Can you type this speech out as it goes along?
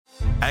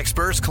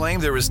Experts claim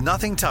there is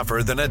nothing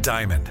tougher than a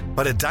diamond.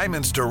 But at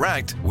Diamonds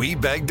Direct, we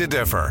beg to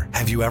differ.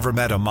 Have you ever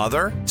met a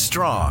mother?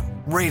 Strong,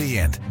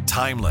 radiant,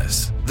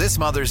 timeless. This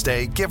Mother's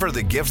Day, give her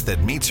the gift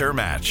that meets her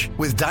match.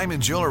 With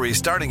diamond jewelry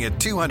starting at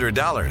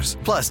 $200.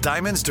 Plus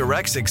Diamonds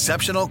Direct's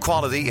exceptional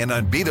quality and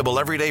unbeatable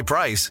everyday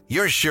price,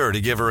 you're sure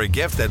to give her a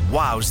gift that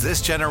wows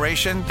this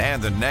generation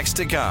and the next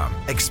to come.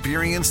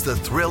 Experience the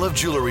thrill of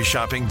jewelry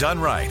shopping done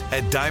right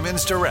at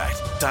Diamonds Direct.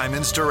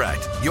 Diamonds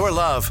Direct. Your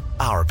love,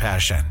 our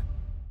passion.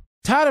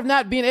 Tired of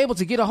not being able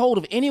to get a hold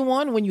of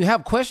anyone when you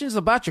have questions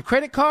about your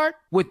credit card?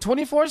 With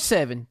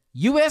 24/7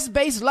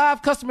 U.S.-based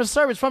live customer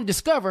service from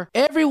Discover,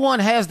 everyone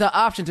has the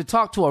option to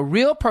talk to a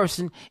real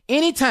person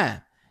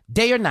anytime,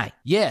 day or night.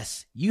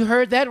 Yes, you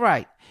heard that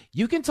right.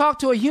 You can talk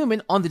to a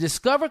human on the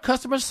Discover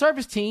customer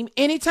service team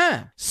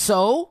anytime.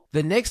 So,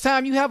 the next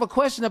time you have a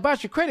question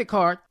about your credit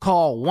card,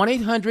 call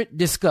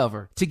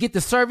 1-800-DISCOVER to get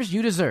the service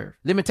you deserve.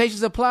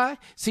 Limitations apply.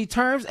 See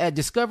terms at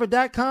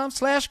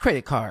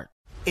discover.com/creditcard.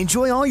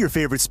 Enjoy all your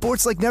favorite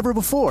sports like never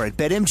before at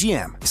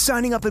BetMGM.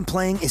 Signing up and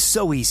playing is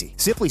so easy.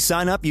 Simply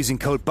sign up using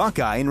code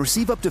Buckeye and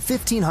receive up to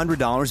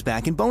 $1,500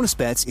 back in bonus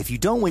bets if you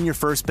don't win your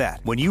first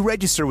bet. When you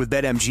register with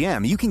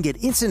BetMGM, you can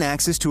get instant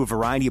access to a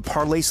variety of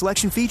parlay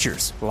selection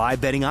features, live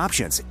betting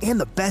options, and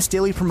the best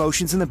daily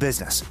promotions in the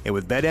business. And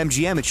with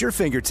BetMGM at your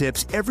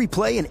fingertips, every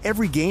play and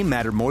every game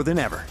matter more than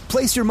ever.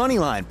 Place your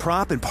moneyline,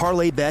 prop, and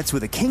parlay bets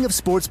with the king of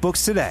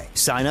sportsbooks today.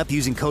 Sign up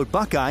using code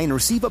Buckeye and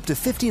receive up to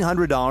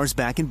 $1,500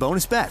 back in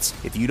bonus bets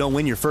if you don't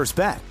win your first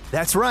bet.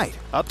 That's right,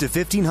 up to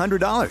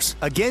 $1,500.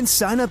 Again,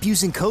 sign up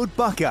using code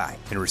Buckeye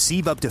and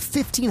receive up to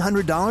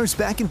 $1,500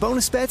 back in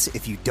bonus bets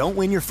if you don't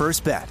win your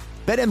first bet.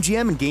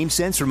 BetMGM and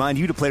GameSense remind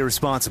you to play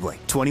responsibly.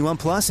 21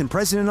 plus and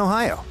present in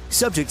Ohio.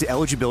 Subject to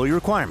eligibility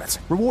requirements.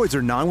 Rewards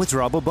are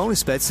non-withdrawable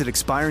bonus bets that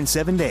expire in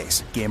 7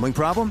 days. Gambling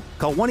problem?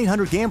 Call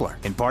 1-800-GAMBLER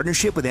in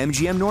partnership with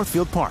MGM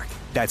Northfield Park.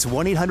 That's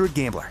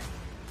 1-800-GAMBLER.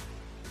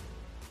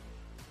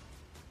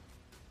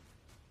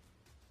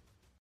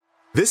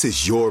 This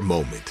is your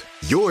moment,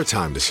 your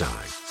time to shine,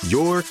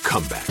 your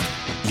comeback.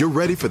 You're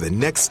ready for the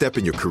next step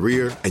in your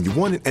career, and you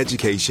want an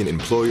education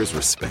employers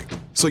respect.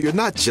 So you're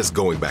not just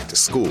going back to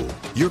school,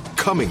 you're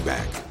coming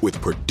back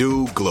with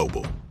Purdue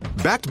Global.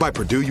 Backed by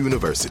Purdue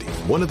University,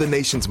 one of the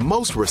nation's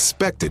most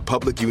respected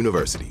public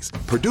universities,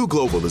 Purdue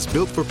Global is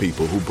built for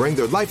people who bring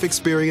their life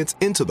experience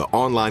into the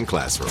online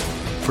classroom.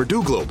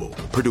 Purdue Global,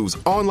 Purdue's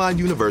online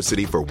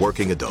university for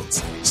working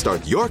adults.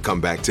 Start your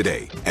comeback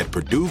today at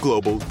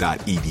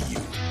purdueglobal.edu.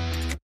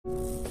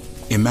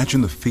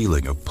 Imagine the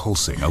feeling of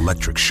pulsing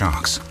electric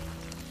shocks.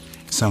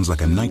 Sounds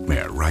like a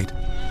nightmare, right?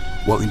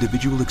 While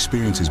individual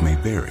experiences may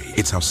vary,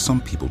 it's how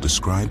some people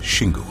describe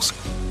shingles.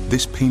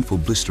 This painful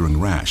blistering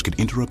rash could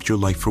interrupt your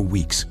life for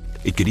weeks.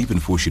 It could even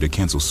force you to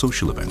cancel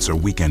social events or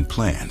weekend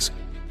plans.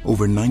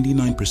 Over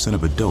 99%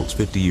 of adults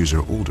 50 years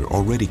or older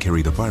already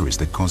carry the virus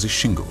that causes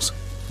shingles.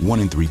 1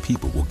 in 3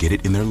 people will get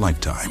it in their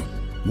lifetime.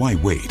 Why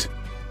wait?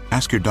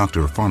 Ask your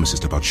doctor or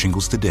pharmacist about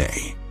shingles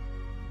today.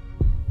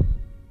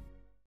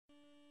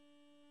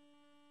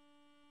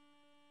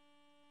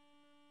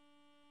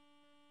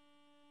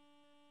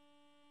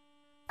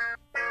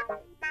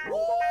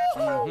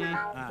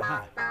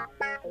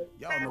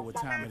 Y'all know what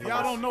time it is.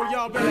 Y'all don't know,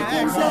 y'all better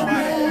ask somebody.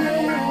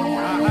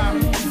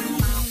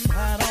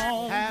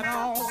 Hat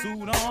on,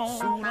 suit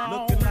on,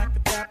 looking like a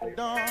dapper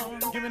dawn,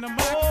 giving them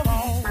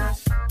all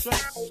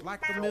dressed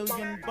like $1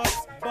 million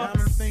bucks,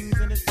 diamond things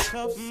in its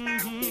cuffs.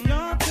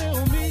 Y'all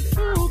tell me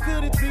who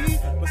could it be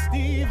but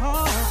Steve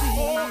Harvey?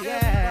 Oh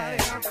yeah,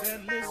 out there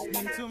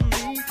listening to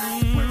me.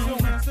 Put your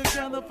hands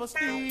together for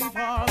Steve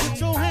Harvey. Put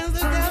your hands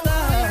together.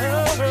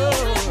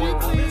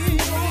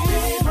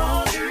 Steve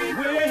Harvey.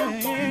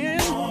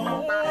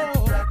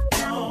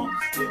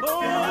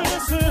 Oh,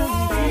 listen,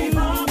 Steve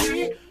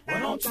Harvey, why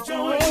don't you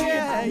join me?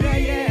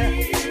 Yeah.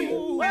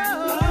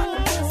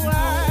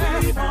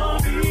 Steve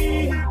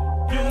Harvey,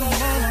 get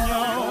on,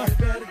 y'all.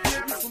 Better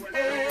give me some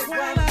eggs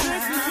while I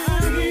listen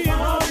to Steve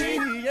Harvey.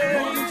 Yeah,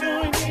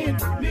 join in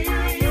with me.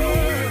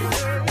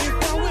 If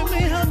you're with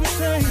me, help me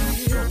say,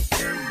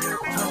 turn your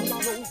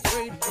radio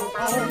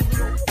on.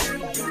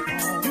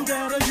 You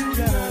gotta turn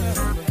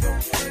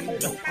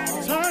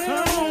it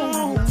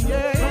on,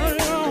 yeah.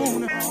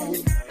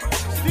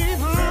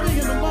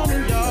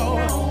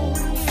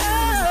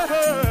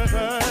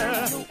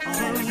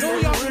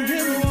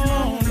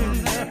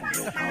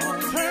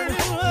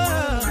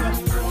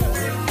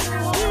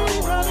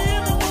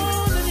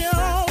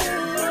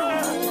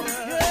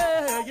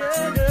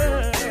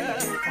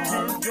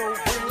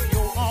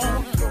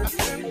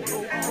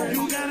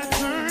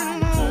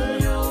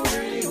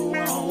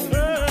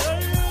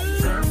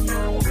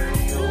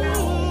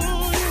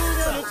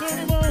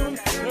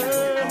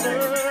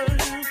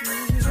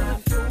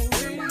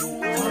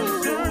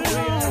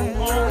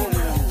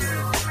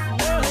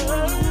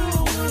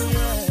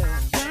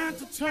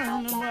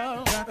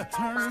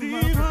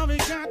 Steve Harvey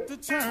got to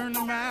turn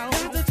them out.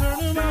 Got to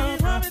turn them out.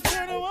 Steve Harvey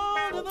turn them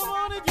on in the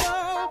morning,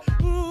 y'all.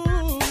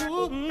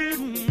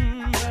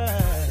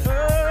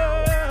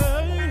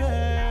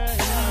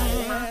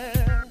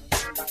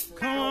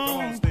 Come on.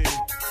 on, Steve.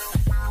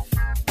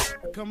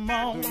 Come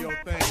on. Do your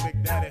thing,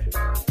 Big Daddy.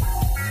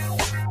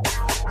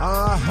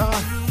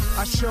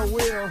 I sure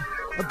will.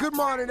 Good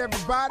morning,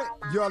 everybody.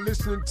 Y'all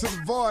listening to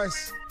The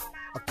Voice.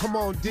 Come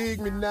on,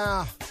 dig me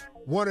now.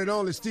 One and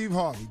only Steve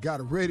Harvey got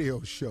a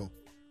radio show.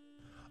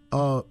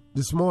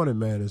 This morning,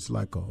 man, it's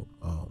like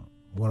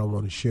what I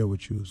want to share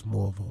with you is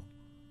more of a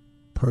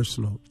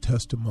personal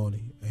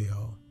testimony,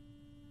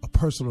 a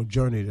personal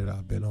journey that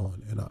I've been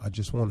on, and I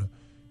just want to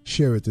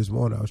share it this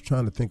morning. I was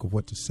trying to think of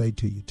what to say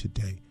to you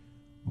today,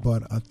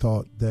 but I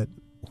thought that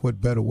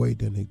what better way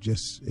than to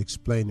just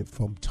explain it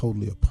from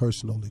totally a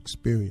personal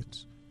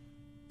experience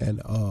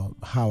and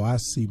how I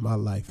see my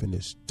life in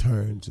its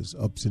turns, its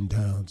ups and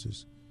downs,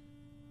 its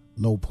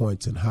low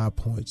points and high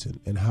points,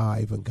 and how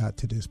I even got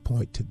to this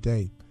point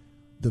today.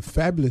 The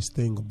fabulous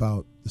thing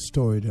about the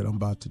story that I'm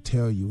about to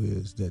tell you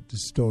is that the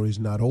story is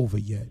not over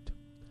yet,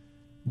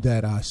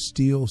 that I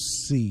still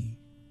see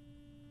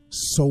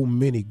so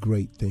many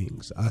great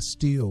things. I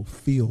still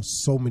feel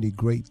so many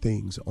great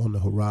things on the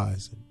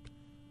horizon.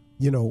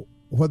 You know,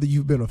 whether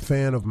you've been a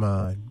fan of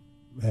mine,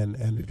 and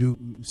I do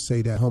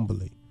say that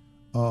humbly,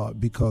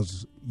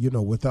 because, you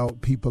know,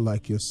 without people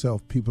like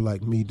yourself, people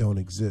like me don't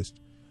exist.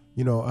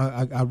 You know,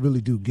 I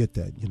really do get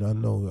that. You know,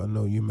 I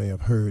know you may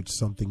have heard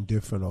something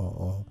different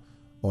or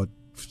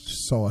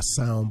saw a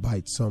sound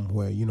bite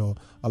somewhere. You know,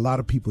 a lot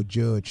of people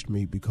judged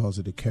me because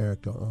of the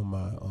character on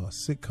my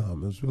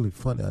sitcom. It was really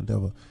funny. I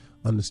never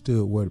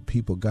understood where the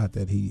people got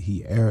that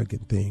he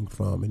arrogant thing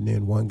from. And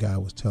then one guy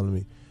was telling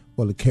me,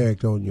 well, the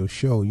character on your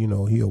show, you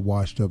know, he a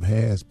washed up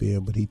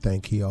has-been, but he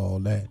think he all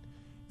that.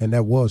 And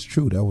that was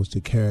true. That was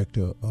the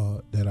character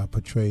that I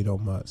portrayed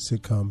on my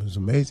sitcom. It was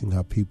amazing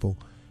how people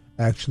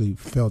actually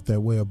felt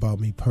that way about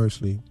me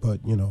personally.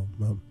 But, you know,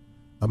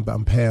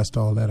 I'm past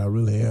all that. I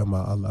really am.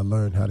 I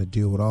learned how to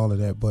deal with all of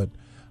that. But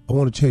I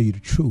want to tell you the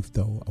truth,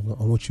 though.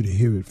 I want you to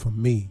hear it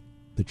from me,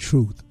 the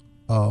truth.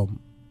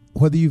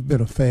 Whether you've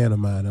been a fan of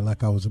mine, and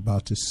like I was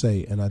about to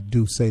say, and I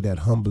do say that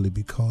humbly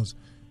because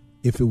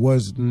if it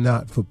was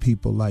not for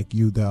people like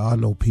you, there are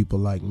no people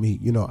like me.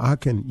 You know,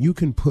 you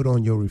can put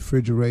on your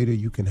refrigerator,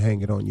 you can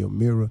hang it on your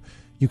mirror,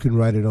 you can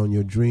write it on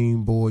your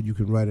dream board, you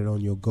can write it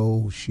on your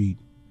goal sheet.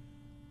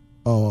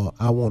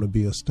 I want to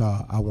be a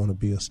star, I want to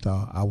be a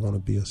star, I want to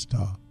be a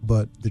star.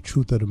 But the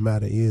truth of the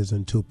matter is,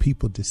 until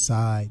people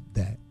decide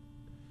that,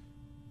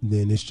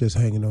 then it's just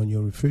hanging on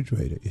your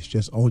refrigerator. It's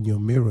just on your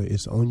mirror.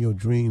 It's on your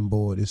dream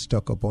board. It's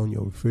stuck up on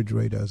your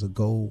refrigerator as a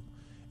goal.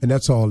 And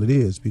that's all it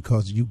is,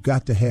 because you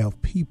got to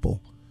have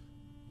people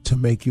to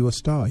make you a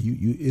star.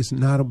 It's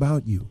not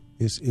about you.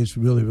 It's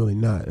really, really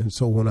not. And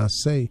so when I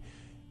say,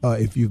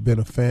 if you've been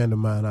a fan of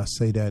mine, I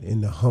say that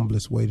in the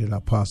humblest way that I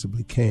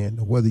possibly can.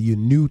 Whether you're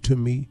new to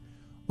me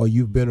or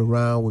you've been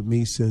around with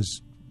me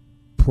since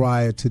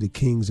prior to the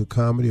Kings of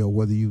Comedy, or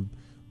whether you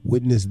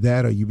witnessed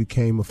that or you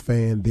became a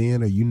fan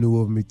then, or you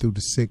knew of me through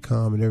the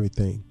sitcom and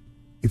everything.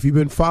 If you've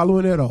been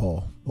following at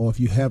all, or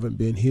if you haven't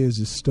been, here's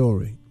the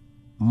story.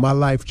 My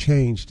life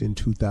changed in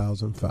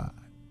 2005.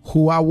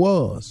 Who I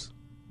was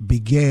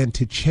began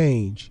to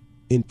change.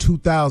 In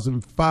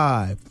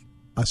 2005,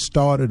 I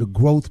started a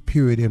growth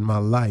period in my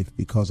life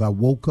because I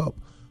woke up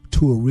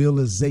to a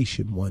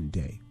realization one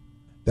day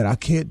that I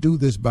can't do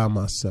this by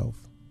myself,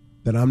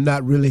 that I'm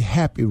not really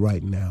happy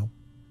right now,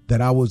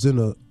 that I was in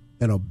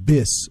an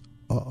abyss,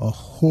 a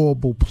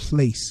horrible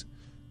place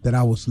that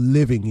I was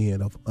living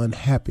in of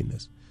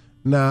unhappiness.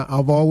 Now,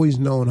 I've always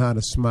known how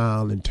to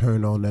smile and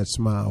turn on that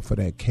smile for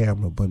that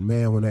camera, but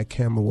man, when that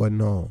camera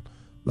wasn't on,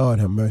 Lord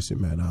have mercy,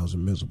 man, I was a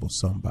miserable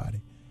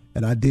somebody.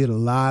 And I did a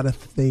lot of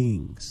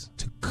things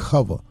to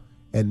cover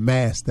and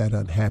mask that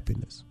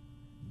unhappiness.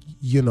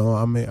 You know,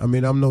 I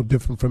mean, I'm no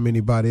different from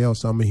anybody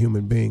else. I'm a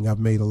human being. I've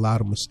made a lot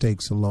of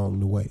mistakes along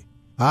the way.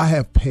 I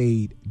have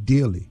paid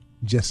dearly,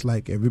 just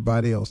like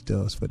everybody else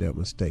does, for their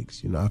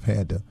mistakes. You know, I've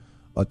had to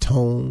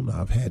atone.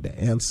 I've had to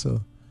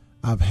answer.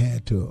 I've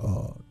had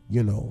to,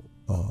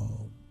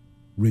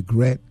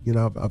 regret. You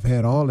know, I've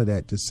had all of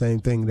that, the same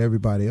thing that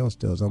everybody else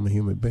does. I'm a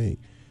human being.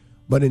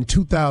 But in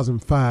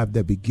 2005,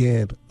 there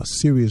began a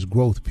serious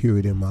growth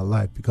period in my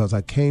life, because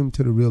I came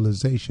to the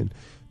realization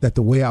that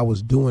the way I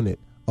was doing it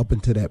up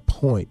until that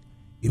point,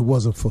 it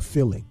wasn't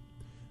fulfilling.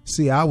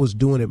 See, I was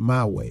doing it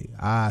my way.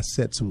 I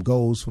set some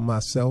goals for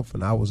myself,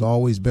 and I was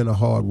always been a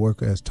hard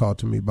worker, as taught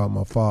to me by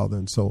my father.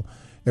 And so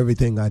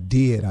everything I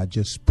did, I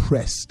just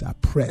pressed,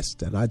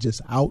 and I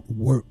just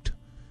outworked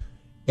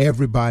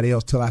everybody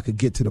else till I could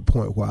get to the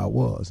point where I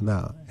was.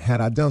 Now,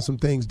 had I done some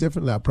things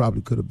differently, I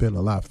probably could have been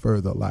a lot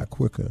further, a lot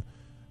quicker.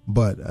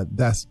 But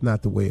that's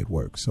not the way it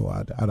works. So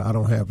I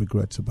don't have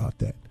regrets about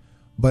that.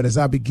 But as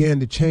I began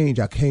to change,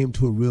 I came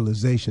to a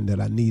realization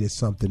that I needed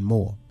something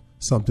more,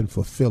 something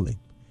fulfilling.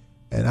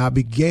 And I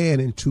began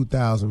in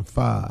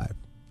 2005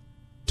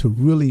 to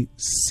really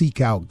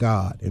seek out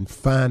God and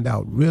find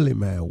out, really,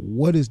 man,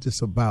 what is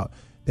this about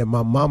that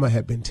my mama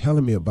had been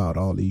telling me about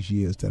all these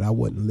years that I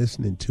wasn't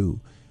listening to?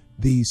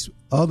 These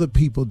other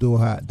people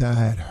that I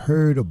had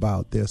heard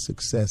about their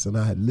success, and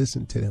I had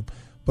listened to them.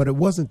 But it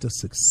wasn't the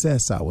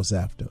success I was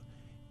after.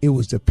 it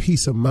was the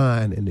peace of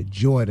mind and the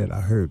joy that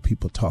I heard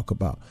people talk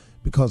about,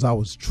 because I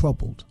was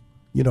troubled.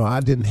 You know, I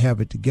didn't have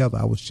it together.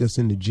 I was just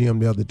in the gym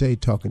the other day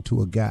talking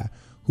to a guy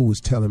who was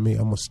telling me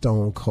I'm a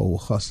stone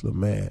cold hustler,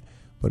 man,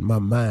 but my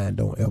mind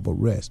don't ever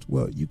rest.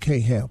 Well, you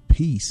can't have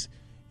peace,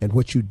 and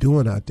what you're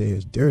doing out there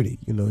is dirty.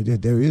 You know,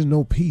 there is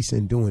no peace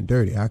in doing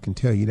dirty. I can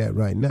tell you that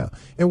right now.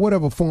 And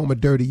whatever form of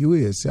dirty you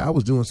is, see, I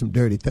was doing some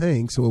dirty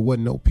things, so it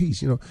wasn't no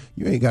peace. You know,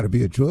 you ain't got to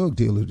be a drug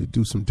dealer to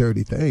do some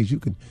dirty things. You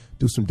can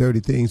do some dirty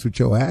things with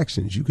your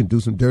actions. You can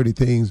do some dirty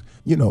things,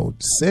 you know,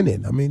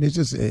 sinning. I mean, it's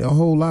just a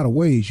whole lot of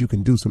ways you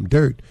can do some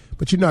dirt,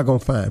 but you're not going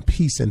to find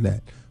peace in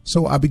that.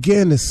 So I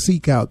began to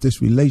seek out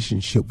this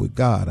relationship with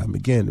God. I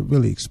began to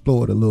really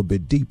explore it a little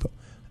bit deeper.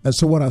 And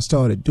so what I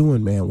started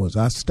doing, man, was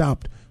I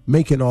stopped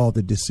making all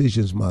the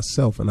decisions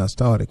myself, and I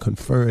started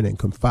conferring and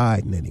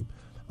confiding in him.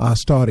 I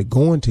started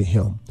going to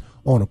him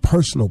on a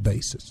personal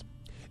basis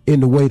in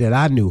the way that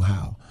I knew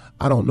how.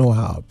 I don't know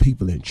how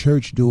people in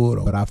church do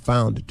it, but I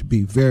found it to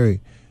be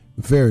very,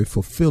 very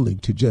fulfilling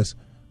to just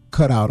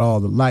cut out all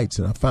the lights,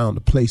 and I found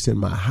a place in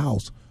my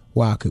house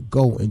where I could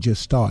go and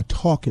just start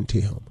talking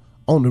to him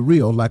on the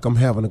real, like I'm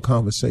having a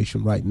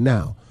conversation right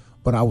now.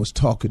 But I was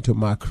talking to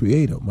my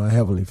Creator, my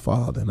Heavenly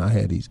Father, and I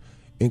had these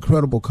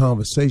incredible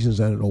conversations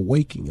and an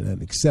awakening and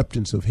an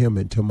acceptance of him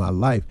into my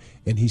life.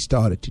 And he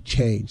started to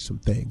change some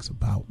things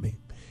about me.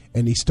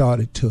 And he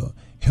started to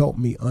help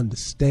me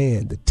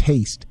understand the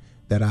taste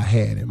that I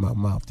had in my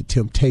mouth, the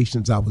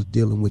temptations I was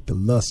dealing with, the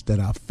lust that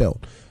I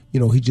felt. You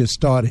know, he just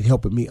started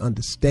helping me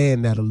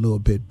understand that a little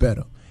bit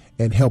better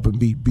and helping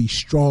me be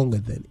stronger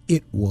than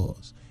it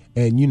was.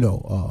 And,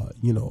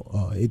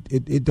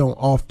 it don't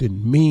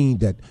often mean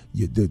that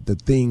the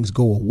things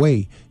go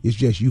away. It's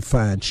just you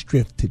find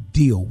strength to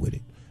deal with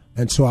it.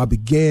 And so I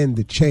began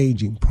the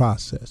changing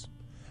process.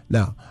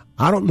 Now,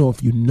 I don't know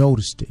if you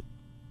noticed it,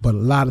 but a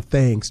lot of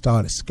things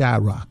started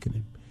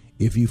skyrocketing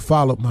if you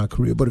followed my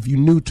career. But if you're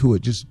new to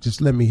it,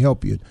 just let me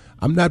help you.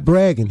 I'm not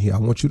bragging here. I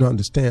want you to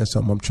understand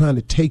something. I'm trying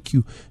to take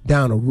you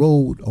down a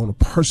road, on a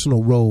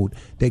personal road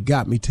that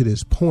got me to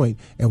this point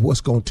and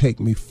what's going to take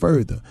me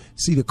further.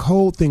 See, the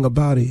cold thing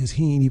about it is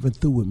he ain't even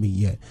through with me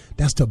yet.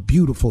 That's the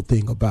beautiful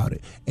thing about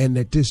it. And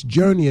that this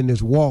journey and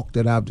this walk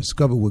that I've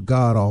discovered with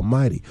God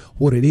Almighty,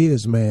 what it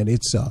is, man,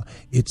 it's a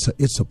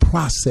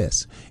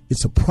process.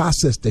 It's a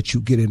process that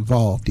you get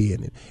involved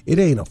in. It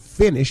ain't a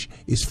finish.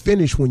 It's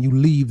finished when you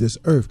leave this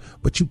earth,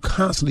 but you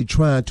constantly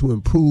trying to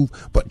improve,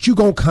 but you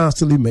going to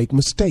constantly make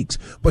mistakes,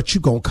 but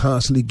you going to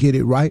constantly get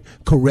it right,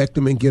 correct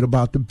them, and get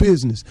about the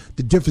business.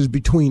 The difference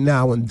between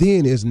now and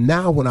then is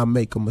now when I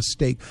make a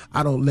mistake,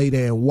 I don't lay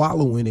there and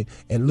wallow in it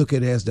and look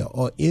at it as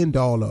the end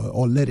all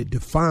or let it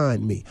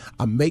define me.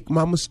 I make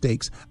my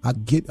mistakes, I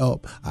get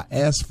up, I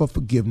ask for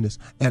forgiveness,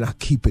 and I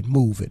keep it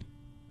moving.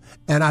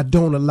 And I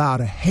don't allow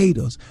the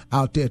haters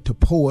out there to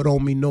pour it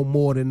on me no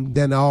more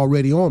than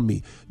already on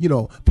me. You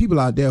know, people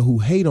out there who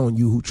hate on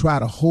you, who try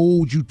to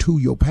hold you to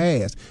your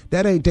past,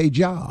 that ain't their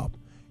job.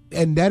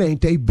 And that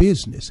ain't their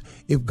business.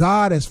 If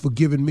God has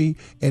forgiven me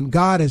and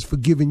God has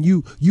forgiven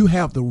you, you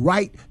have the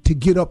right to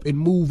get up and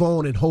move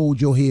on and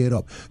hold your head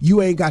up.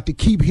 You ain't got to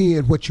keep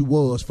hearing what you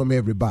was from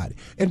everybody.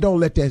 And don't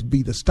let that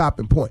be the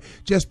stopping point.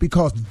 Just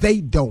because they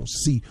don't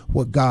see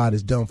what God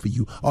has done for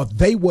you, or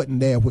they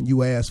wasn't there when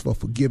you asked for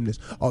forgiveness,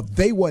 or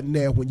they wasn't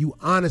there when you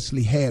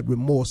honestly had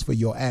remorse for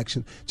your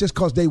action, just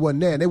because they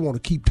wasn't there and they want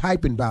to keep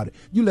typing about it,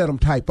 you let them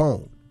type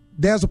on.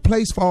 There's a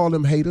place for all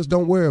them haters.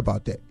 Don't worry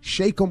about that.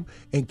 Shake them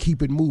and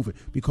keep it moving,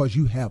 because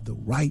you have the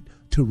right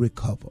to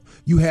recover.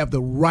 You have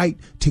the right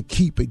to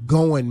keep it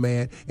going,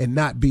 man, and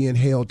not being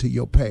held to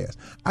your past.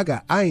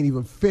 I ain't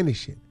even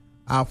finished it.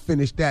 I'll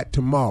finish that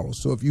tomorrow.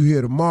 So if you're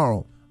here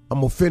tomorrow, I'm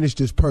going to finish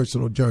this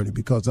personal journey,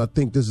 because I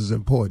think this is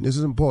important. This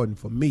is important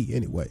for me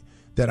anyway,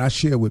 that I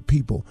share with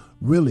people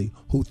really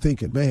who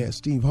thinking, man,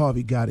 Steve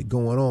Harvey got it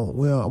going on.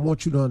 Well, I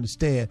want you to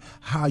understand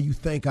how you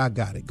think I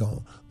got it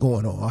going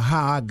on, or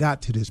how I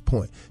got to this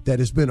point,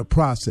 that it's been a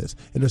process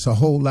and there's a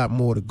whole lot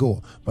more to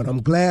go. But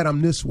I'm glad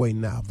I'm this way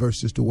now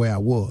versus the way I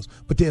was.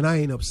 But then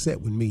I ain't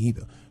upset with me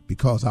either,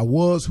 because I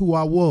was who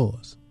I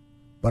was,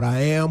 but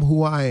I am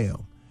who I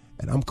am,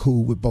 and I'm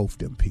cool with both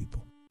them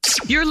people.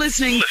 You're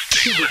listening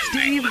to the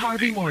Steve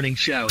Harvey Morning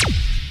Show.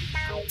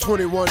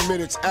 21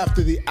 minutes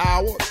after the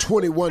hour,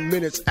 21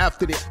 minutes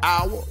after the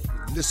hour,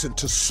 listen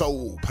to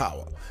Soul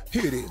Power.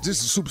 Here it is.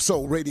 This is Super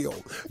Soul Radio.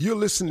 You're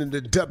listening to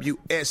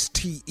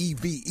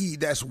WSTEVE.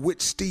 That's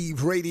With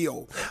Steve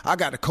Radio. I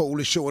got the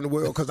coldest show in the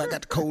world because I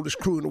got the coldest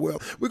crew in the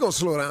world. We're going to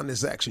slow down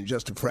this action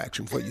just a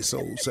fraction for your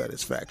soul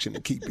satisfaction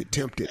and keep you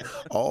tempted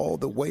all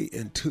the way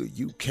until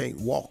you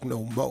can't walk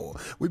no more.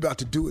 We're about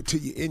to do it to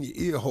you in your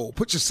ear hole.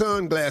 Put your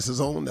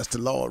sunglasses on. That's the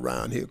law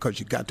around here,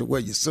 because you got to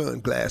wear your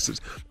sunglasses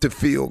to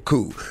feel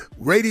cool.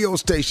 Radio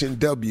station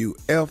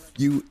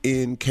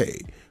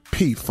WFUNK,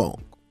 P-Funk,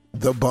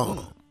 the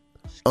bomb.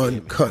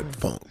 Uncut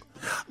funk.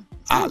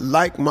 I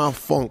like my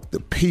funk the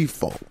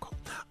P-Funk.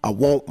 I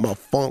want my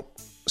funk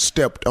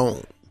stepped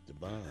on.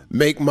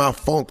 Make my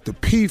funk the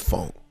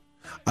P-Funk.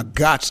 I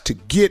got to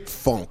get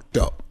funked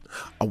up.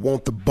 I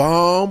want the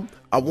bomb.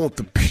 I want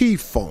the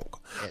P-Funk.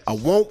 I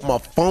want my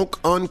funk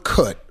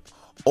uncut.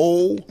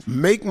 Oh,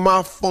 make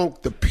my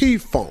funk the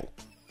P-Funk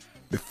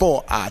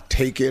before I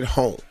take it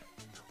home.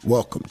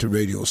 Welcome to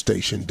radio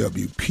station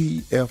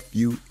WPFUNKPU.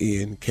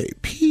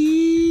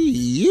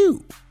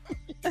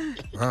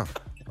 Wow.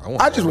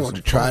 I just wanted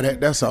to try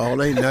that. That's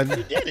all. Ain't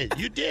nothing.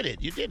 You did it.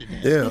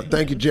 Yeah,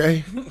 thank you,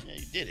 Jay. Yeah,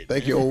 you did it.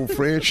 Thank you, old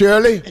friend.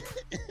 Shirley.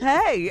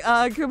 Hey,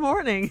 good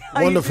morning.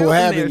 How Wonderful you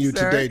having there, you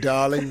sir? today,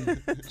 darling. Those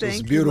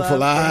Thank beautiful you,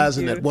 love. eyes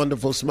Thank and you. that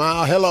wonderful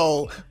smile.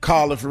 Hello,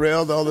 Carla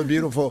Farrell, the other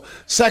beautiful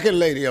second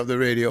lady of the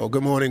radio.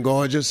 Good morning,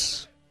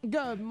 gorgeous.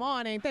 Good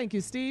morning. Thank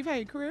you, Steve.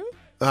 Hey, crew.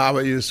 How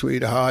are you,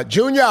 sweetheart?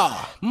 Junior.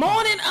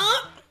 Morning,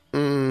 up.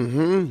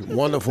 Mm-hmm.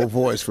 Wonderful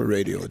voice for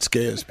radio. It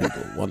scares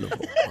people.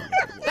 Wonderful.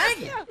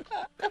 Thank you.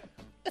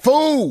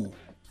 Fool.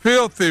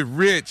 Filthy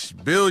rich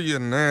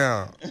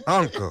billionaire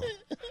uncle.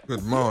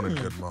 Good morning.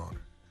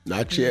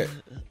 Not yet.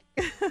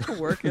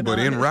 Working But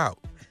on en it. route.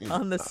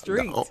 On the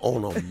street.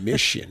 On a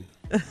mission.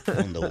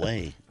 On the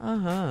way.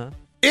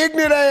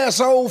 Ignorant ass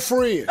old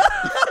friend.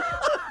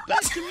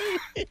 Back to me.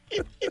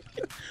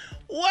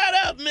 What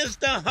up,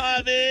 Mr.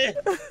 Harvey?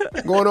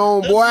 Going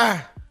on, boy?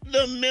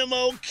 The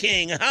Memo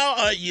King. How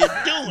are you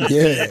doing?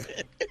 Yeah.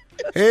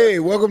 Hey,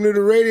 welcome to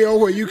the radio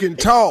where you can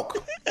talk.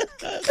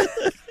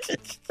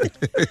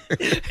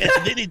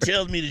 And then he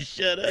tells me to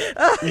shut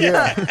up.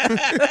 Yeah.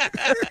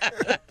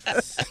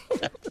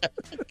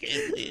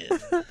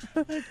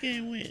 I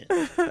can't win.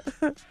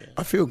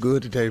 I feel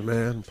good today,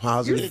 man.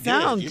 Positive. You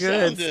sound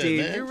good, Steve.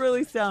 man. You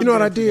really sound You know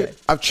what I good did? today.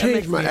 I've That changed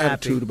makes my me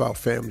attitude happy. about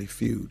Family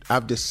Feud.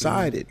 I've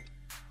decided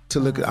to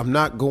look at, I'm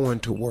not going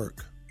to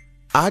work.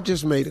 I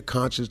just made a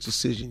conscious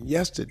decision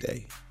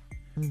yesterday.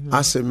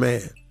 I said,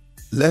 man,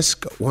 let's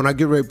go. When I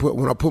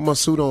put my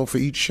suit on for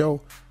each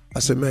show, I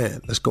said,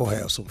 man, let's go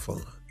have some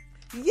fun.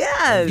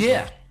 Yes.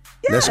 Yeah.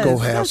 Let's go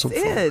have that's some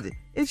fun. it.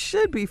 It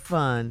should be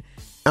fun.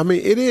 I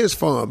mean, it is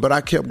fun, but I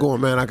kept going,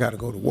 man, I got to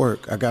go to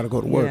work.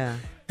 Yeah.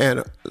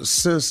 And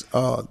since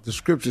the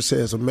scripture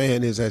says a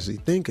man is as he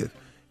thinketh,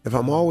 if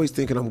I'm always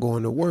thinking I'm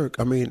going to work,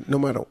 I mean, no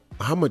matter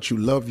how much you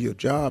love your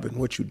job and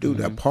what you do,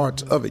 there are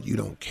parts of it you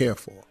don't care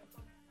for.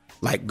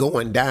 Like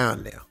going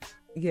down there.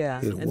 Yeah.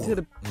 It And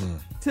won't.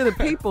 to the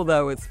people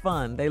though, it's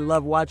fun. They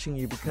love watching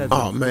you because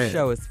Oh, the man.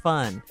 show is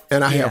fun.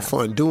 And I Yeah. have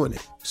fun doing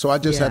it. So I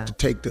just have to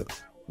take the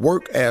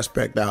work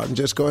aspect out and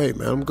just go, hey,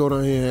 man, I'm going to go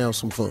down here and have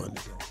some fun.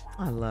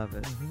 I love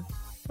it.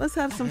 Let's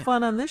have some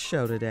fun on this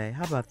show today.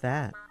 How about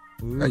that?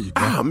 There you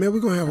go. Oh, man, we're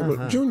going to have a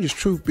little, Junior's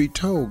truth be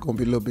told, going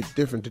to be a little bit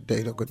different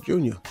today, though, because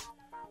Junior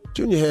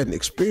had an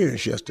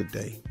experience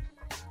yesterday.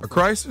 A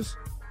crisis?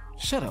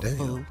 Shut up,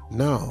 fool.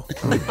 No.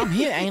 I'm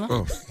here, ain't I?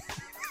 Oh.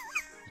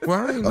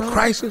 Well, I ain't A know.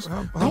 crisis?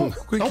 How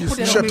quick don't you put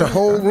that see- Shut the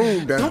whole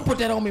room down. Don't put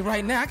that on me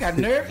right now. I got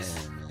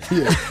nervous.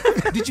 Yeah.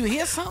 Did you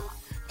hear something?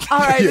 All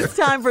right, it's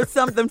time for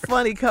something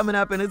funny coming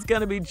up, and it's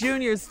going to be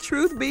Junior's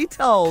Truth Be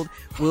Told.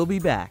 We'll be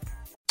back.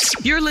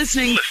 You're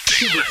listening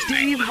to the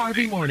Steve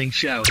Harvey Morning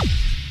Show.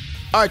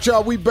 All right,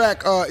 y'all, we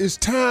back. It's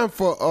time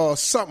for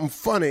something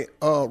funny.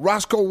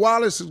 Roscoe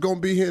Wallace is going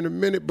to be here in a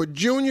minute, but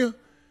Junior,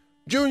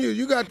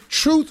 you got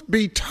Truth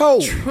Be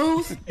Told.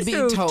 Truth be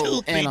told.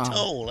 Truth be and,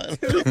 told.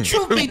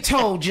 Truth be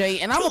told, Jay,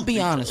 and I'm going to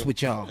be honest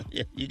with y'all.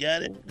 Yeah, you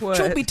got it? What?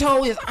 Truth be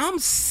told is I'm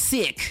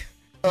sick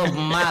of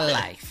my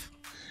life.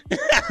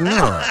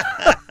 No.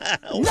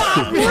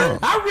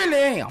 I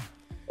really am.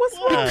 What's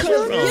wrong? What's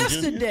Because wrong,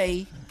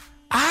 yesterday,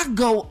 I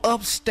go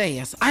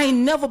upstairs. I ain't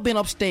never been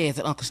upstairs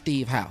at Uncle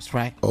Steve's house,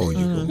 right? Oh, you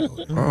gonna know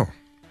that. Oh.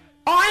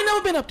 Oh, I ain't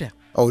never been up there.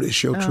 Oh,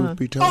 this your Truth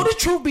Be Told? Oh, the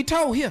truth be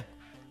told here.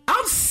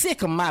 I'm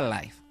sick of my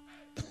life.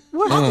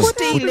 What, Uncle what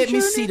Steve happened, let me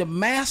Junior? see the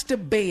master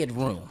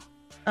bedroom.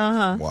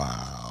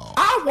 Wow.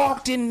 I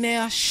walked in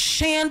there,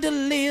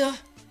 chandelier,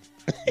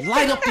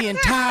 light up the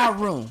entire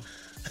room.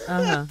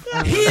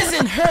 His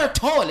and her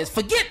toilets.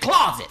 Forget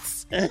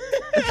closets.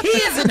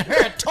 His and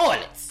her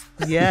toilets.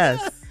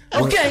 Yes.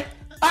 Okay.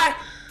 All right.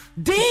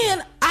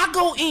 Then I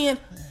go in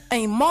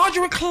a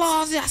Marjorie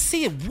closet. I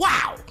see it.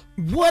 Wow.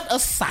 What a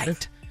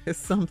sight. It's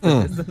something,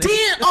 isn't it?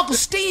 Then Uncle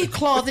Steve's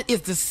closet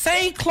is the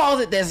same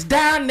closet that's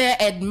down there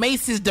at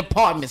Macy's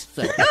department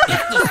store. It's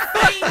the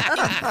same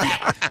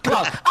exact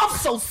closet. I'm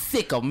so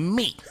sick of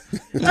me.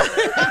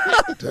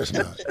 That's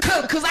not.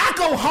 Cause I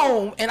go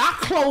home and I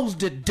close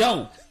the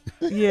door.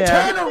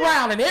 Yeah. Turn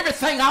around and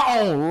everything I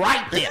own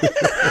right there. I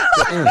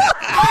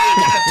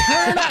ain't gotta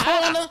turn the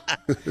corner.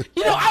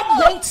 You know, I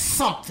want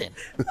something.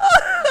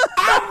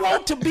 I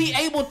want to be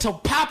able to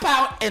pop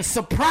out and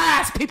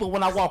surprise people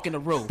when I walk in the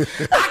room.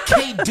 I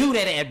can't do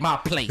that at my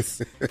place.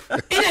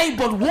 It ain't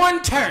but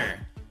one turn.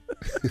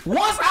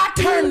 Once I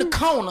turn the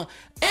corner,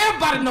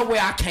 everybody know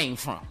where I came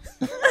from.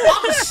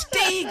 Uncle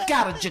Steve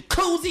got a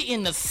jacuzzi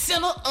in the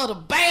center of the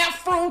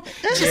bathroom.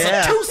 Just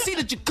a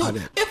two-seater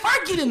jacuzzi. If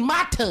I get in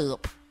my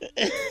tub,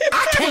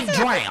 I can't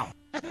drown.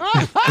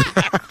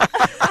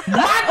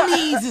 My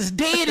knees is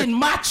dead in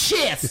my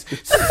chest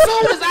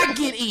soon as I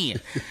get in.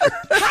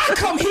 How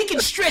come he can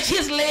stretch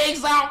his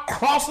legs out,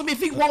 cross them if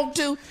he want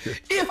to?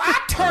 If I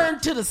turn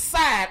to the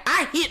side,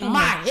 I hit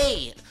my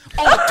head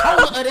on the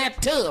corner of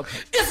that tub.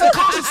 It's a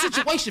cautious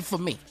situation for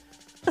me.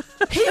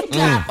 He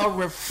got a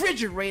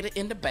refrigerator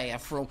in the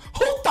bathroom.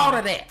 Who thought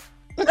of that?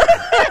 A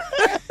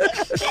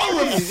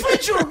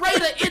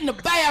refrigerator in the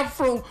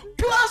bathroom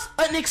plus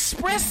an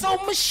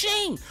espresso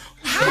machine.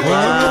 How do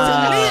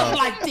you live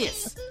like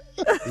this?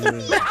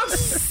 Man, I'm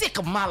sick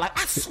of my life.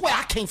 I swear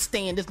I can't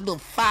stand this little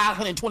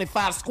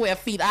 525 square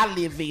feet I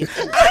live in.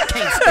 I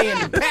can't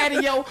stand the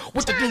patio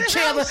with the blue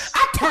chairs.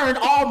 I turned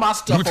all my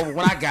stuff over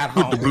when I got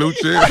home. The blue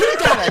chair? He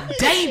got a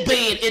day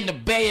bed in the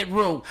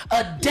bedroom.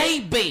 A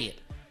day bed.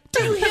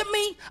 Do you hear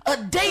me? A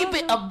day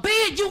bed, a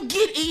bed you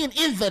get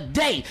in the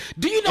day.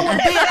 Do you know what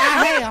bed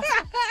I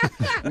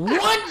have?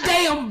 One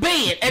damn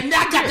bed, and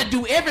I got to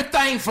do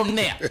everything from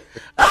there.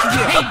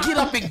 I can't get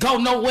up and go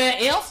nowhere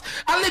else.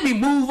 Let me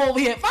move over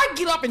here. If I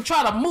get up and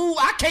try to move,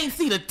 I can't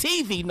see the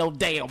TV no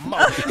damn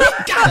more. He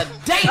got a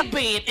day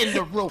bed in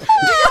the room. Do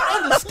you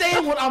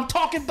understand what I'm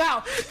talking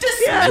about?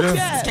 This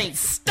man can't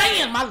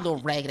stand my little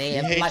ragged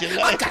ass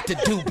life. I got to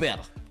do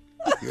better.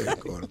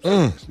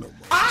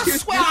 I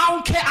swear I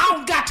don't care. I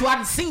don't got to. I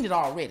done seen it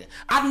already.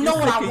 I know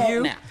what I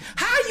want now.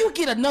 How you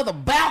get another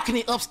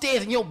balcony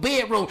upstairs in your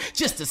bedroom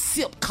just to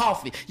sip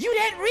coffee? You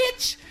that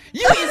rich?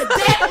 You is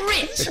that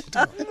rich?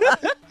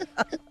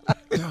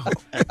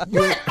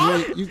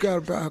 You got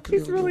a balcony.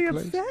 He's really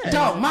upset.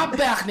 Dog, my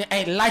balcony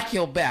ain't like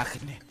your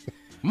balcony.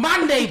 My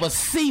neighbors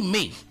see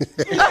me.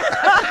 If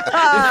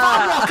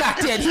I walk out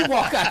there and he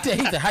walk out there,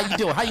 he said, how you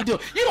doing? How you doing?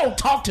 You don't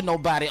talk to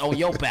nobody on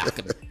your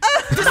balcony.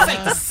 This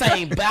ain't the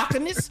same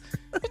balconies.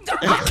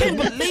 I can't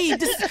believe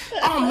this.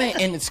 Oh, man,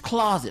 and it's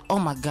closet. Oh,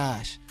 my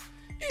gosh.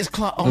 It's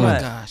closet. Oh, my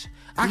gosh.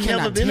 I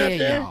cannot tell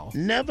y'all.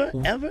 Never,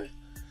 ever?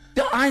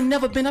 No, I ain't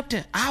never been up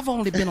there. I've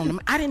only been on the.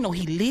 I didn't know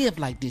he lived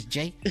like this,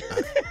 Jay.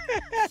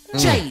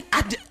 Jay,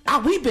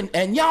 we've been,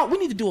 and y'all, we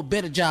need to do a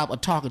better job of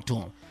talking to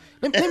him.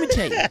 Let me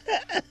tell you.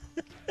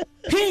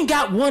 He ain't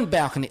got one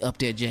balcony up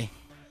there, Jay.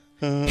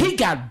 He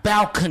got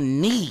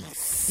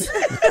balconies.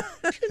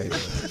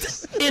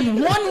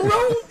 In one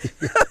room?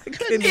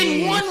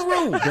 In one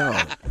room.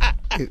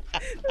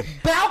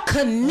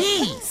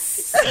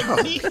 Balconies.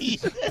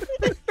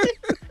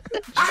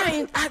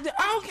 I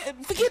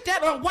don't forget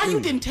that. Why you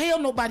didn't tell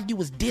nobody you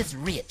was this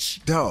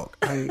rich? Dog,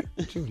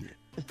 Junior.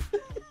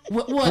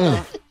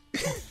 What?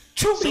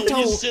 Truth be So when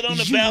told, you sit on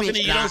the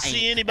balcony, you don't rich,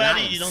 see I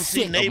anybody? ain't You don't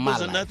see sick of neighbors my or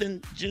life.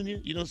 nothing, Junior?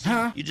 You don't see.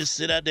 You just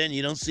sit out there and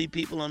you don't see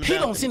people on the He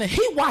balcony. don't see nothing.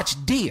 He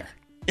watched deer.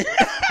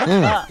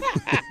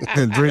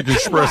 And drink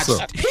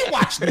espresso. He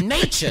watched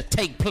nature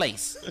take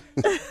place.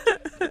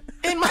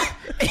 In my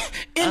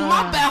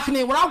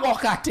balcony, when I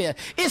walk out there,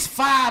 it's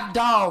 5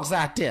 dogs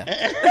out there.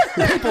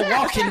 People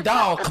walking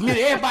dog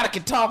community. Everybody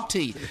can talk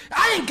to you.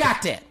 I ain't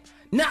got that.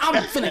 Now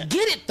I'm finna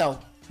get it though.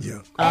 Yeah.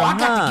 Oh, I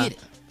got to get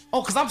it. Oh,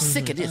 because I'm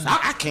sick of this.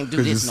 I can't do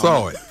this you no saw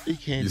more. it. You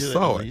can't You do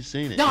saw it. it. You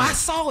seen it. No, I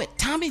saw it.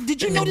 Tommy,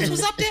 did you know this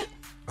was up there?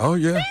 Oh,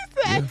 yeah.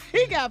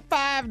 He got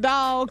 5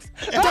 dogs.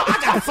 I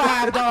got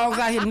 5 dogs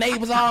out here,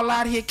 neighbors all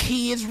out here,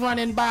 kids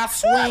running by,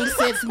 swing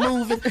sets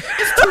moving.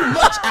 It's too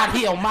much out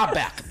here on my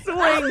balcony.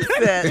 Swing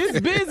set. It's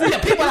busy. Yeah,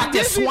 people out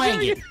there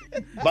swinging.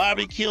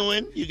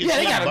 Barbecuing. You can Yeah,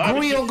 they see got a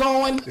barbecue. grill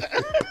going.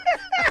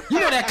 You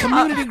know that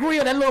community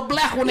grill, that little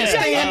black one that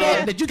stand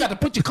there, that you got to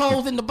put your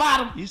coals in the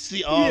bottom? You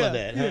see all of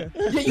that, huh?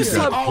 Yeah, you see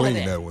all of Clean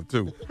that. that one,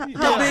 too.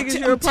 How big is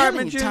your I'm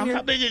telling apartment, you, Tommy. Junior?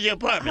 How big is your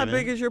apartment? How man?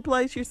 big is your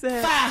place, you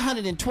said?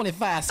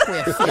 525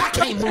 square feet. I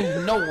can't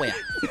move nowhere.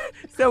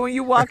 So when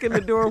you walk in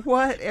the door,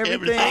 what?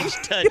 Everything?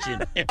 Everything's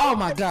touching. Oh,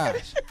 my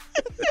gosh.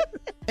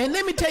 And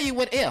let me tell you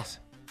what else.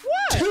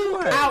 What? 2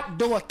 What?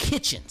 outdoor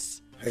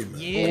kitchens. Hey, man.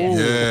 Yes.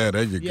 Yeah,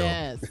 there you go.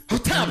 Yes.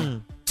 Tell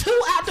me.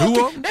 2 outdoor 2 of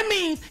kitchens. them? That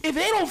means if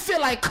they don't feel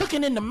like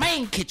cooking in the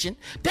main kitchen,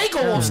 they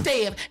go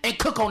upstairs and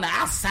cook on the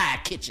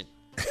outside kitchen.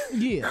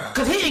 Yeah.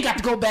 Cause he ain't got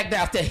to go back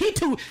downstairs. He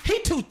too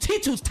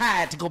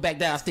tired to go back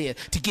downstairs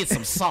to get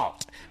some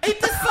salt.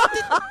 Ain't this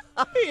something?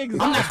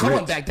 I'm not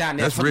going back down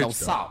there That's for rich, no though.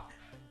 salt.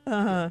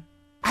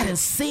 I done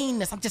seen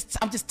this. I'm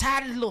just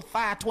tired of the little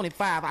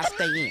 525 I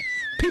stay in.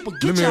 People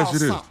get Let me y'all ask you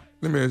this. something.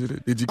 Let me ask you this.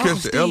 Did you Uncle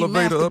catch the Steve elevator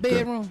master up there?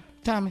 bedroom,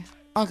 Tommy.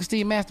 Uncle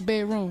Steve master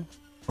bedroom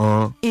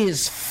Uh-huh.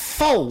 is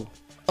 4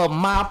 of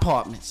my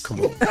apartments. Come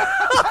on.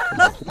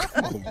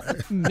 Come on,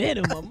 man.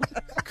 Minimum.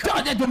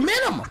 Dog, that's the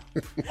minimum.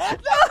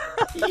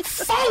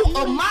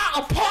 4 of my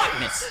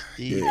apartments.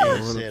 He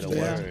ain't said a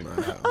word.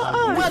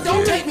 Well,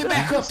 don't take me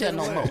back up there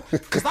no more.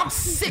 Cause I'm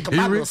sick of He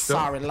my little rich, though.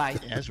 sorry life.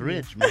 That's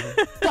rich, man.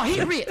 No,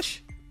 he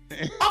rich.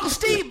 Uncle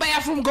Steve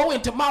bathroom go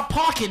into my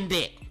parking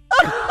deck.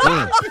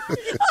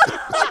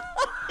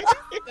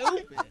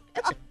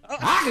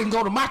 I can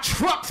go to my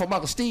truck from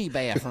Uncle Steve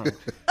bathroom.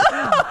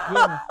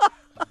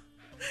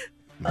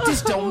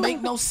 This don't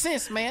make no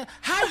sense, man.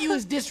 How you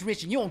is this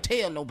rich and you don't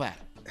tell nobody?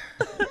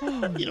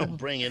 You don't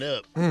bring it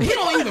up. He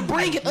don't even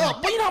bring it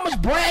up. But you know how much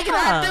bragging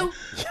I do?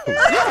 You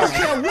don't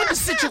care what the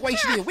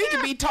situation is. We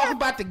can be talking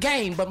about the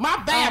game, but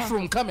my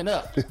bathroom coming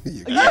up.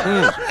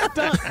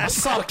 I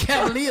saw the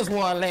Cavaliers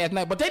won last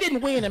night, but they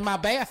didn't win in my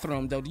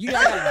bathroom, though. You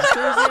got any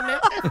jersey in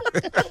there?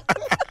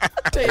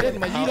 Tell you that,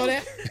 man. You know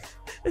that?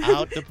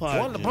 Out the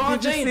park. Well,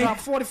 LeBron James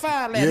dropped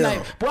 45 last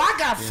night. Boy, I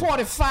got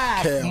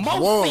 45 Cavs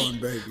more won,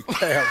 feet. baby.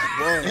 Cavs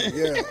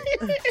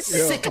won, yeah.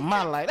 Sick of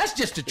my life. That's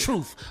just the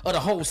truth of the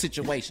whole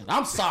situation.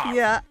 I'm sorry.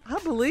 Yeah, I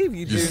believe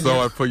you, You Junior.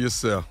 saw it for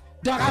yourself.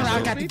 Dog,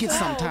 I got to get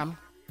some, Tommy.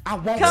 I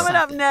want Coming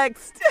up something.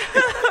 next,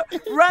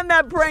 run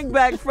that prank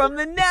back from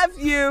the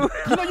nephew.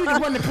 You know you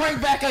can run the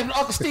prank back in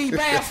Uncle Steve's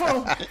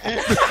bathroom.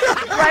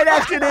 Right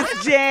after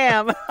this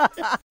jam.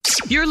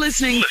 You're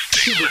listening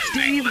to the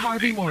Steve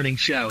Harvey Morning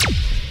Show.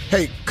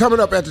 Hey,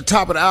 coming up at the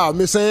top of the hour,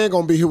 Miss Ann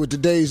going to be here with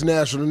today's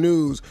national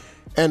news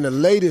and the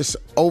latest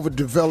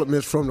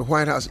overdevelopments from the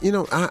White House. You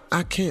know,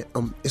 I can't,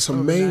 it's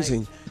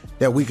amazing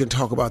that we can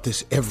talk about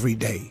this every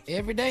day.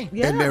 Every day.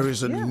 Yeah, and there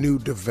is a new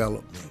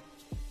development.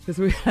 Because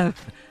we have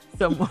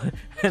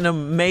an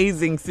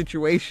amazing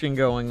situation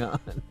going on.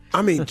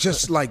 I mean,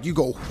 just like you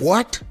go,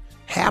 what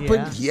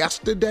happened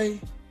yesterday?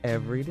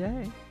 Every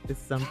day is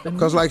something.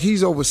 Because like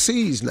he's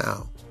overseas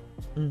now.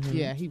 Mm-hmm.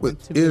 Yeah, he went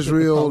With to visit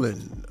Israel the Pope.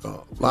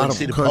 and a lot of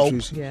see the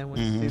countries. Pope. Yeah, went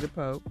to see the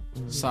Pope.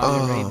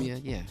 Saudi Arabia,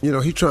 yeah. You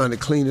know, he's trying to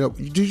clean it up.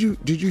 Did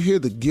you hear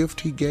the gift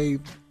he gave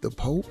the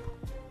Pope?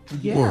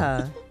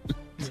 Yeah.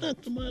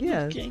 Dr. Martin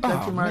Yeah, Luther King.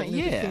 Dr. Martin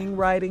Luther King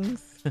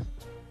writings.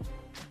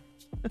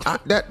 I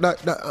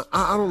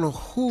don't know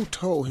who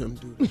told him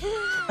to do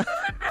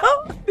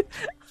that.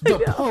 The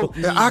Pope.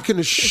 I can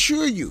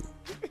assure you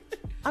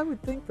I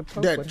would think the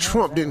Pope that would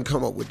Trump have didn't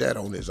come up with that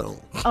on his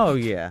own. that. Oh,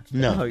 yeah.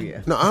 No. Oh,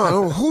 yeah. No, I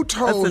don't know who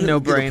told That's a him to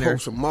get a no-brainer.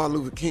 Pope some Martin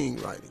Luther King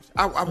writings.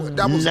 That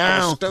was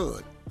Now- a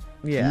stud.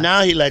 Yeah.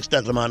 Now he likes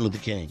Dr. Martin Luther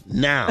King.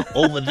 Now,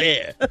 over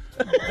there.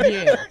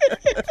 Yeah.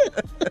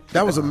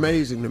 That was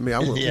amazing to me. I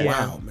went, Yeah.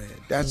 wow, man,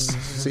 that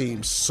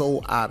seems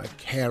so out of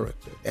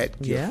character.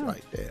 That gift Yeah.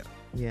 right there.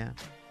 Yeah,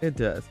 it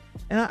does.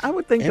 And I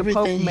would think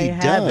Everything the Pope may he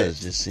have does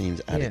it. just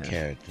seems out Yeah. of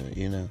character,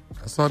 you know?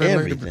 I saw that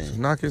Everything. lady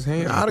knock his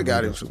hand. I'd have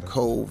got him some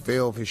cold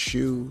velvet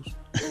shoes,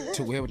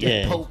 To wear with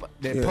Yeah.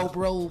 that Pope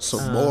robe.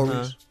 some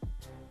Morris.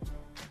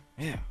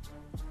 Yeah.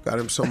 Got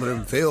him some of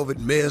them velvet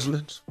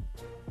muslins.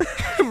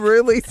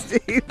 Really,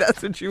 Steve?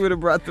 That's what you would have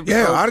brought the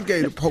Yeah, Pope? I'd have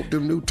gave the Pope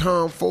them new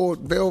Tom Ford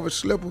velvet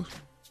slippers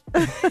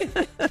I'd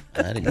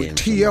have gave him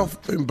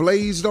TF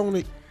emblazed on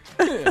it.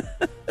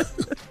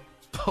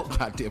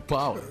 Pope out there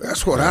power.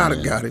 That's what I'd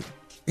have got him.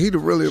 He'd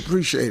have really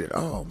appreciated it.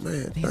 Oh,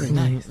 man, He's thank you.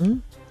 nice.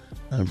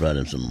 I brought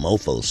him some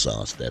mofo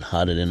sauce, that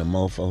hotter than a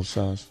mofo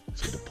sauce.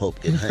 So the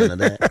Pope can handle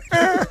that.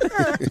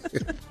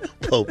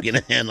 Pope can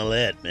handle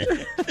that, man.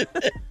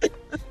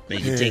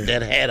 Make you take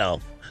that hat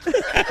off.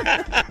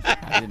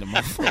 I did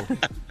my Pope.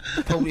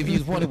 Pope, if you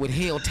was wondering what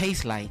hell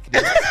tastes like.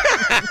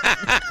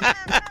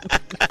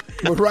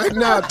 But right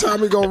now,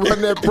 Tommy gonna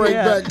run that prank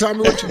back. Tommy,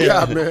 what you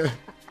got, man?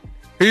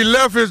 He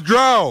left his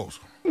drawers.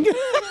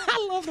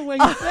 I love the way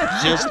you said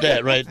it. Just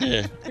that right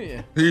there.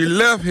 He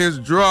left his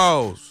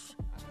drawers.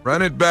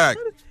 Run it back.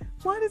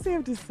 Why does he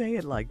have to say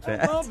it like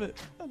that? I love it.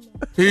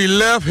 He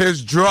left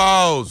his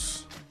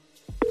drawers.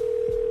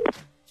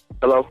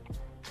 Hello?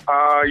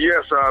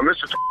 Yes,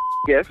 Mr.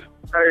 Yes.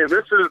 Hey,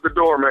 this is the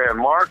doorman,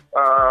 Mark,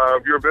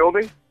 of your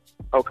building.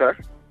 Okay.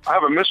 I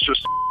have a Mr.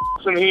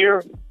 in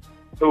here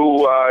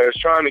who is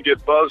trying to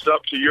get buzzed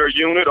up to your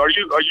unit. Are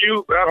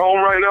you at home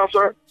right now,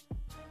 sir?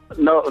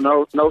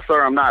 No,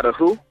 sir, I'm not. A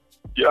who?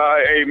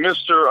 A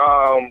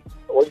Mr.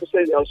 What did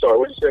you say? I'm sorry.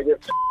 What did you say again?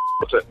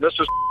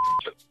 Mr.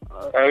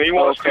 And he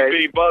wants to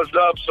be buzzed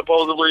up.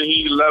 Supposedly,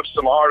 he left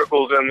some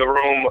articles in the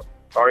room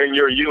or in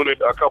your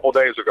unit a couple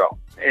days ago.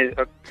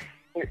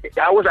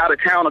 I was out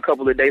of town a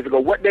couple of days ago.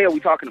 What day are we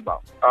talking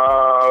about?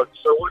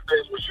 So what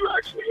days were you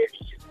actually in?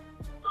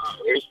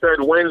 He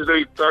said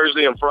Wednesday,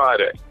 Thursday, and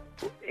Friday.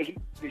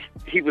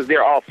 He was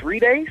there all 3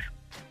 days?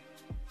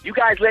 You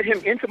guys let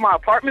him into my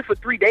apartment for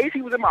 3 days?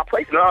 He was in my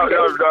place for 3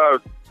 days?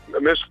 No,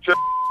 Mr.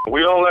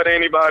 We don't let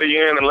anybody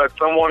in unless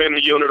someone in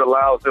the unit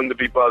allows them to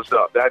be buzzed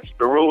up. That's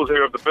the rules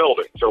here of the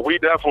building. So we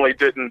definitely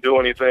didn't do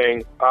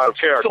anything out of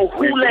character. So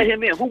who let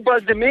him in? Who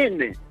buzzed him in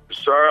then?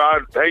 Sir,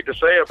 I hate to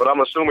say it, but I'm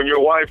assuming your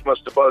wife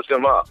must have buzzed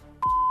him up.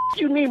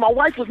 You mean my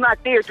wife was not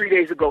there 3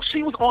 days ago?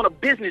 She was on a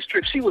business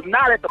trip. She was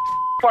not at the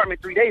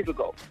apartment 3 days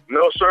ago.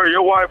 No, sir,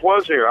 your wife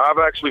was here. I've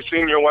actually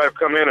seen your wife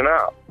come in and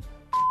out.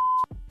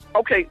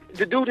 Okay,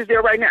 the dude is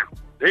there right now.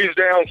 He's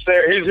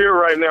downstairs. He's here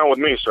right now with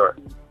me, sir.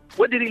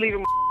 What did he leave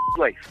in my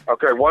place?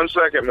 Okay, 1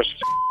 second, Mr.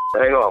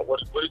 Hang on. What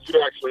did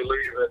you actually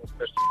leave in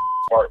Mr.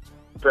 apartment?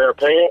 A pair of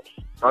pants,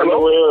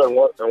 underwear, and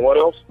what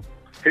else?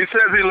 He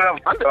says he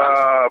left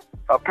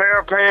a pair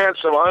of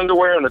pants, some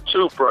underwear, and a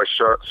toothbrush,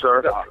 sir.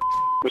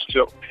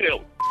 Mr.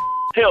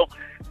 Hill,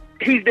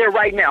 he's there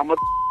right now.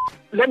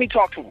 Let me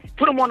talk to him.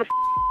 Put him on the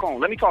phone.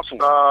 Let me talk to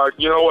him.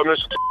 You know what,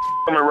 Mr.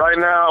 I mean, right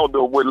now,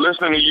 we're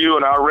listening to you,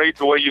 and I rate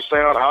the way you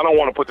sound. I don't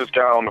want to put this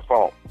guy on the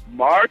phone.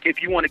 Mark,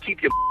 if you want to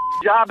keep your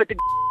job at the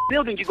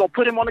building, you go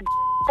put him on the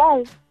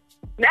phone.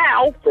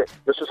 Now.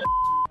 This is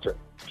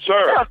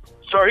Sir,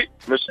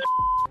 Mr.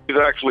 He's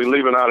actually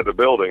leaving out of the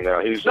building now.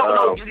 He's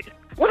No.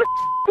 What the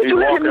would you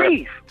let him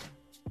leave?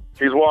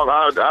 He's walking.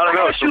 I don't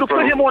know. I asked you to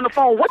put him on the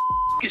phone. What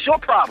is your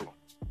problem?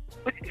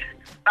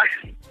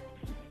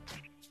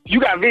 You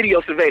got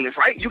video surveillance,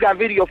 right? You got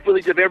video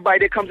footage of everybody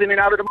that comes in and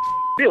out of the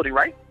building,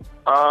 right?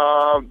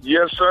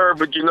 Yes, sir.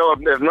 But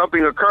if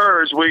nothing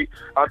occurs,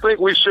 I think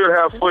we should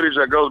have footage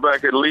that goes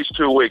back at least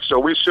 2 weeks. So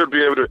we should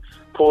be able to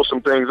pull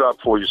some things up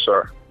for you,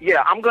 sir.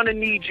 Yeah, I'm gonna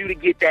need you to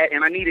get that,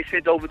 and I need it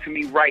sent over to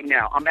me right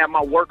now. I'm at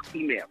my work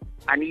email.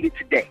 I need it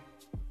today,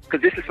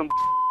 because this is some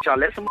y'all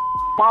let some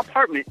my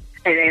apartment,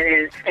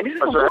 and this is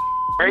some.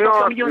 Hang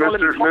on,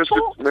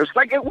 Mr.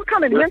 Like, what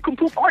kind of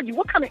nincompoop are you?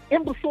 What kind of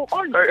imbecile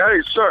are you?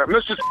 Hey, sir,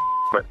 Mr.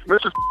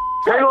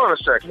 Hang on a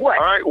second. What?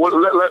 All right,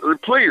 well,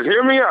 please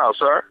hear me out,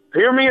 sir.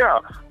 Hear me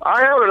out.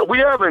 We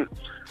haven't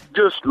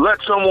just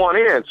let someone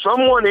in.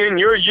 Someone in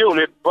your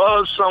unit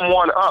buzzed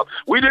someone up.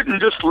 We didn't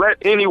just let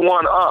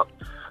anyone up.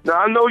 Now,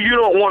 I know you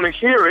don't want to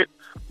hear it,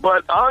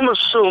 but I'm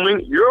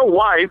assuming your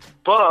wife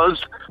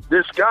buzzed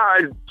this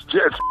guy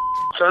just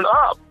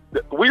up.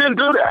 We didn't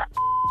do that.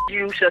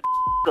 You shut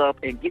up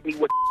and get me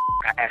what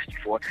I asked you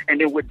for, and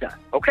then we're done,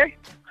 okay?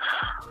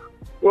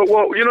 Well,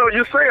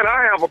 you're saying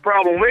I have a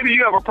problem. Maybe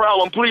you have a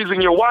problem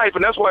pleasing your wife,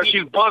 and that's why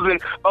she's buzzing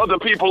other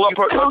people up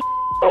her.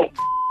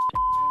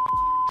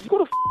 Who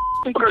the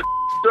think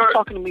you're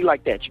talking to me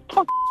like that? You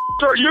punk.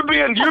 Sir, you're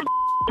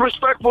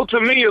respectful to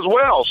me as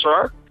well,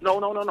 sir. No.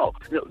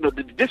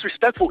 The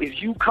disrespectful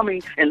is you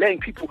coming and letting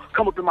people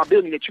come up in my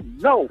building that you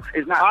know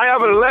is not. I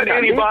haven't let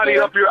anybody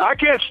up here. I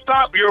can't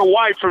stop your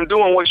wife from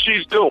doing what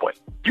she's doing.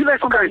 You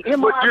let somebody in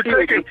my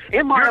building,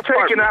 in my apartment.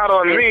 You're taking out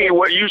on me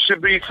what you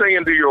should be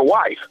saying to your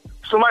wife.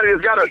 Somebody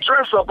that's got to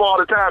dress up all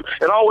the time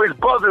and always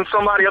buzzing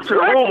somebody up to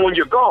the room when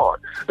you're gone.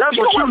 That's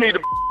what you need to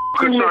be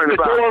concerned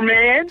about. Mr.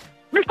 Doorman.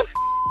 Mr.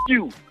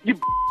 You. You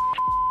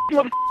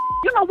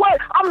know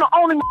what? I'm the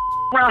only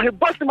around here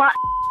busting my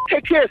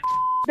take care of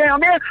down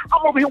there.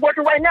 I'm over here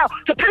working right now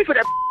to pay for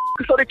that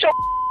so that your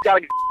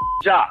got a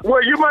job.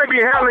 Well, you might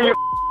be handling your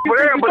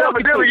there, but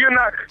evidently you're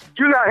not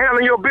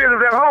handling your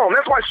business at home.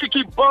 That's why she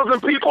keep buzzing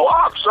people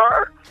up,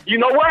 sir. You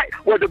know what?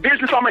 Well, the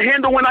business I'm gonna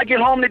handle when I get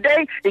home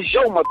today is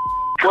your mother.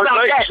 Well,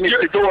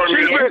 Mr.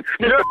 Doorman.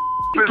 Mr.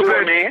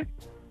 Doorman.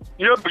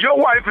 Your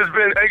wife has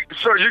been,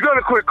 sir, you're going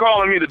to quit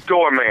calling me the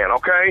doorman,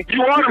 okay?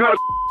 You are the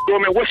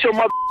doorman. What's your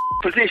mother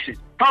position?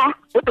 Huh?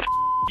 What the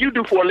you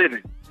do for a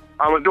living?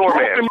 I'm a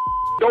doorman.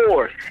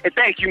 Doors. And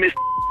thank you, Mr.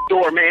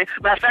 Doorman.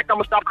 Matter of fact, I'm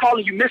going to stop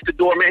calling you Mr.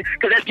 Doorman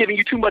because that's giving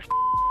you too much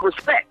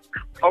respect.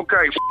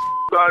 Okay.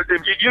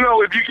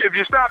 If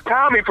you stop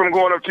Tommy from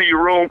going up to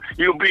your room,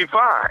 you'll be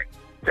fine.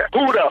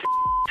 Who the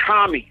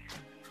Tommy?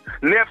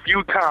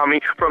 Nephew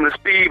Tommy from the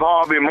Steve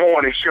Harvey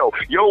Morning Show.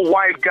 Your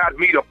wife got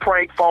me to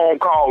prank phone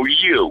call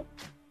you.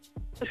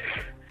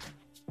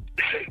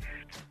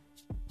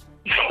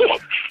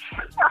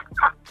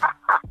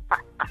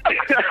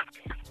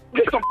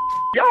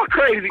 Y'all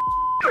crazy.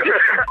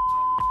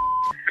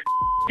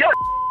 Y'all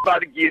about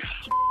to get.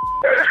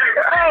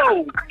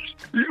 Oh,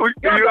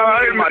 y'all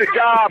got me in my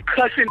job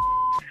cussing.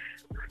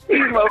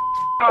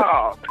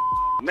 Oh,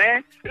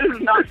 man, this is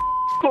not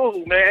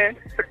cool, man.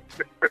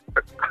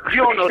 You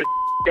don't know the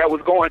that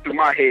was going through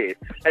my head.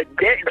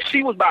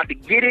 She was about to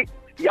get it.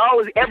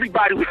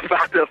 Everybody was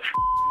about to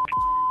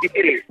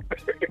get it.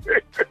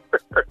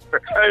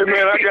 Hey,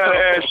 man, I gotta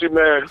ask you,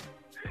 man.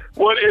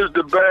 What is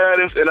the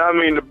baddest, and I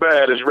mean the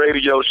baddest,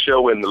 radio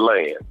show in the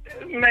land?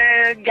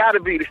 Man, gotta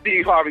be the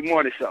Steve Harvey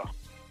Morning Show.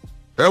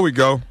 There we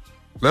go.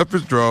 Left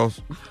his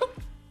drawers.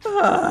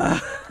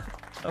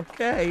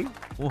 Okay.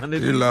 One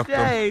of these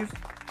days.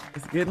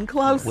 It's getting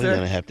closer. We're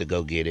going to have to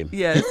go get him.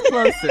 Yeah, it's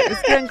closer.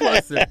 It's getting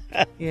closer.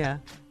 Yeah.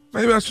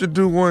 Maybe I should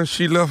do one,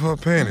 she left her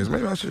panties.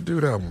 Maybe I should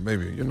do that one,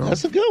 maybe,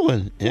 That's a good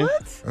one. Yeah.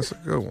 What? That's a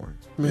good one.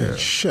 Man,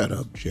 shut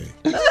up, Jay.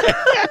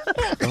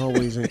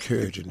 Always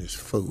encouraging this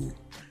fool.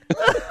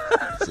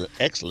 It's an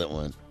excellent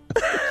one.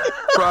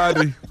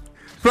 Friday,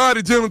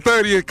 June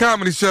 30th,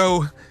 comedy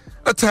show.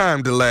 A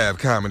Time to Laugh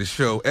comedy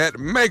show at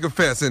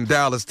MegaFest in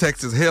Dallas,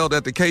 Texas, held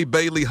at the Kay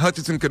Bailey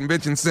Hutchinson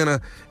Convention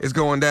Center. Is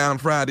going down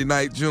Friday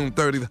night, June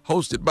 30th,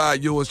 hosted by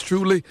yours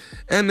truly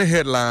and the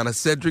headliner,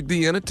 Cedric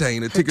the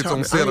Entertainer. Tickets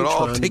on sale at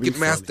all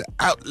Ticketmaster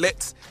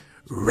outlets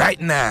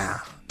right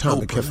now.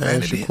 Tommy, can I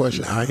ask you a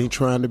question? I ain't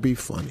trying to be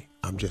funny.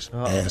 I'm just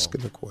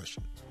asking the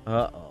question.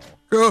 Uh-oh.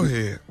 Go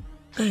ahead.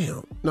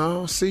 Damn.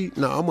 No,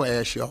 I'm going to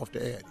ask you off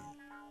the ad.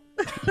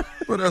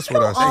 Well, that's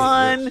what I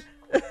said.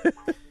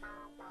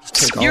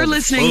 You're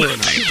listening to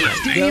the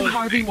Steve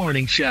Harvey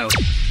Morning Show.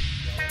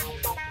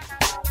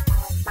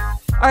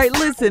 All right,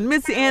 listen,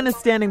 Miss Anna's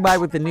standing by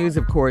with the news,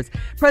 of course.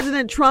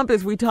 President Trump,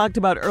 as we talked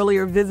about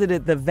earlier,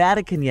 visited the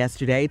Vatican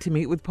yesterday to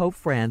meet with Pope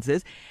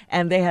Francis,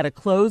 and they had a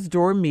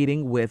closed-door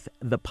meeting with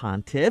the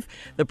pontiff.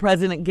 The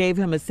president gave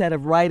him a set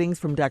of writings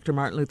from Dr.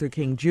 Martin Luther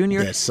King Jr.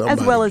 That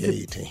somebody as well as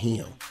gave to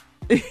him.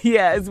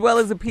 Yeah, as well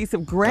as a piece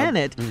of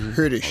granite from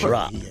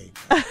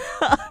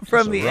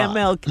the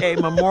MLK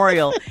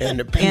Memorial and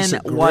the piece in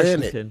of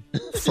Washington.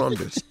 From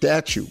the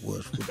statue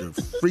was for the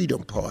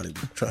Freedom Party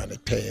trying to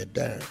tear it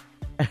down.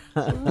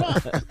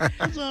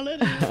 That's all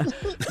it is.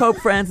 Pope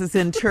Francis,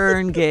 in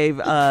turn, gave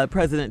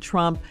President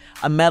Trump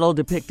a medal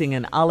depicting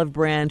an olive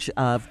branch,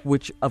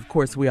 which, of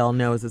course, we all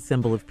know is a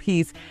symbol of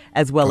peace,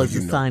 as well as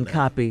a signed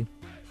copy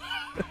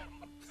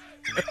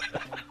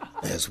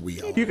As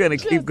we all You're going to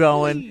keep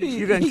going.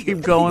 You're going to keep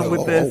going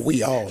with this. Oh,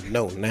 we all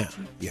know now.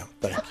 Yeah,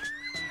 thank you.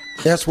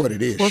 That's what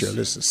it is,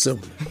 Shirley. It's a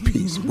symbol of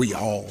peace. We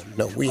all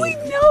know. We know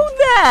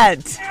that.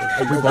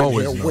 We've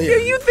always known. Do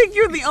you think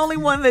you're the only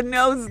one that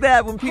knows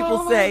that when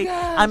people say,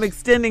 I'm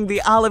extending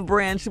the olive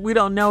branch, we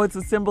don't know it's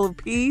a symbol of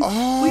peace?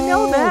 Oh, we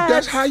know that.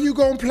 That's how you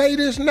going to play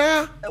this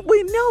now?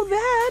 We know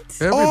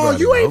that.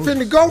 You ain't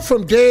finna go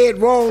from dead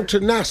wrong to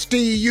now,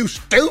 Steve, you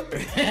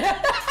stupid.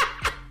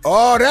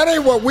 Oh, that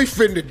ain't what we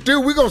finna do.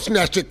 We gonna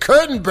snatch the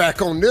curtain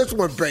back on this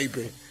one,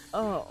 baby.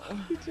 Oh.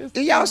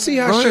 Do y'all see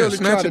how Shirley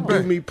tried to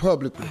do me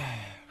publicly?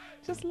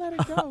 Just let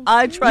it go.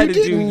 I tried to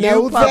do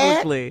you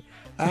publicly.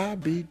 I'll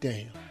be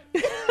damned.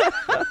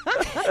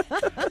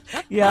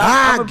 Yeah,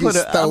 I I'm get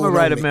gonna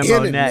write a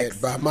memo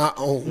next. by my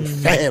own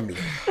family.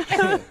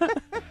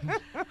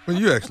 Well,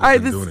 you actually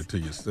been doing it to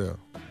yourself.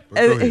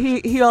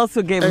 He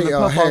also gave him the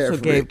Pope also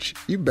gave. Rich,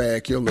 you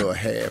back your little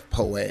half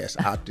po ass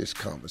out this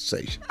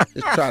conversation.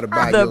 Just try to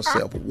buy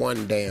yourself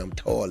one damn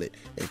toilet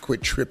and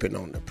quit tripping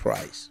on the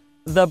price.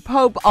 The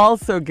Pope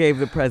also gave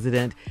the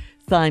president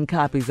signed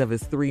copies of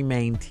his 3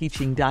 main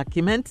teaching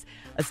documents.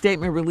 A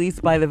statement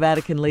released by the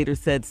Vatican later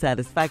said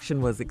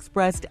satisfaction was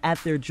expressed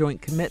at their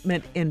joint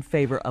commitment in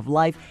favor of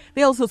life.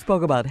 They also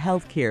spoke about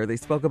health care. They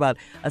spoke about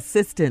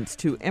assistance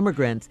to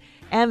immigrants.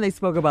 And they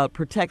spoke about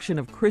protection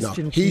of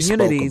Christian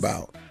communities.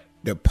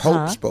 The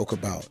Pope spoke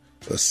about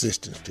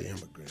assistance to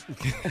immigrants.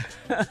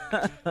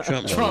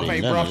 Trump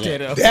ain't brought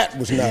that up. That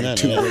was not a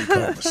two-way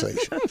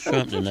conversation.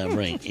 Trump did not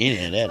bring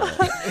any of that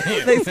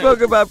up. They spoke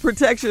about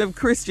protection of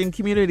Christian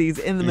communities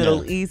in the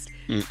Middle East.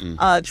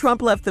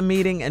 Trump left the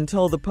meeting and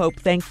told the Pope,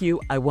 "Thank you.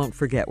 I won't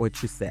forget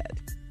what you said."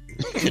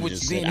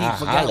 Which then he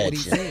forgot what he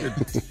said.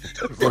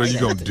 What, are you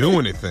going to do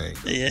anything?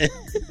 Yeah.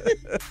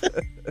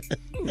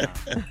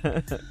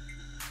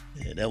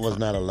 Yeah, that was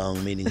not a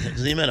long meeting.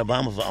 Because he met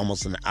Obama for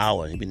almost an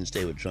hour. He didn't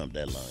stay with Trump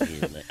that long. He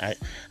was like,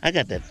 I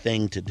got that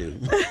thing to do.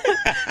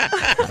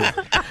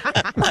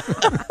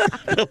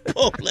 The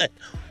Pope like,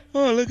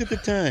 oh, look at the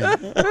time.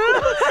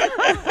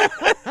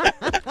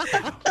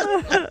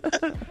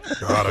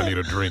 God, I need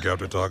a drink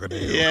after talking to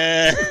you.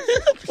 Yeah,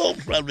 Pope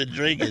probably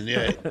drinking,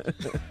 yeah.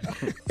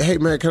 Hey,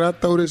 man, can I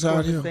throw this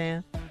out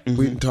here?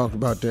 We didn't talk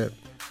about that.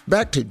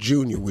 Back to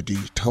Junior with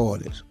these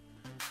toilets.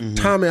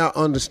 Tommy, I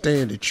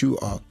understand that you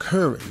are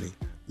currently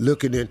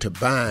looking into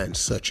buying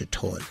such a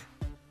toilet.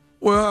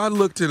 Well, I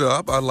looked it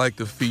up. I like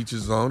the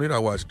features on it. I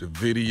watched the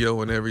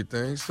video and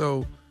everything.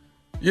 So,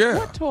 yeah.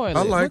 What toilet?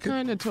 I like what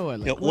kind of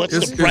toilet? Yeah,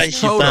 what's the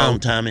price you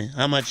found, Tommy?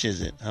 How much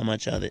is it? How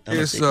much are they?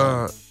 It's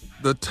the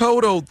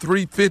Toto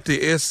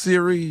 350 S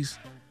Series.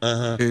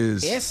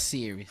 Is S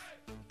Series.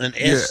 An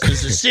S.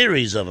 It's a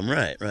series of them,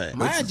 right?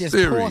 Mine just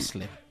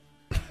porcelain.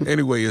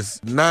 Anyway, it's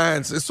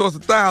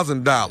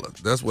 $1,000.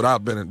 That's what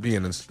I've been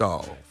being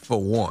installed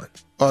for one.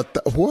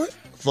 What?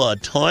 For a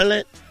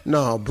toilet?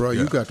 No, bro,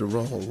 you got the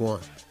wrong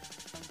one.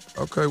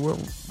 Okay, well,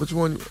 which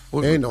one?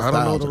 Ain't no I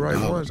don't know the right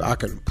 $1,000. one. I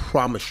can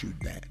promise you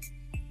that.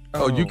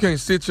 Oh, you can't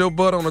sit your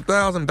butt on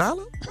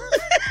 $1,000?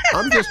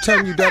 I'm just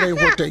telling you that ain't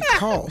what they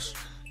cost.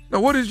 Now,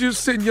 what is you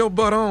sitting your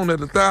butt on that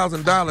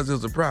 $1,000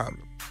 is a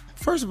problem?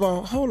 First of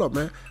all, hold up,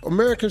 man.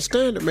 American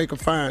Standard make a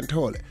fine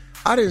toilet.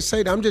 I didn't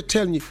say that. I'm just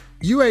telling you,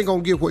 you ain't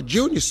gonna get what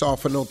Junior saw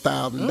for no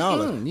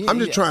 $1,000. I'm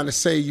just trying to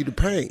save you the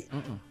pain.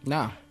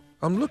 No.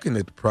 I'm looking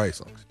at the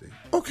price on Steve.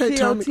 Okay,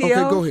 Tommy. Okay,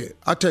 go ahead.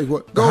 I'll tell you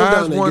what. Go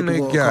down there and get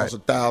the one that costs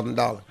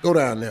 $1,000. Go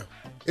down there.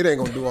 It ain't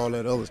gonna do all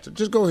that other stuff.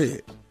 Just go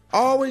ahead.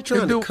 Always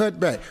trying to cut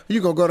back.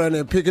 You gonna go down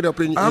there and pick it up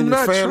in your Phantom? I'm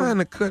not trying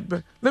to cut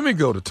back. Let me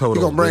go to Toto.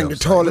 You gonna bring the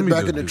toilet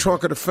back in the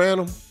trunk of the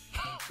Phantom?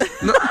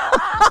 No.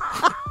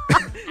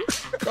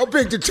 Go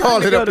pick the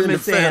toilet up in the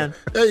Phantom.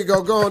 There you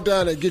go. Go on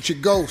down there and get your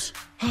Ghost.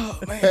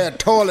 Had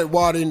toilet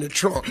water in the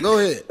trunk. Go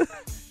ahead.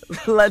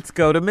 Let's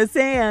go to Miss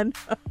Ann.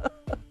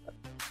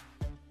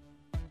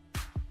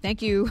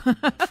 Thank you.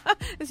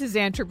 This is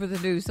Ann Tripp with the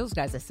news. Those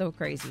guys are so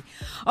crazy.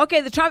 Okay,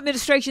 the Trump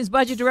administration's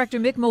budget director,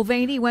 Mick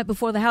Mulvaney, went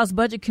before the House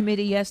Budget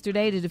Committee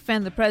yesterday to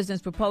defend the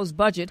president's proposed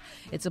budget.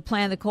 It's a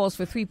plan that calls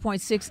for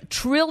 $3.6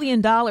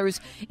 trillion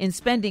in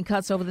spending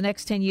cuts over the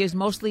next 10 years,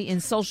 mostly in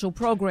social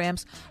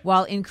programs,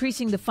 while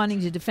increasing the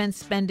funding to defense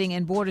spending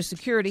and border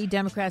security.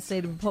 Democrats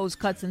say the proposed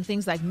cuts in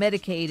things like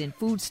Medicaid and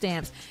food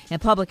stamps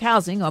and public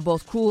housing are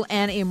both cruel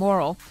and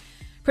immoral.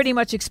 Pretty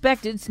much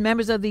expected.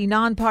 Members of the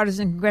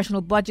nonpartisan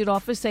Congressional Budget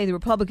Office say the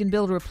Republican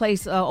bill to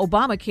replace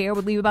Obamacare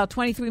would leave about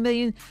 23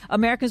 million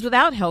Americans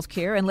without health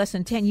care in less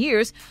than 10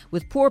 years,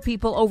 with poor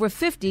people over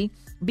 50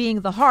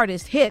 being the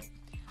hardest hit.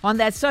 On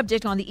that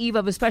subject, on the eve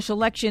of a special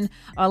election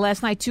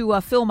last night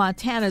to fill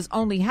Montana's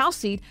only House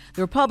seat,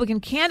 the Republican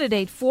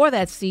candidate for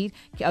that seat,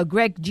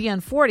 Greg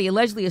Gianforte,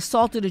 allegedly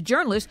assaulted a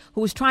journalist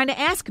who was trying to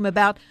ask him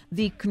about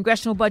the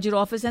Congressional Budget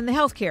Office and the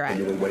Health Care Act.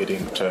 You were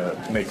waiting to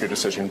make your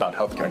decision about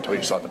health care until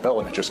you saw the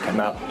bill and it just came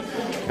out.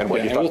 And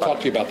what you thought we'll talk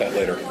to you about that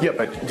later. Yeah,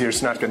 but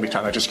there's not going to be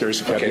time. I'm just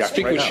curious if you have the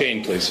speak right with now.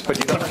 Shane, please. But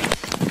you don't.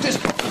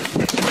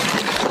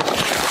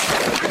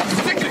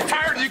 Sick and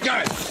tired of you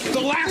guys. The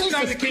last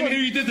guy that came in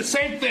here, you did the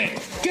same thing.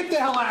 Get the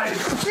hell out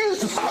of here.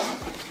 Jesus.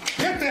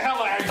 Get the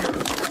hell out of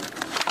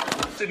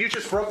here. You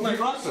just broke my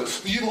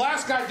glasses. The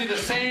last guy did the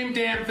same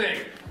damn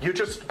thing. You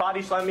just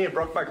body slammed me and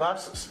broke my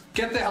glasses.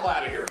 Get the hell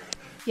out of here.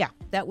 Yeah,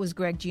 that was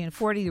Greg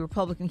Gianforte, the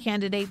Republican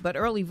candidate, but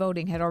early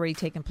voting had already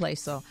taken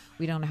place, so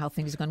we don't know how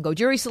things are going to go.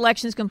 Jury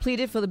selection is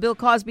completed for the Bill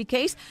Cosby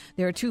case.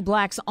 There are 2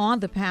 blacks on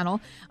the panel.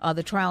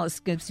 The trial is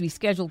going to be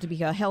scheduled to be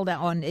held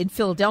in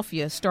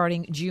Philadelphia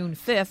starting June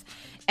 5th.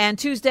 And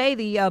Tuesday,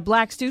 the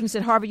black students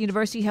at Harvard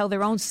University held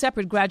their own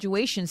separate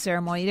graduation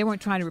ceremony. They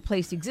weren't trying to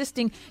replace the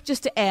existing,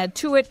 just to add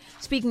to it.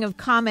 Speaking of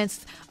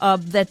comments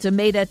that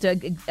made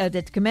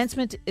at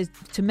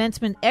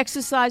commencement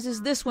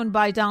exercises, this one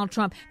by Donald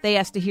Trump, they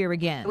asked to hear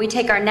again. We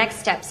take our next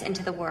steps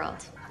into the world.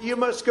 You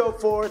must go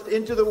forth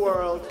into the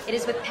world. It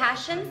is with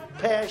passion,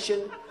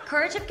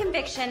 courage of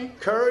conviction,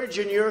 courage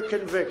in your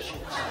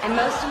convictions, and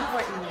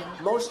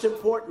most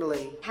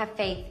importantly, have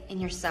faith in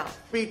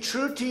yourself. Be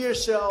true to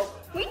yourself.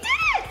 We did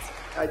it!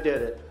 I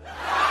did it.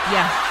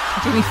 Yeah,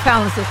 Jimmy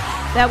Fallon said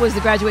that was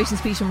the graduation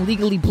speech from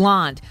Legally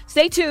Blonde.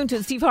 Stay tuned to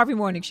the Steve Harvey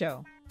Morning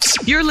Show.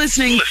 You're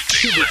listening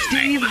to the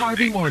Steve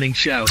Harvey Morning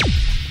Show.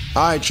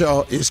 All right,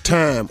 y'all, it's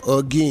time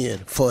again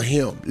for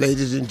him.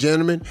 Ladies and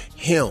gentlemen,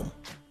 him.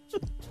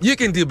 You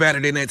can do better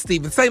than that,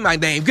 Steven. Say my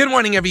name. Good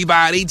morning,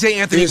 everybody. J.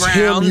 Anthony Brown. It's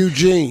him,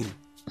 Eugene.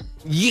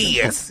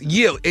 Yes,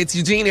 you. It's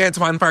Eugene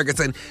Antoine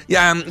Ferguson.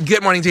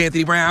 Good morning, J.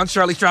 Anthony Brown,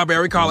 Shirley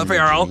Strawberry, Colin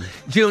Farrell,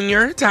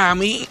 Jr.,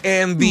 Tommy,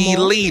 and the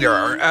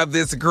leader of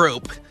this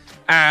group,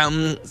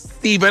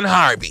 Stephen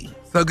Harvey.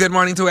 So good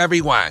morning to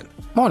everyone.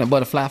 Morning,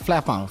 butterfly.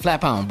 Flap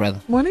on,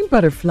 brother. Morning,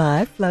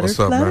 butterfly. Flutter, What's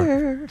up,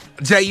 flutter. Man?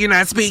 Jay, you're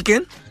not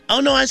speaking? Oh,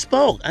 no, I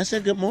spoke. I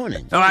said good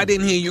morning. Oh, I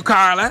didn't hear you,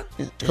 Carla.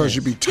 Because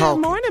you be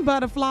talking. Good morning,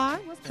 butterfly.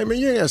 Hey, man,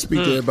 you ain't got to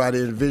speak to everybody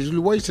individually.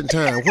 Wasting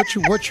time. What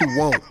you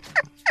want?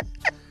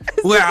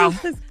 Well,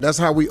 that's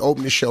how we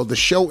open the show. The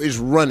show is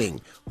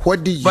running.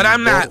 What do you But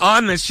I'm not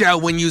on the show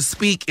when you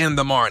speak in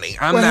the morning.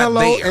 I'm not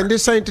hello, there. And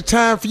this ain't the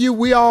time for you.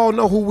 We all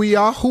know who we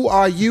are. Who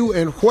are you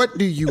and what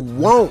do you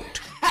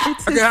want?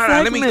 Okay, hold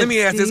on. Let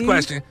me ask this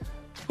question.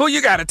 Who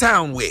you got a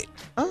town with?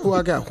 Who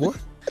I got what?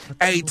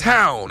 A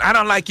town. I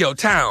don't like your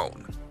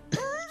town.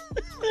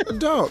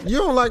 Dog, you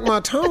don't like my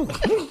tone.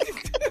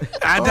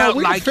 I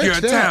don't like your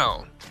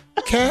town.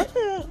 Cat?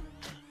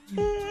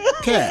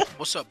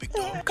 What's up, big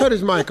dog? Cut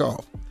his mic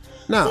off.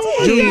 Now,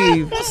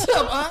 What's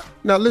up, huh?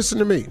 Now, listen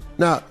to me.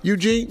 Now,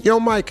 Eugene, your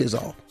mic is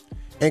off.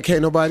 And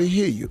can't nobody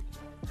hear you.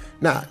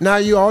 Now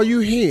all you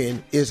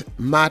hearing is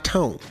my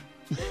tone.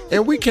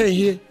 And we can't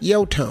hear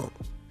your tone.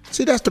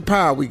 See, that's the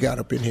power we got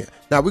up in here.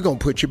 Now, we're going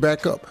to put you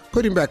back up.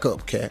 Put him back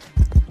up, Cat.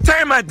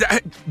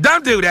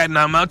 Don't do that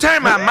no more.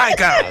 Turn my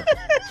mic on.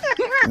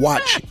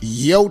 Watch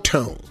your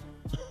tone.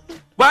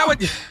 Why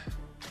would you?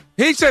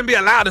 He shouldn't be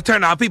allowed to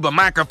turn off people's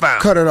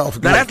microphones. Cut it off.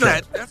 Now,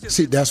 that's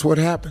See, that's what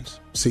happens.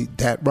 See,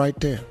 that right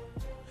there.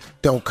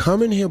 Don't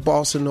come in here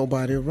bossing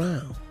nobody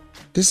around.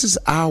 This is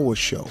our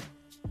show.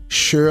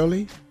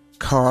 Shirley,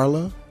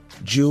 Carla,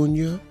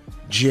 Junior,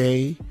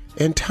 Jay,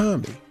 and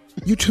Tommy.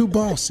 You too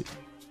bossy.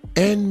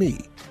 And me.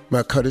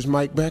 Now cut his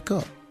mic back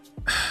up.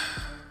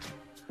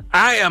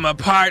 I am a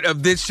part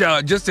of this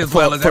show just as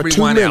well as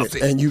everyone else.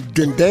 And you've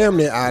been damn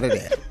near out of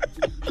that.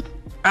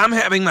 I'm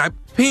having my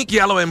pink,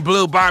 yellow, and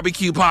blue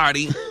barbecue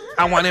party.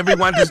 I want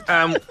everyone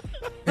to,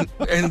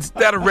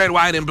 instead of red,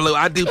 white, and blue,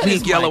 I do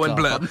pink, yellow, and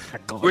blue.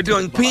 We're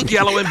doing pink,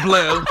 yellow, and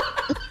blue.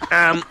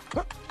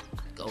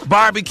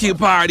 Barbecue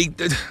party.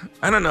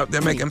 I don't know if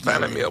they're making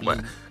fun of me or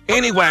what.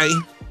 Anyway,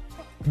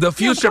 the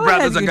Fuchsia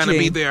Brothers are going to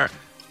be there.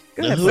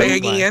 Say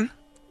again.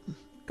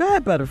 Go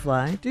ahead,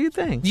 Butterfly. Do you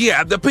think?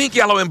 Yeah, the pink,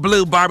 yellow, and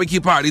blue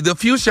barbecue party. The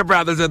Fuchsia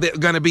Brothers are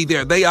going to be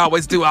there. They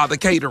always do all the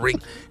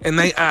catering, and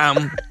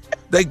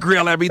they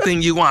grill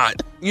everything you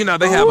want. You know,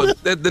 they have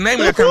the name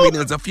of their company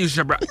is the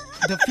Fuchsia Brothers.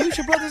 The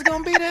Fuchsia Brothers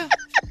gonna be there?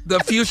 The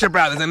Fuchsia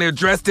Brothers, and they're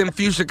dressed in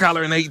fuchsia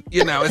color, and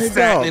it's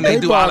satin, and they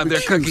do all of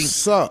their cooking.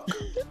 Suck.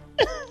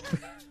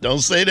 Don't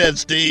say that,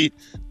 Steve.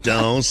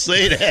 Don't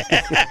say that.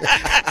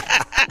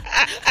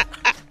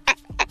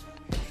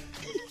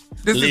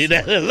 Leave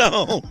that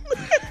alone.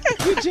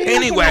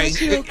 Anyway,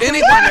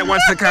 anyone that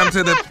wants to come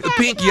to the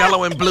pink,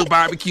 yellow, and blue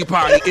barbecue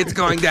party, it's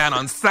going down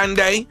on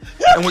Sunday,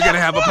 and we're going to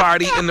have a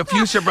party, and the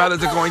Fuchsia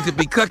Brothers are going to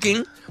be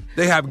cooking.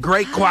 They have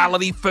great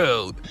quality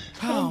food.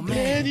 Oh,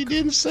 man, he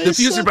didn't say the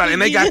Fuchsia Brothers,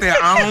 and they got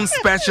their own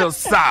special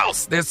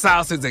sauce. Their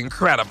sauce is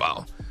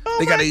incredible.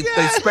 They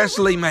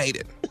specially made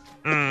it.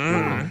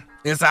 Mm-hmm.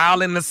 It's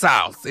all in the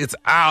sauce. It's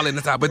all in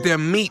the sauce. But their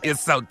meat is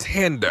so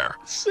tender.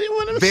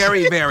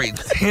 Very, very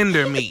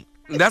tender meat.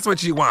 That's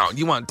what you want.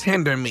 You want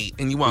tender meat,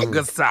 and you want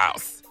good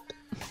sauce.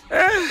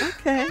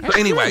 Okay. So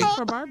anyway.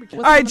 All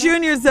right,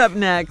 Junior's up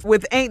next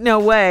with Ain't No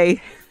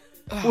Way.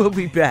 We'll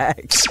be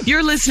back.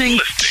 You're listening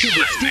to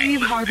the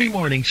Steve Harvey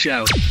Morning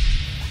Show.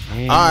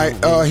 All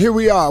right, here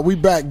we are. We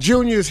back.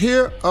 Junior's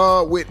here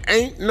with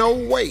Ain't No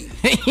Way.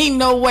 Ain't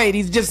no way.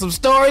 These just some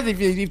stories if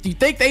you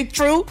think they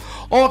true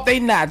or if they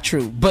not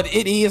true. But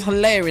it is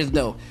hilarious,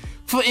 though.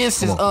 For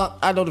instance,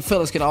 I know the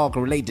fellas can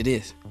relate to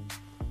this.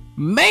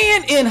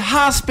 Man in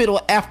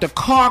hospital after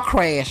car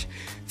crash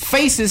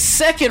faces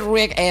second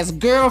wreck as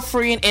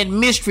girlfriend and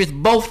mistress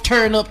both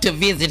turn up to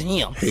visit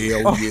him. Hell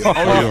yeah.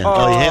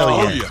 Oh,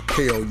 hell yeah.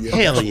 Hell yeah.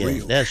 Hell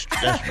yeah.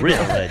 That's real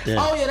right there.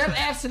 Oh, yeah, that's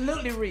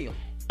absolutely real.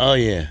 Oh,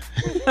 yeah.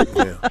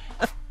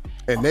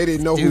 And they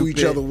didn't know who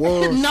each other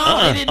was?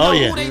 No, they didn't know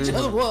who each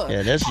other was.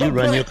 Yeah, that's you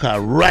run your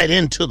car right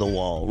into the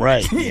wall.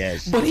 Right,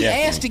 yes. But he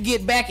definitely. asked to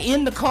get back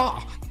in the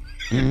car.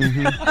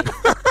 Mm-hmm.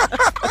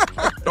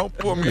 Don't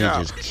pull me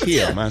I'm out. Just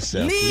kill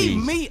myself, Leave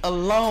please. me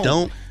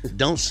alone.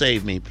 Don't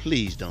save me,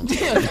 please. Don't.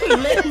 Yeah,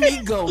 let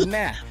me go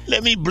now.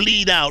 Let me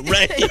bleed out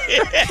right here.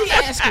 He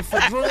asking for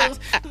drugs.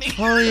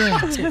 Oh yeah,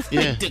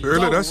 yeah.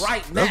 Really, that's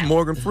right that's now.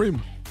 Morgan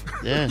Freeman.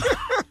 Yeah.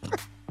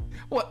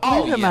 What?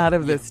 Leave him out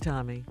of this,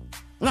 Tommy.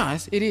 No,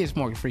 it is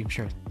Morgan Freeman,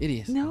 sure. It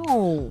is.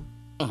 No.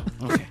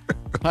 Okay.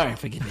 All right,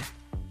 forget that.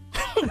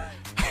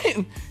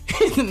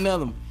 Here's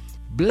another one.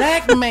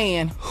 Black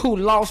man who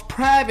lost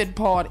private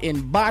part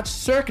in botched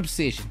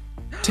circumcision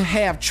to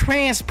have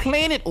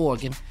transplanted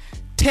organ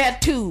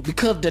tattooed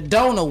because the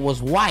donor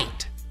was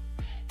white.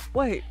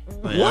 Wait,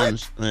 What? what? Yeah, I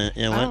what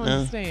don't now?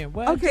 understand.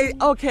 What? Okay,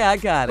 I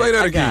got it. Play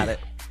that I got again. it.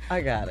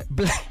 I got it.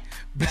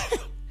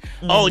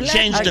 Oh, he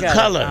changed I the got it.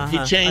 color. Uh-huh. He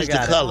changed I the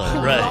got it. color. Who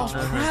Right. lost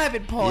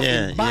private part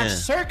in botched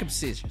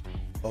circumcision.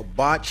 A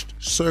botched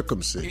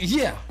circumcision.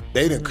 Yeah.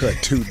 They done cut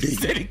too deep.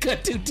 They done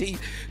cut too deep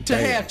to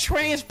Damn. have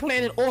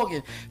transplanted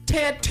organ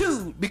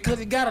tattooed because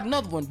he got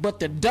another one, but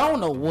the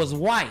donor was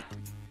white.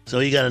 So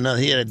he got another.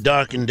 He had it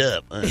darkened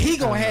up. He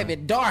gonna have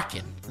it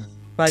darkened.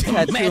 By to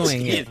match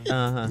tattooing it.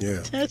 Uh-huh.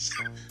 Yeah.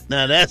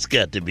 Now that's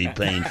got to be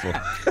painful.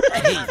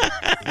 Hey,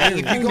 if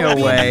you No gonna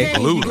be way.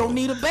 in the game, you gonna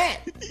need a bat.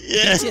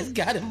 Yeah. He just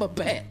got him a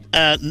bat.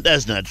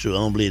 That's not true. I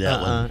don't believe that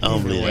one. I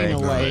don't believe that.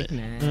 Ain't no way.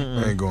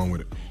 I ain't going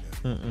with it.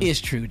 It's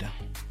true though.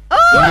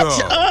 No.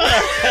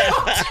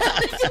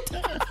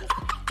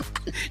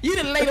 You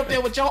done laid up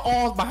there with your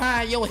arms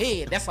behind your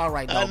head. That's all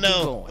right, I dog.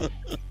 know. Keep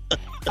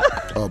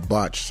going. A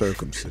botched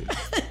circumcision.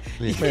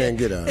 Man,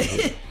 get out of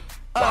here.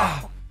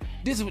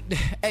 This is,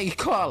 hey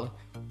Carla.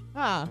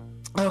 Huh.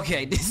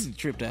 Okay, this is a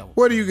trip that one.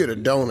 Where do you get a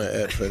donor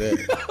at for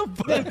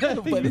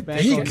that?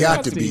 He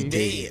got to be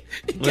dead.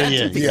 Yeah,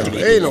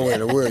 ain't no way in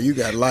the world you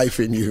got life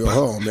in you.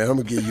 Oh man, I'm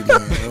gonna give you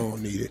mine. I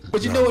don't need it.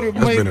 But you know what it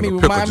That's been made in me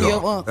a pickle remind me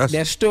jar. of? That's-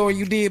 That story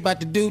you did about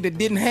the dude that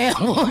didn't have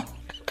one.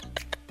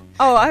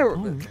 Oh,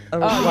 a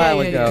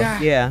while ago.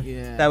 God. Yeah.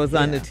 Yeah. That was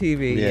on the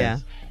TV. Yeah.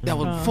 That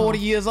was 40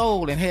 years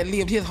old and had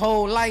lived his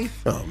whole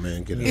life. Oh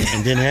man, get out.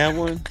 And didn't have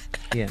one.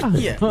 Yeah.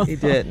 Yeah. He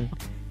didn't.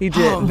 He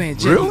didn't. Oh man,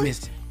 Jimmy Really?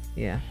 missed it.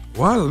 Yeah.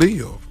 Why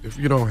live if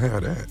you don't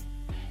have that?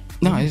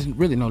 No, there's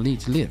really no need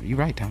to live. You're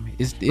right, Tommy.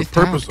 It's time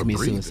purpose to of commit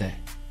breathing. suicide.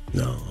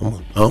 No,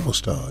 I'm gonna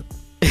start.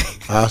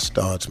 I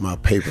starts my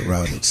paper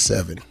route at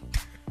 7.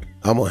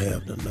 I'm gonna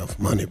have enough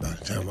money by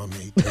the time I'm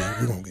 18.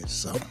 We're gonna get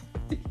something.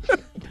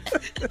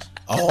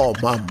 All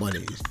my money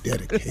is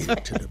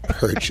dedicated to the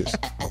purchase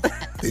of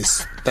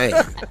this thing.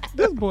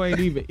 This boy ain't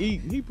even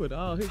eating. He put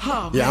all his.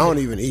 Yeah, I don't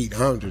even eat. I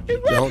don't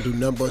do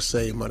nothing but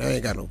save money. I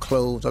ain't got no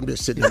clothes. I'm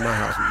just sitting in my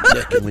house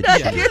naked,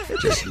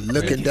 just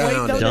looking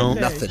down at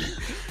Don't- nothing.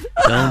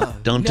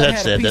 Don't Never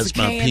touch had a that. piece That's of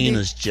my candy.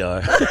 penis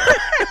jar.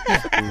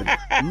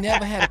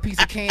 Never had a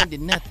piece of candy,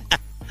 nothing.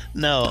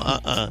 No,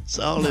 it's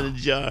all in a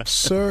jar.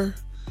 Sir,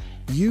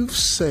 you've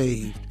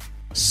saved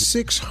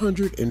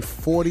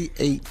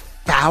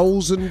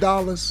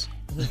 $648,000.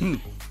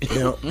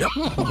 Yeah,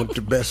 I want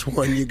the best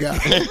one you got.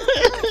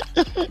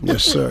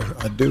 Yes, sir,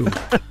 I do.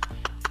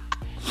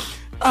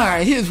 All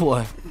right, here's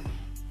one.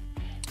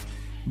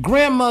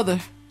 Grandmother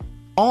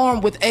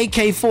armed with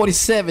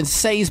AK-47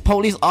 saves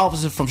police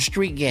officer from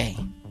street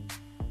gang.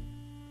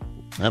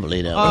 I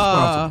believe that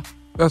one.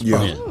 That's Yeah.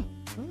 possible.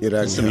 Yeah,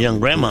 There's some young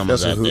grandmamas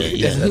That's a out hood. there.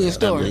 Yeah, That's a hood I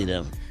story. believe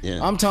that. Yeah.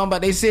 I'm talking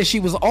about they said she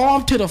was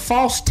armed to the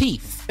false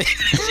teeth.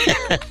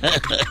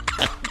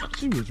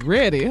 She was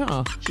ready,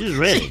 huh? She was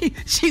ready.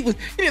 She was,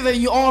 you know,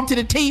 you armed to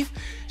the teeth.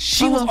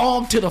 She was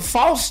armed to the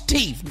false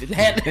teeth. That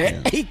had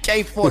an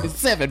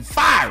AK-47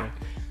 firing.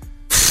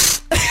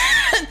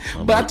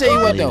 But I tell you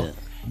what though,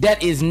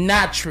 that is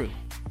not true.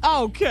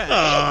 Okay.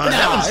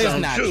 No, was it's so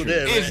not true true.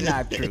 there, It's man.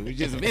 not true.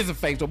 It's a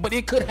fake story, but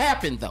it could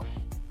happen though.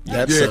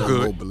 That Yeah, sounds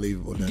good. more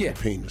believable than Yeah. the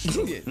penis.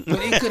 Yeah, but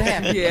it could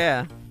happen.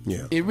 Yeah.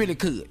 Yeah. It really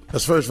could.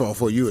 Because first of all,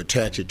 before you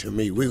attach it to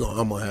me,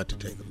 I'm gonna have to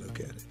take a look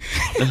at it.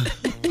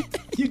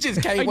 You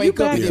just can't Are wake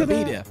you up and back just to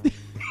be there.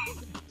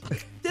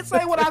 This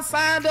ain't what I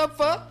signed up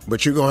for.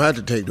 But you're gonna have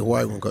to take the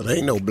white one because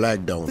ain't no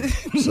black donor.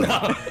 So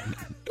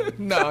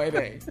No, it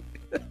ain't.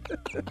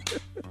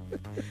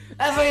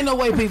 That ain't no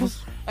way, people.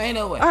 Ain't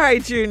no way. All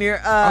right,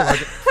 Junior. All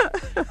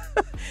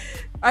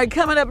right,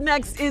 coming up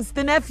next, it's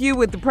the nephew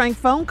with the prank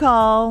phone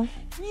call.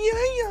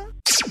 Yeah.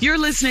 You're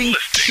listening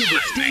to the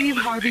Steve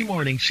Harvey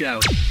Morning Show.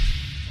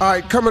 all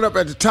right, coming up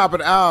at the top of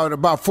the hour, in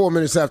about 4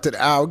 minutes after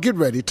the hour, get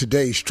ready.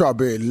 Today's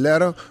Strawberry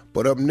Letter.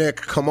 But up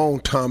next, come on,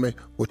 Tommy,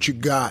 what you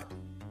got?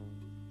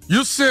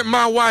 You sent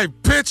my wife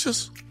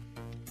pictures.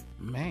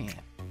 Man.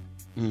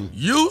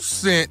 You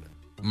sent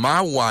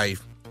my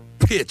wife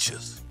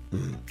pictures.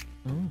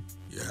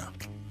 Yeah.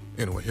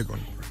 Anyway, here goes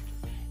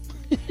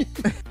the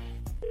break.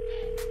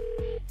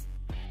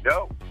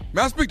 Yo.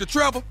 May I speak to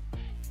Trevor?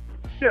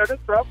 Yeah,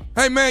 that's Trevor.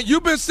 Hey, man, you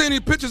been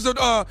sending pictures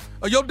of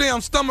your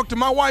damn stomach to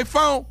my wife's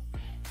phone?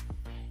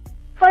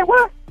 Hey,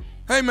 what?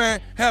 Hey, man,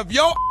 have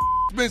your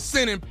been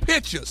sending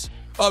pictures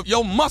of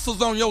your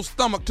muscles on your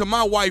stomach to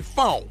my wife's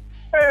phone?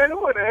 Man,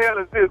 who the hell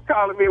is this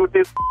calling me with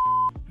this?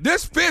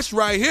 This fish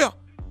right here.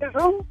 Is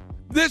who?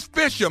 This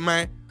Fisher,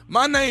 man.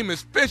 My name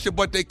is Fisher,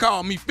 but they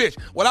call me Fish.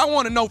 What I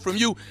want to know from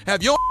you,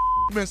 have your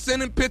been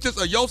sending pictures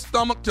of your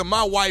stomach to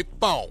my wife's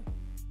phone?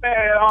 Man,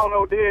 I don't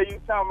know, dear. You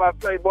talking about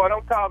Playboy.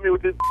 Don't call me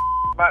with this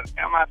about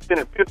am I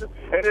sending pictures.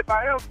 And if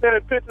I am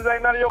sending pictures,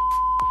 ain't none of your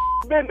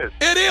business.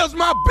 It is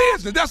my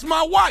business. That's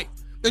my wife.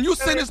 And you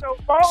send this. She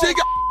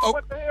got. Oh.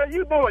 What the hell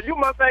you doing? You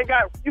must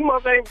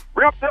ain't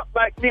ripped up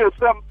like me or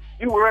something.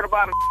 You worried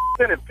about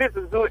sending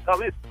pictures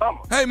of his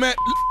stomach. Hey, man.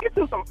 Get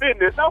you some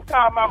business. Don't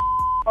call my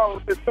phone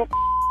with this stupid.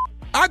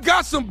 I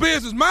got some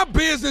business. My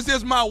business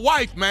is my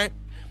wife, man.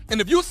 And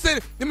if you send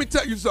it, let me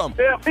tell you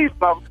something. Tell me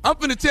something. I'm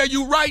finna tell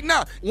you right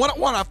now. When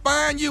I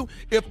find you,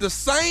 if the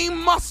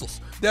same muscles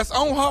that's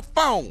on her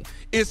phone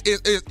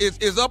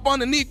is up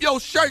underneath your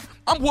shirt,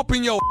 I'm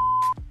whooping your.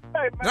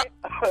 Hey, man,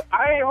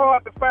 I ain't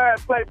hard to find,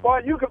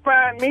 Playboy. You can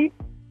find me.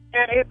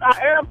 And if I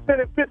am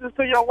sending pictures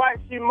to your wife,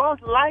 she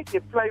must like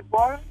it,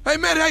 Playboy. Hey,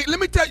 man, hey, let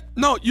me tell you.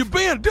 No, you're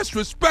being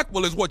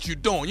disrespectful is what you're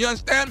doing. You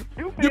understand?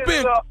 You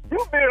being a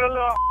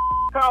little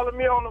calling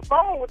me on the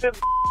phone with this.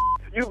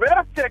 You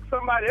better check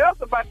somebody else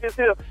about this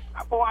here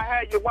before I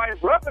had your wife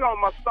rubbing on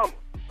my stomach.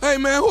 Hey,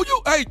 man, who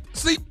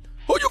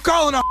you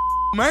calling a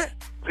man?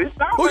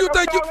 Who you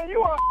think you?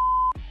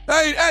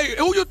 Hey,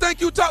 who you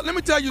think you talk? Let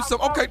me tell you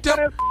something. Okay, tell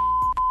me.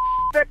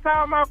 That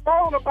called my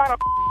phone about a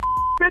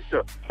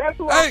picture. That's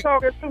who I'm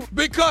talking to.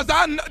 Because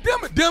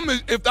them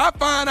is, if I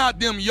find out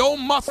them your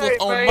muscles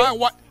on my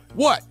wife,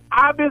 what?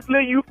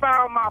 Obviously, you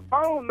found my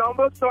phone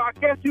number, so I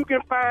guess you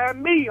can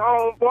find me,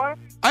 homeboy.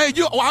 Hey,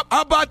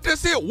 how about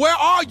this here? Where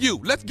are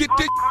you? Let's get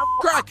this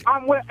cracking.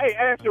 Hey,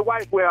 ask your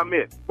wife where I'm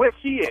at. Where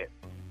she at?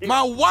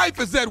 My wife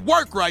is at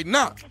work right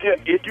now. Yeah,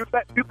 you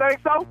think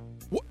so?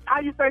 How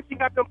you think she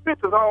got them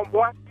pictures,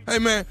 homeboy? Hey,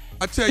 man,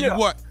 I tell you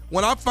what.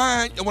 When I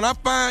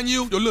find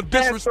you, you're a little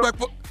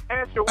disrespectful.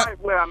 Ask your wife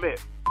where I'm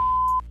at.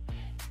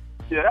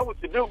 Yeah, that's what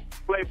you do,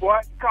 Playboy.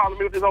 You calling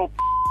me with this old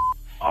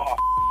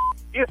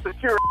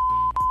insecure.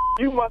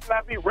 You must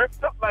not be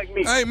ripped up like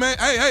me. Hey, man,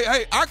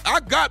 hey,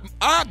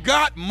 I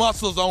got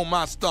muscles on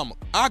my stomach.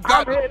 I'm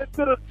headed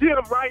to the gym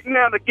right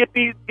now to get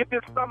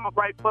this stomach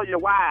right for your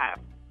wife.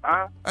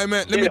 Huh? Hey,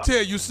 man, let me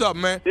tell you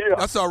something, man. Yeah.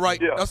 That's all right.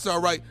 Yeah. That's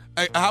all right.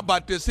 Hey, how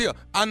about this here?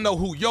 I know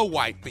who your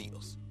wife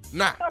is.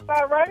 Nah.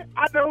 That's all right.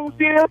 I know who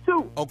she is,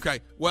 too. Okay.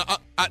 Well,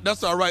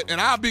 that's all right.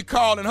 And I'll be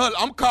calling her.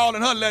 I'm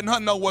calling her, letting her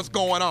know what's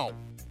going on.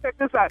 Check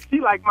this out. She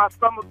like my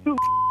stomach, too.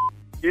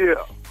 Yeah.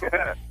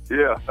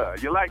 Yeah.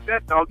 You like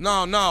that, don't you?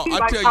 No.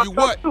 I tell you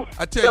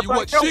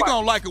what. She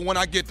gonna like it when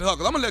I get to her.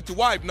 Cause I'm gonna let your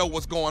wife know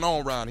what's going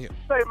on around here.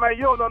 Say, man,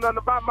 you don't know nothing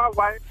about my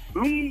wife.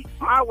 Me,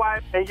 my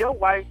wife, and your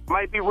wife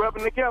might be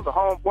rubbing together,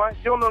 homeboy.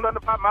 You don't know nothing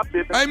about my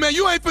business. Hey, man,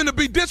 you ain't finna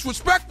be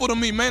disrespectful to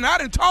me, man. I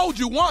done told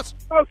you once.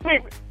 Come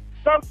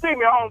see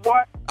me,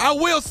 homeboy. I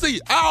will see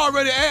you. I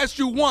already asked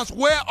you once,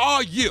 where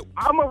are you?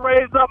 I'm going to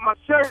raise up my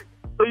shirt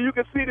so you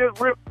can see this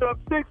ripped up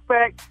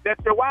six-pack that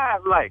your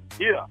wife like.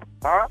 Yeah.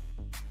 Huh?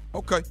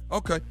 Okay.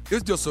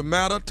 It's just a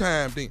matter of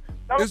time, then.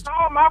 Don't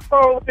call my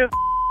phone with this.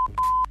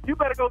 You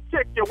better go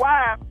check your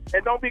wife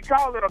and don't be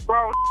calling a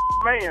grown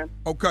man.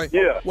 Okay.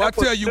 Yeah. Well, I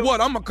tell you what,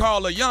 I'm going to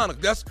call Ayana.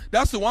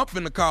 That's who I'm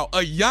finna call.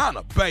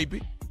 Ayana,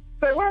 baby.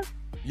 Say what?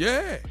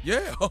 Yeah.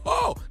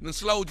 Oh, then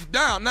slowed you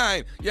down now.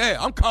 Yeah,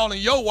 I'm calling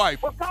your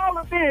wife. Well, call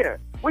her then.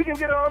 We can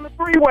get her on the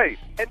freeway.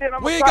 And then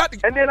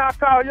and then I'll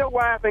call your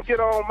wife and get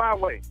her on my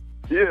way.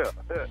 Yeah.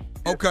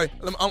 Okay,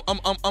 I'm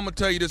gonna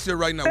tell you this here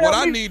right now. What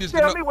I need is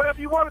tell me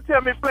whatever you want to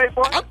tell me,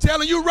 Playboy. I'm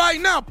telling you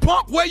right now,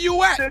 punk. Where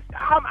you at?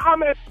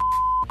 I'm at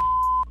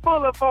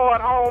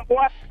Boulevard,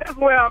 homeboy. That's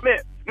where I'm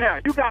at. Now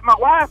you got my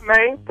wife's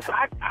name.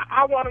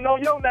 I want to know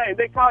your name.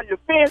 They call you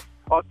Fish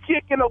or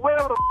Chicken or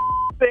whatever the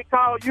they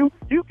call you.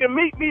 You can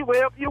meet me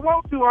wherever you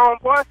want to,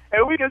 homeboy,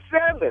 and we can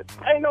settle it.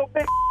 Ain't no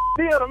big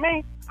deal to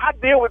me. I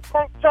deal with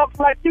punk chumps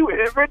like you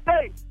every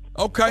day.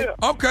 Okay,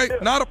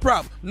 not a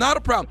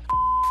problem.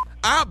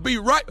 I'll be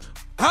right.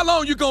 How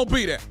long you gonna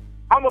be there?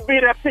 I'm gonna be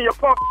there till your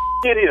punk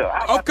get here.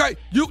 Okay,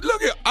 you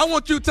look here. I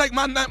want you to take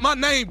my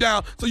name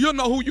down so you'll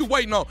know who you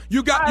waiting on.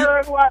 You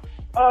heard what?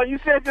 You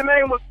said your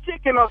name was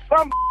Chicken or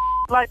something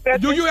like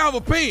that. Do you have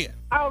a pen?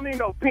 I don't need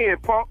no pen,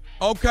 punk.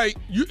 Okay,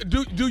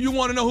 do you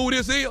want to know who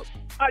this is?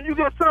 You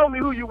just told me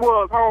who you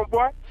was,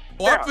 homeboy.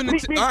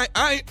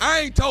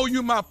 I ain't told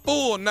you my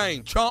full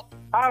name, chump.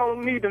 I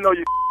don't need to know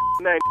your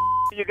name.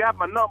 You got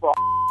my number.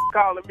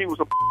 Calling me was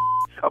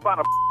about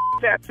a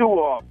tattoo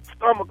or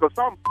stomach or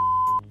something.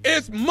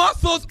 It's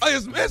muscles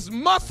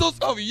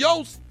of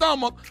your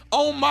stomach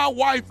on my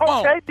wife's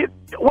phone. Okay, did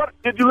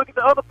you look at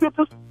the other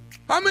pictures?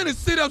 How many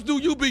sit-ups do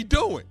you be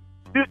doing?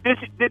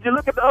 Did you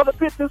look at the other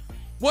pictures?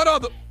 What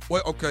other?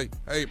 Well, okay.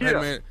 Hey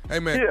man.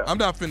 Yeah. I'm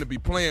not finna be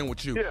playing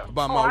with you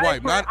about my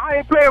wife. I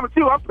ain't playing with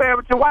you. I'm playing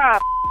with your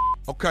wife.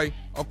 Okay.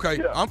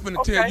 Yeah. I'm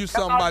finna tell you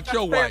something about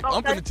your wife. I'm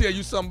Okay. finna tell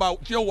you something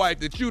about your wife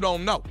that you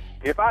don't know.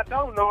 If I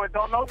don't know it,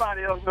 don't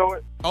nobody else know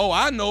it. Oh,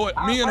 I know it.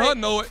 Me and her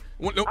know it.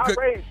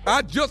 raised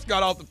I just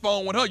got off the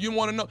phone with her. You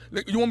want to know?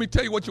 You want me to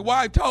tell you what your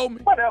wife told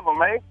me? Whatever,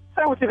 man.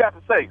 Say what you got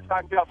to say. So I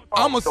can get off the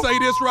phone. I'm going to say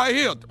this right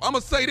here. I'm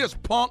going to say this,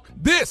 punk.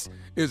 This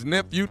is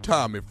Nephew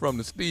Tommy from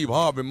the Steve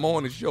Harvey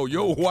Morning Show.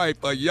 Your wife,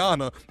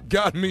 Ayana,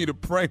 got me the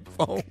prank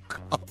phone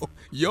call.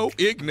 Yo,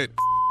 ignorant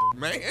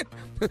man.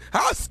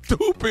 How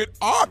stupid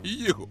are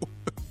you?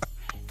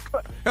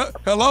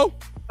 Hello?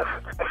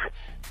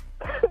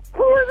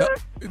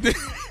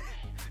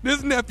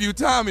 This Nephew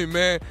Tommy,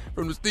 man,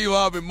 from the Steve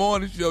Harvey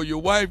Morning Show.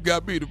 Your wife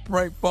got me the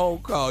prank phone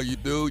call, you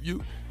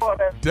dude.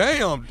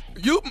 Damn,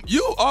 you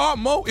are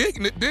more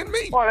ignorant than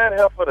me. Boy, that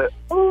help for that.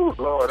 Ooh,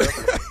 Lord.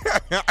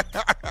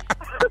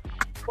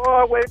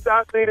 Boy, wait till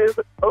I see this.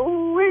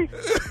 Ooh, wee.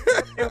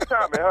 You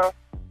Tommy, huh?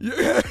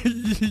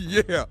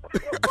 Yeah.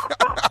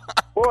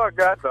 Boy,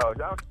 God, dog.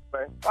 Y'all,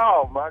 man.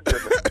 Oh, my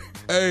goodness.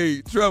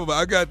 Hey, Trevor,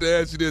 I got to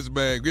ask you this,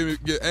 man.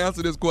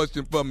 Answer this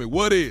question for me.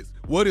 What is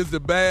the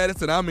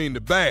baddest, and I mean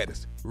the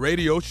baddest,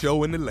 radio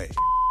show in the land?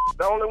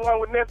 The only one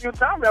with Nephew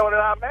Tommy on it,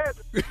 I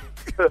imagine.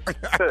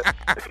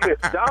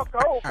 Y'all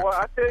cold, boy.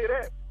 I tell you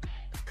that.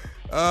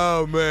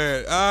 Oh,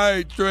 man. All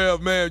right,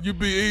 Trev, man. You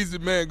be easy,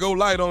 man. Go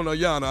light on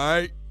Ayana, all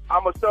right?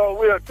 I'm a sure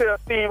will tell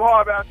Steve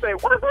Harvey, I say,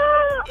 what's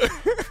up?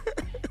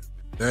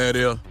 There it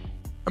is.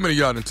 How many of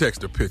y'all done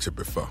text a picture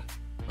before?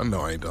 I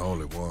know I ain't the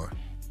only one.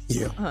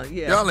 Yeah.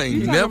 Y'all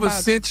ain't never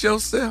sent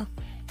yourself?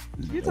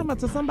 You talking about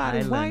to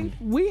somebody's wife?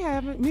 We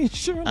haven't. Me and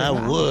Shirley. I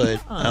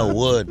would,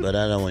 but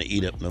I don't want to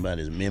eat up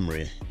nobody's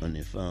memory on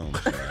their phone.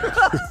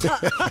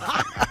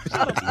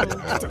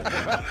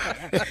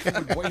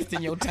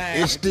 Wasting your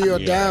time. It's still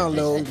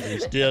download.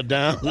 It's still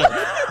download.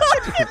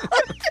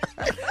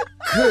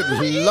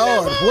 Good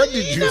Lord, what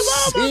did you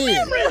send?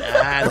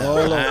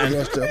 Hold on,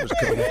 that stuff is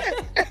coming.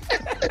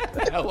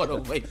 I don't want to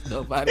waste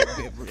nobody's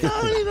memory. I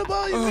don't need up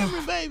all your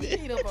memory, baby.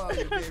 Eat up all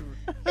your memory.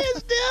 It's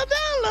still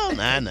downloading.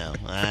 I know.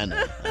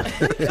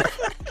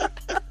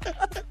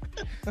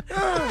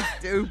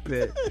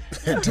 Stupid.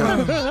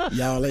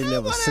 Y'all ain't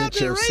never sent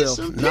yourself.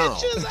 No.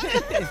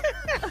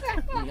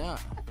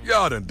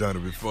 Y'all done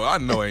it before. I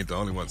know I ain't the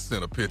only one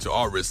sent a picture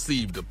or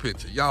received a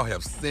picture. Y'all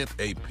have sent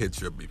a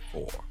picture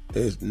before.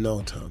 There's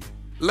no time.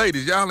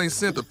 Ladies, y'all ain't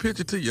sent a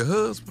picture to your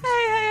husband?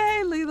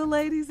 Hey, leave the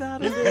ladies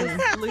out of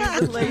this. Leave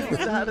the ladies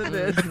out of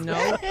this.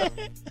 No.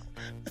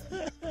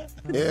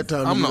 Every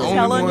time I'm you the only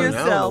Tell on one.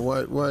 yourself.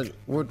 I don't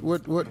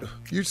know what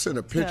you sent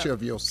a picture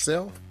of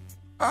yourself?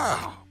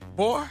 Ah,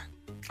 boy,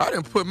 I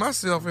didn't put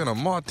myself in a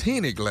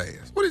martini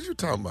glass. What is you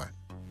talking about?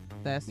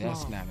 That's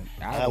not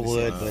it. I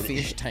would, but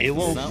fish tank it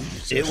won't.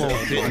 It won't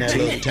fit in that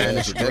little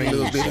tiny screen. That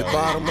little bitty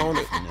bottom on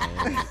it.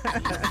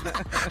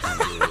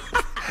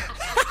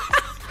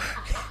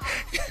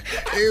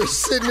 It was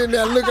sitting in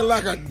there looking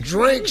like a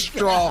drink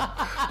straw.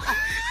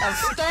 A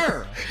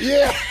stir.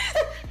 Yeah.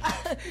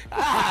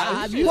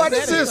 What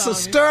is this, a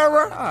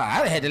stirrer? Oh,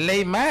 I had to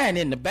lay mine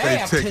in the They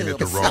bathtub. taking it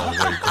the wrong way,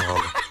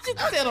 Carla. You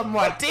said a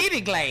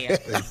martini glass.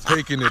 They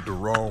taking it the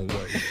wrong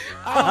way.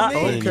 Oh,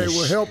 man. Okay,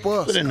 well, help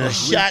us. Put in a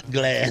shot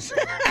glass.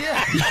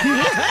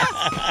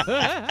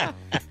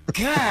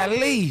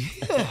 Golly.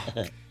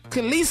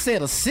 Khalees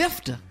said a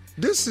sifter.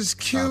 This is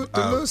cute.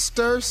 The little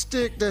stir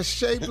stick that's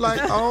shaped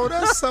like, oh,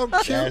 that's so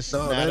cute. That's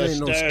No, not that a ain't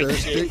no stir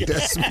stir stick.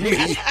 That's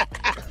me.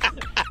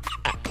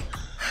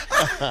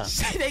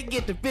 Say they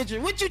get the picture.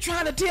 What you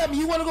trying to tell me?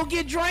 You want to go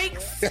get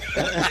drinks?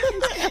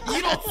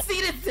 You don't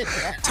see this in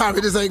there.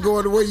 Tommy, this ain't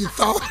going the way you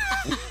thought.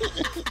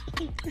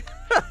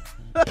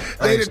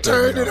 They done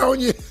turned it on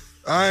you.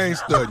 I ain't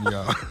studying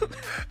y'all.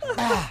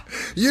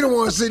 You don't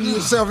want to send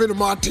yourself in a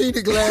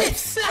martini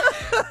glass.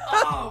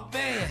 Oh,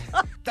 man.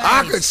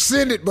 I could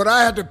send it, but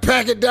I had to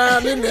pack it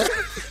down in there.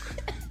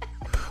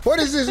 What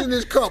is this in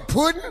this cup?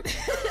 Pudding?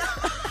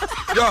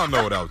 Y'all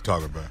know what I was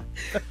talking about.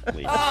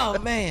 Oh,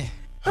 man.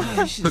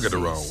 Oh, Took it the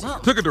wrong way.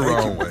 Took it the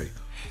wrong way.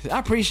 I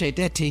appreciate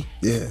that, T.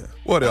 Yeah.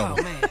 Whatever.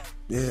 Oh, man.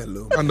 Yeah,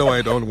 Lou. I know I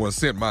ain't the only one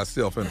sent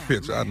myself in a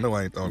picture. I know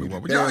I ain't the only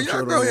one. But y'all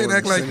go ahead and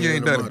act like you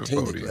ain't done it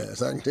before. Then. I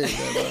can tell you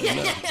that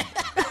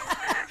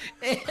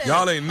right now.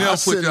 Y'all ain't never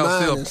put mine in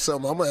yourself.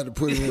 something. I'm gonna have to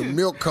put it in a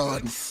milk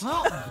carton.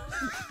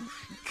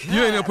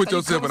 You ain't never put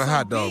yourself in a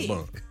hot dog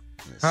bun.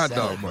 Hot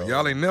dog bun.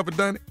 Y'all ain't never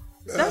done it.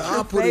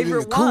 I'll put it in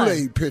the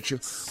Kool-Aid pitcher,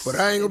 but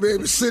I ain't gonna be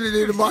able to sit it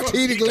in a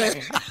martini glass.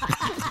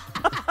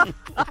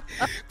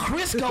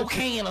 Crisco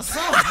can or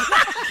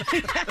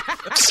something.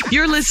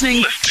 You're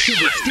listening to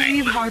the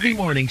Steve Harvey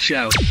Morning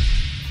Show.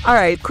 All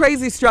right,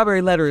 Crazy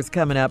Strawberry Letter is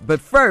coming up. But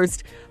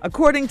first,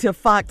 according to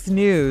Fox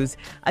News,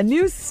 a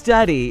new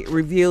study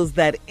reveals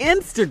that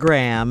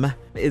Instagram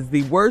is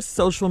the worst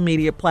social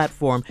media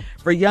platform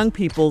for young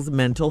people's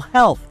mental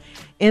health.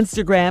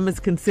 Instagram is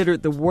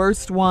considered the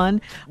worst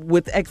one,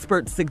 with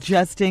experts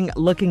suggesting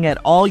looking at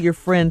all your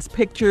friends'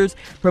 pictures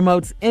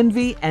promotes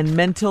envy and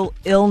mental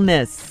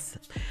illness.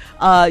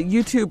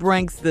 YouTube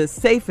ranks the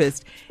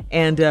safest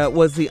and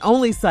was the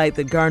only site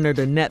that garnered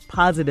a net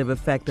positive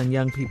effect on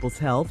young people's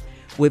health,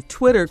 with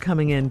Twitter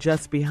coming in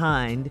just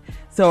behind.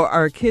 So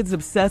are kids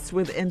obsessed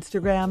with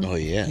Instagram? Oh,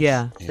 yes.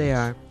 Yeah, they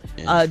are.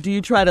 Yes. Do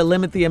you try to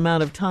limit the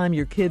amount of time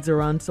your kids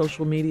are on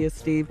social media,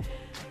 Steve?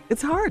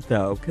 It's hard,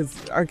 though,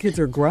 because our kids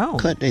are grown.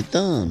 Cut their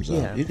thumbs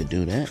off. Yeah. You could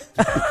do that.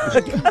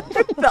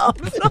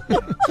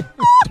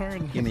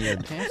 Give me your.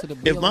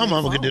 If my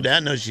mama could do that, I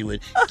know she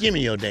would. Give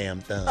me your damn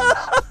thumbs.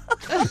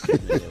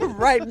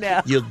 Right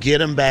now. You'll get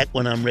them back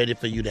when I'm ready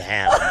for you to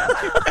have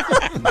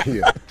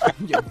them.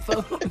 Your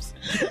thumbs.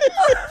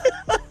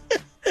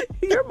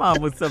 Your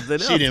mom was something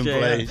else. She didn't JR.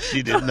 play.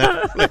 She did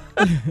not play.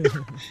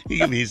 You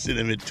can be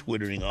sitting there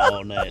twittering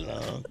all night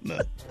long. No.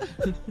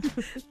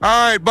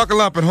 All right,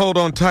 buckle up and hold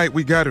on tight.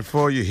 We got it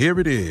for you. Here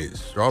it is.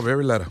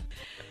 Strawberry letter.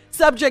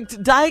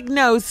 Subject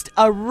diagnosed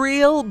a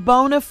real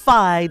bona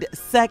fide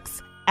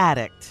sex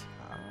addict.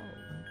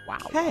 Wow.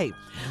 Hey,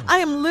 I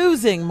am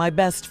losing my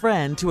best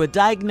friend to a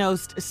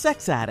diagnosed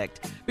sex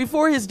addict.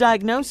 Before his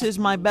diagnosis,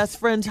 my best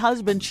friend's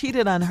husband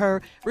cheated on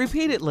her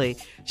repeatedly.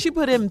 She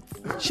put him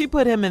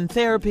in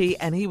therapy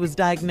and he was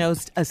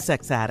diagnosed a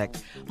sex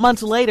addict.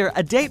 Months later,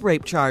 a date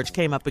rape charge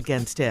came up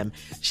against him.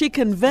 She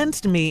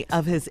convinced me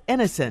of his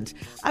innocence.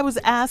 I was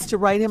asked to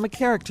write him a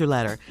character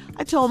letter.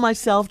 I told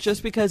myself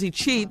just because he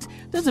cheats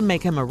doesn't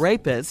make him a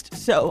rapist,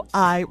 so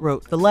I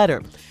wrote the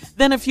letter.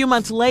 Then a few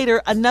months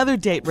later, another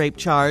date rape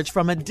charge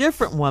from a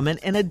different woman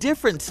in a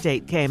different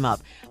state came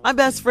up. My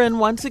best friend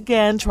once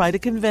again tried to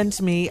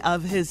convince me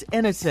of his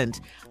innocence.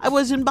 I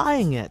wasn't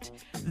buying it.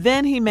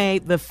 Then he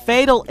made the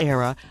fatal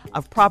error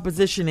of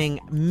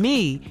propositioning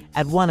me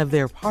at one of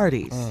their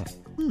parties.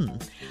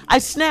 I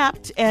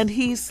snapped and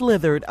he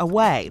slithered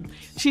away.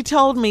 She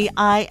told me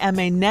I am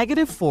a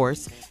negative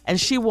force and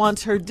she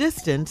wants her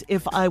distance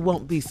if I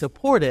won't be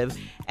supportive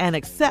and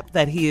accept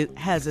that he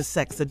has a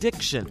sex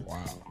addiction.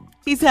 Wow.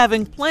 He's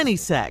having plenty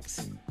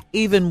sex,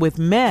 even with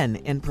men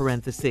in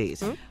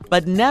parentheses,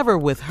 but never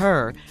with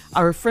her.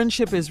 Our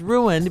friendship is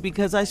ruined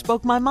because I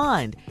spoke my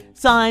mind.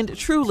 Signed,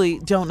 truly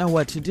don't know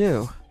what to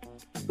do.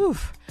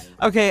 Oof.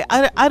 Okay,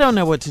 I don't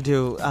know what to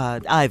do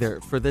either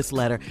for this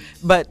letter,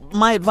 but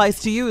my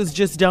advice to you is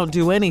just don't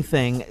do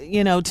anything.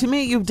 You know, to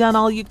me, you've done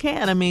all you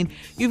can. I mean,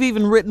 you've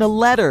even written a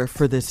letter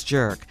for this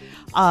jerk.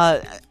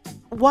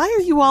 Why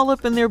are you all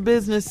up in their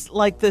business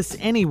like this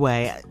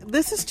anyway?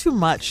 This is too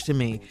much to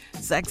me.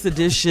 Sex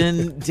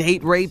addiction,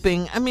 date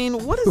raping. I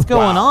mean, what is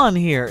going on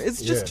here?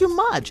 It's just too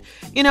much.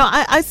 You know,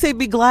 I say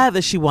be glad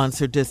that she wants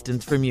her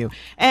distance from you.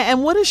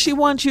 And what does she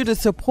want you to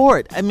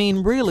support? I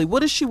mean, really,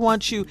 what does she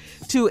want you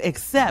to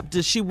accept?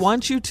 Does she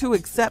want you to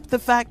accept the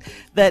fact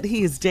that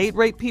he has date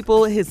raped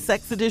people, his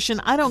sex addiction?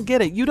 I don't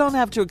get it. You don't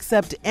have to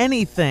accept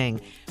anything.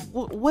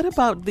 What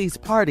about these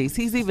parties?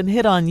 He's even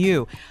hit on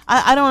you.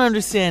 I don't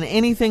understand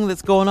anything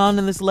that's going on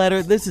in this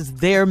letter. This is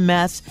their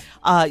mess.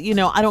 You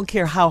know, I don't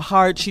care how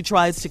hard she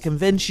tries to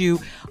convince you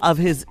of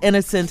his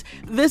innocence.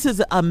 This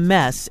is a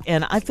mess,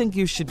 and I think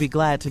you should be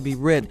glad to be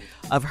rid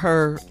of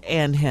her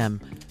and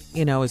him.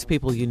 You know, as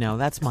people you know.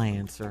 That's my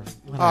answer.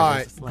 Whatever. All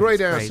right,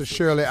 great answer, crazy.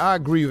 Shirley. I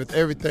agree with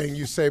everything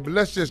you say, but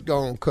let's just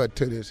go and cut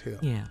to this here.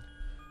 Yeah.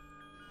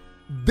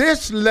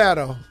 This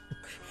letter.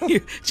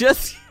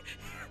 Just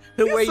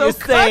the way so you're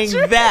saying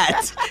country.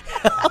 that.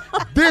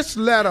 This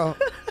letter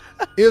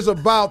is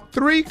about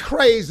three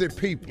crazy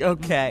people.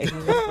 Okay.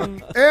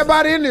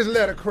 Everybody in this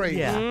letter crazy.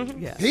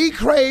 Yeah. He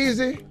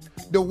crazy,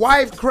 the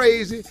wife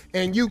crazy,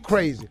 and you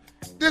crazy.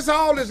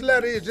 All this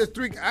letter is just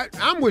three.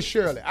 I'm with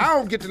Shirley. I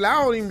don't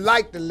even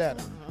like the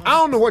letter. I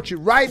don't know what you're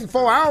writing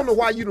for. I don't know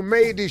why you done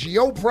made this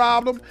your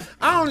problem.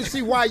 I don't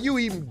see why you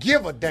even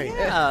give a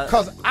damn.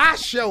 Because I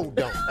sure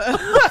don't.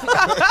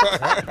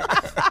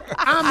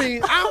 I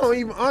mean, I don't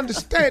even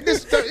understand.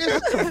 This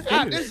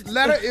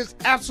letter is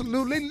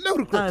absolutely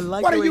ludicrous. I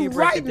like what the are way you you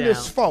break it writing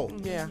this down.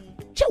 for? Yeah.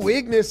 Your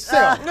ignorant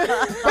self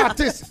about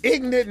this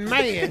ignorant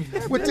man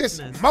with this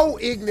more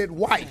ignorant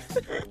wife.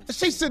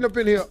 She's sitting up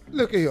in here.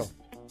 Look at here.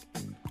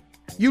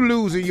 You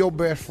losing your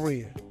best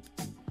friend.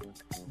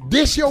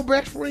 This your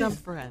best friend? Some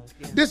friend.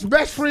 Yeah. This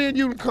best friend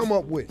you can come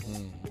up with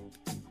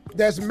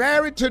that's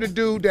married to the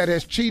dude that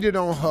has cheated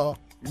on her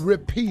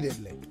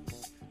repeatedly.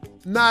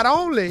 Not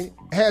only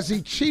has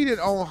he cheated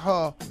on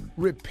her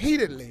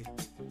repeatedly,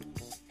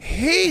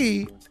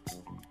 he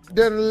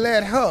done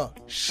let her.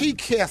 She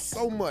cares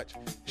so much.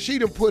 She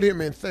done put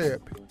him in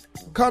therapy.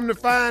 Come to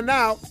find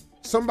out,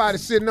 somebody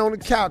sitting on the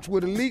couch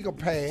with a legal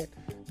pad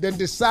then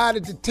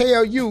decided to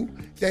tell you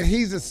that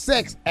he's a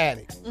sex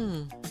addict.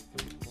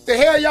 The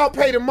hell y'all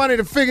pay the money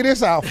to figure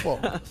this out for?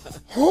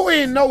 Who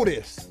ain't know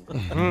this?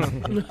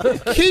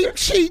 Keep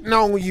cheating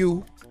on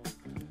you,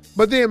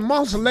 but then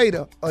months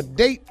later, a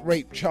date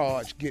rape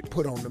charge get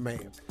put on the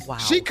man. Wow.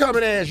 She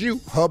coming as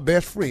you, her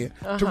best friend,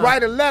 to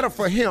write a letter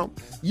for him.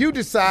 You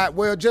decide,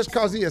 well, just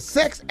because he's a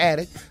sex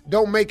addict,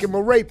 don't make him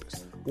a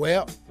rapist.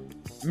 Well,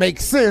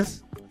 makes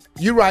sense.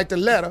 You write the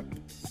letter.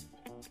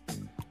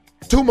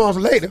 2 months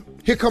later,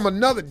 here come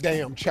another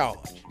damn charge.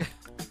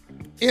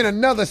 In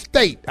another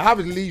state.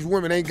 Obviously, these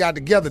women ain't got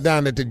together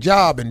down at the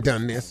job and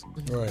done this.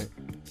 Right.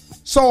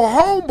 So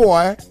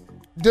homeboy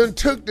done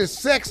took the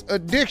sex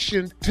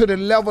addiction to the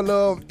level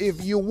of,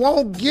 if you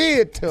won't give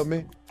it to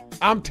me,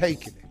 I'm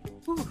taking it.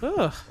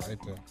 Right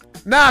there.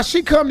 Now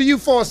she come to you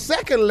for a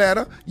second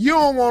letter, you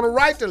don't want to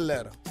write the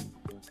letter.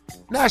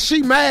 Now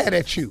she mad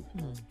at you.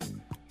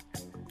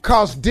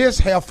 Cause this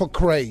heifer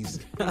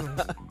crazy.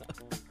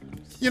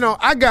 You know,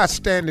 I got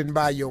standing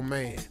by your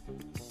man.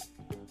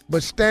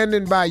 But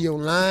standing by your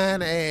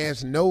lying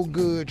ass, no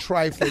good,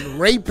 trifling,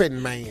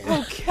 raping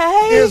man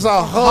is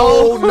a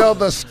whole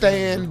nother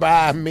stand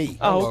by me.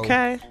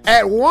 Okay.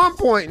 At one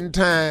point in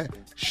time,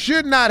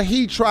 should not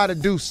he try to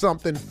do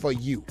something for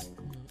you?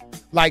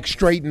 Like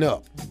straighten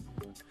up.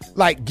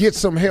 Like get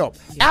some help.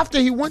 After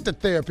he went to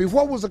therapy,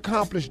 what was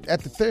accomplished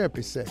at the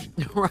therapy session?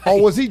 Right.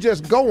 Or was he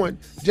just going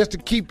just to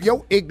keep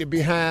your ignorant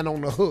behind on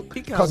the hook?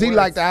 Because he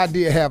liked the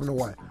idea of having a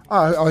wife.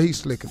 Oh, he's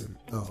slicker than.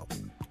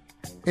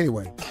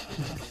 Anyway.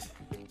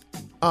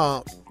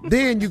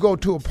 Then you go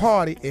to a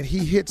party and he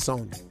hits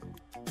on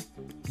you.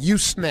 You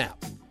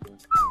snap.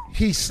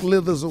 He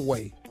slithers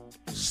away.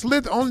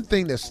 Only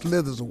thing that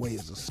slithers away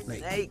is a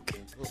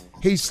snake.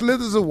 He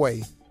slithers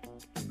away.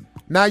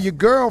 Now your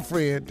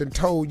girlfriend done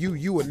told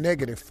you a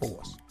negative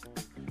force.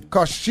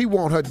 Because she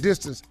want her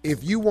distance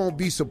if you won't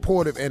be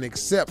supportive and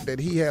accept that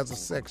he has a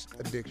sex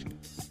addiction.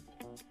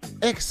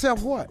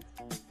 Accept what?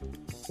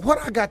 What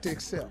I got to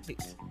accept?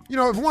 You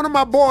know, if one of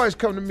my boys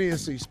come to me and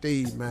say,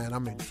 Steve, man,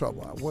 I'm in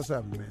trouble. What's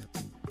happening, man?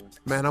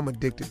 Man, I'm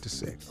addicted to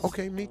sex.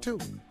 Okay, me too.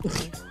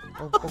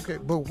 Okay,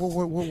 but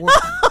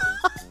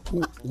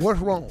what's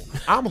wrong?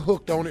 I'm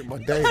hooked on it my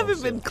damn I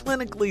haven't been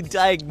clinically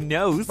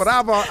diagnosed. But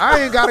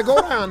I ain't got to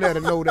go down there to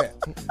know that.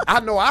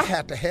 I know I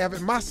had to have it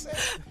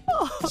myself.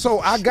 So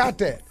I got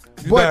that.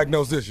 You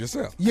diagnosed this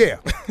yourself. Yeah.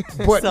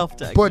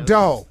 But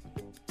dog,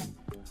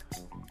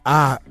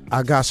 I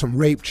got some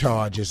rape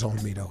charges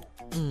on me, though.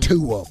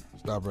 2 of them.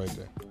 Stop right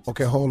there.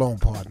 Okay, hold on,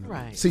 partner.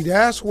 Right. See,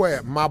 that's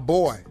where my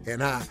boy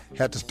and I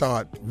had to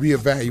start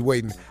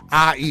reevaluating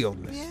our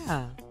illness.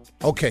 Yeah.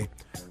 Okay,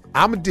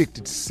 I'm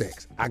addicted to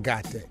sex. I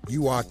got that.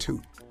 You are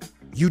too.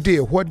 You did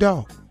what,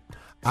 dog?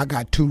 I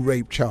got 2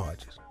 rape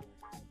charges.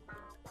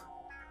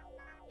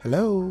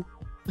 Hello?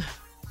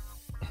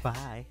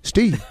 Bye.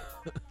 Steve.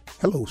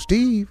 Hello,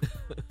 Steve.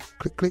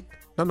 Click, click.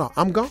 No,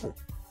 I'm gone.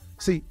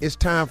 See, it's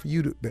time for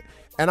you to...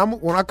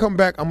 And when I come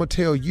back, I'm going to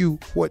tell you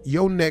what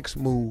your next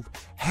move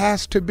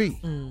has to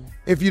be.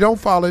 If you don't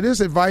follow this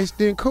advice,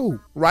 then cool.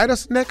 Write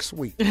us next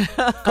week.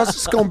 Because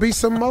it's going to be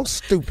some most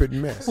stupid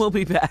mess. We'll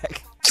be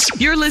back.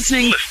 You're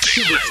listening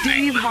to the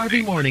Steve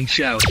Harvey Morning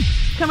Show.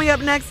 Coming up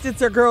next,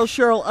 it's our girl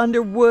Cheryl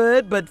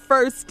Underwood. But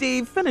first,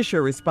 Steve, finish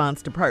your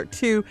response to part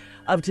 2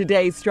 of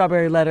today's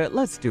Strawberry Letter.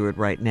 Let's do it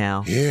right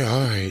now. Yeah,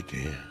 all right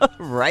then.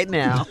 Right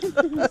now.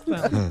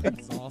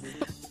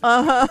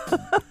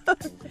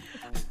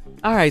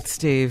 All right,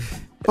 Steve.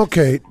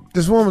 Okay,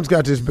 this woman's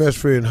got this best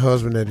friend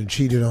husband that had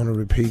cheated on her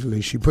repeatedly.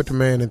 She put the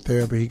man in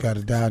therapy. He got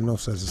a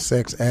diagnosis as a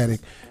sex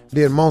addict.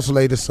 Then months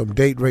later, some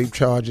date rape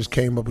charges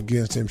came up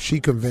against him.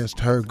 She convinced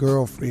her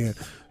girlfriend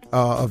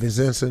of his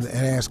incident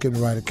and asked him to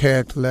write a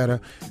character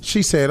letter.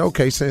 She said,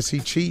 okay, since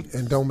he cheat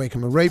and don't make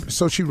him a rapist.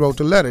 So she wrote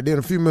the letter. Then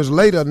a few minutes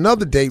later,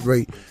 another date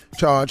rape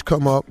charge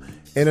come up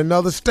in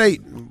another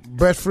state.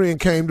 Best friend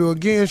came to her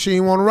again. She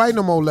didn't want to write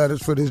no more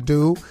letters for this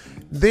dude.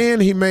 Then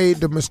he made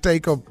the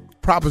mistake of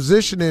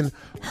propositioning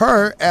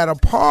her at a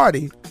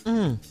party.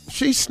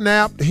 She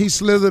snapped. He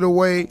slithered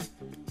away.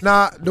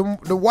 Now,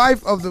 the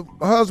wife of the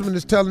husband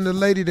is telling the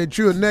lady that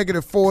you're a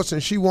negative force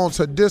and she wants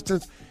her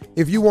distance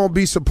if you won't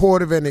be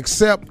supportive and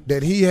accept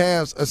that he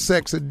has a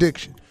sex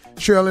addiction.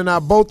 Shirley and I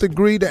both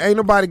agree that ain't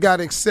nobody got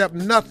to accept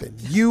nothing.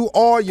 You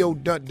or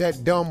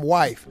that dumb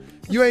wife.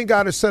 You ain't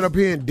got to sit up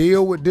here and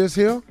deal with this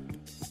here.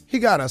 He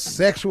got a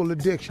sexual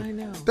addiction. I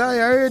know.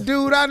 That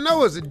dude I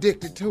know is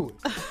addicted to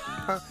it.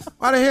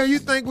 Why the hell you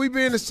think we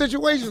be in the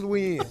situations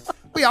we in?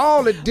 We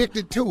all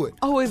addicted to it.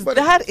 Oh, is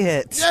that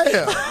it?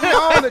 Yeah, we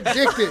all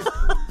addicted.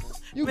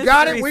 You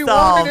got it, we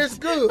want it, it's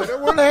good.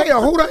 What the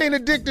hell, who ain't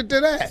addicted to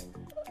that?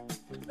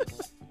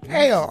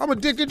 Hell, I'm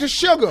addicted to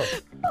sugar.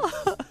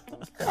 I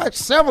got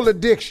several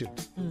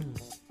addictions.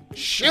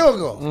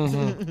 Sugar.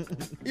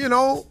 You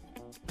know,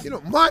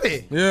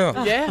 money. Yeah.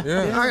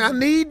 I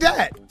need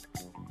that.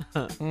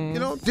 You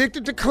know,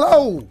 addicted to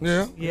clothes.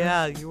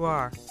 Yeah, you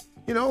are.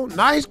 You know,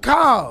 nice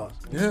cars.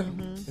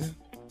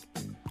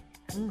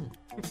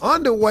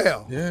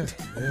 Underwear.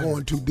 I'm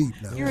going too deep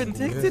now. You're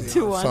addicted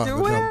to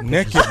underwear?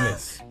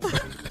 Nakedness.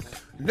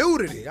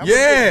 Nudity.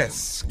 Yes.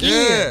 Skin.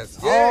 Yes.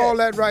 All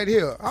that right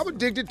here. I'm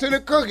addicted to the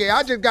cookie.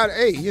 I just got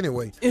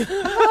anyway.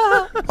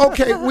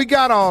 Okay, we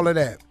got all of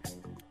that.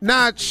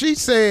 Now, she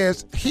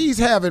says he's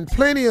having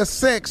plenty of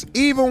sex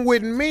even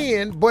with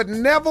men, but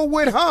never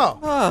with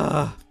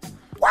her.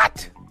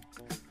 What?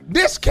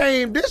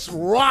 This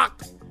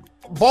rock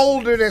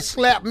boulder that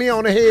slapped me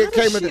on the head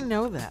How does she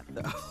know that,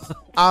 though?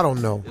 I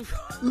don't know.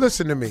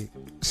 Listen to me.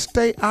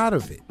 Stay out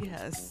of it.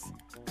 Yes.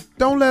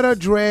 Don't let her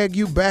drag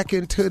you back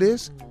into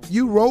this.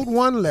 You wrote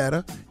one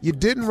letter. You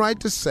didn't write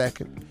the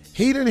second.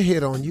 He didn't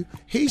hit on you.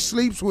 He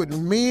sleeps with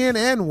men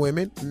and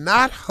women,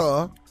 not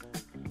her.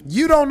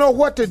 You don't know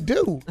what to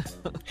do.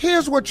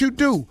 Here's what you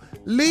do.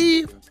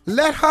 Leave.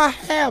 Let her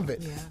have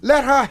it. Yeah.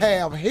 Let her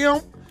have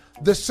him,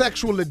 the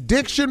sexual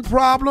addiction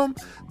problem,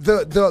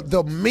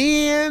 the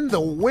men,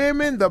 the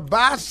women, the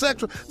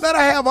bisexual. Let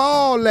her have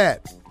all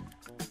that.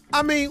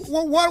 I mean,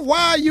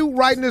 why are you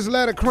writing this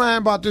letter crying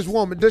about this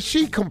woman? Does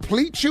she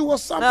complete you or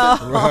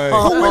something? Right.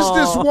 Who is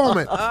this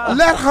woman?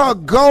 Let her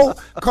go,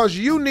 because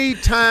you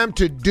need time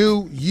to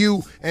do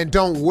you and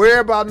don't worry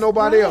about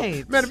nobody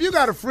else. Man, if you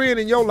got a friend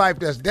in your life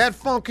that's that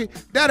funky,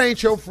 that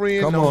ain't your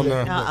friend. Come on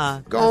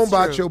now. Go on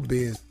about your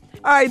business.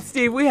 All right,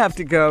 Steve, we have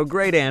to go.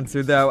 Great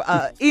answer, though.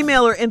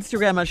 Email or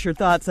Instagram us your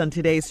thoughts on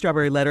today's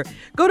Strawberry Letter.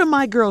 Go to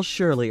My Girl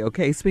Shirley,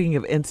 okay? Speaking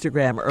of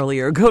Instagram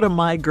earlier, go to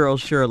My Girl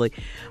Shirley.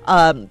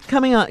 Come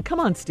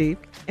on, Steve.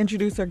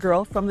 Introduce our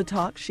girl from the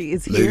talk. She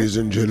is here. Ladies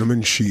and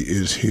gentlemen, she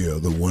is here,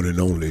 the one and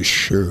only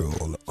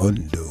Cheryl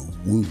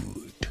Underwood.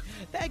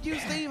 Thank you,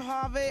 Steve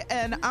Harvey,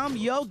 and I'm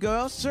your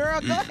girl,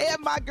 Cheryl. Go ahead,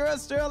 my girl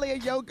Shirley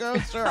and your girl,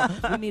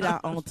 Cheryl. We need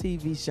our own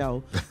TV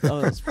show.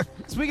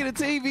 Speaking of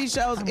TV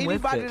shows,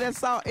 anybody that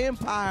saw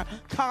Empire,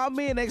 call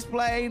me and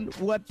explain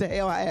what the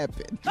hell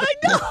happened. I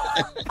know.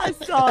 I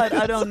saw it.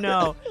 I don't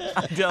know.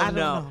 I don't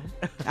know.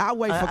 I'll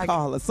wait for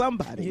caller.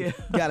 Somebody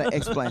got to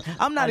explain.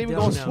 I'm not even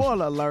going to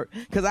spoiler alert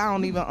because I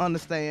don't even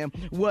understand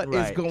what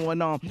is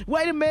going on.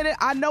 Wait a minute.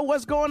 I know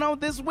what's going on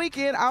this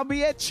weekend. I'll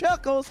be at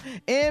Chuckles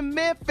in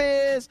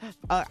Memphis.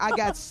 I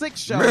got 6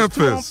 shows,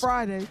 2 on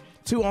Friday,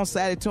 2 on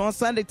Saturday, 2 on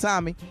Sunday,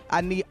 Tommy.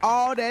 I need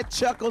all that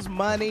Chuckles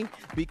money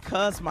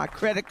because my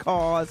credit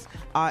cards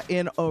are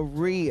in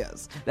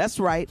arrears. That's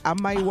right. I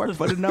might work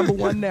for the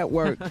 #1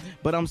 network,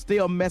 but I'm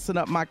still messing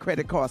up my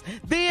credit cards.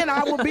 Then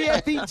I will be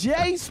at the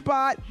J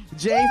Spot,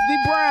 James D.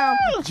 Brown,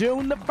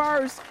 June the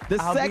 1st, the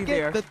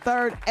 2nd, the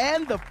 3rd,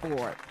 and the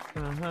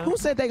 4th. Who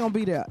said they going to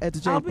be there at the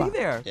J Spot? I'll be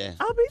there. Yeah.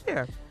 I'll be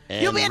there.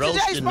 And You'll be at the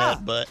J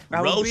Spot.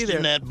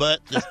 Roasting that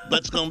butt. This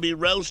butt's going to be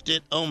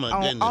roasted. Oh, my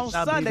goodness. On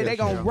Sunday, they're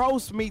going to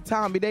roast me,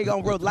 Tommy. They're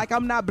going to roast. Like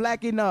I'm not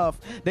black enough,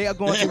 they are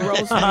going to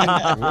roast me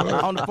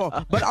on the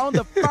 4th. But on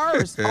the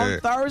 1st, on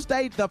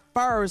Thursday the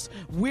 1st,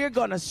 we're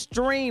going to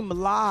stream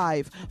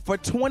live for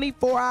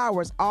 24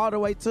 hours all the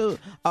way to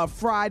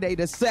Friday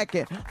the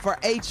 2nd for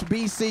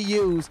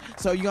HBCUs.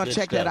 So you're going to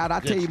check that out.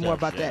 I'll tell you more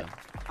about that.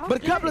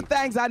 But a couple of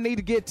things I need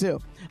to get to.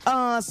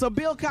 So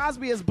Bill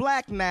Cosby is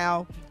black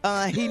now.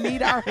 He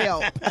need our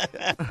help.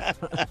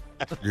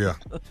 Yeah.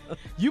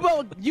 You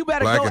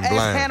better Black go and ask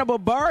blind. Hannibal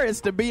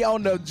Buress to be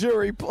on the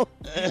jury pool.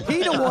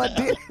 He the one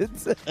did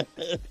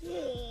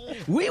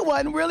it. We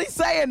wasn't really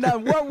saying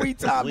nothing. What we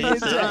talking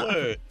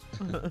about?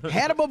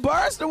 Hannibal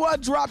Buress the one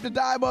dropped the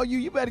dime on you.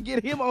 You better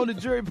get him on the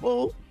jury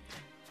pool.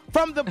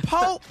 From the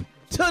Pope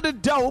to the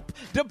dope,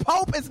 the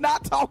Pope is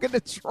not talking to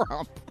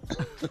Trump.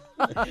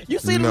 You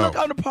see the look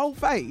on the Pope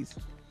face?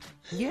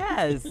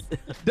 Yes.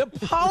 The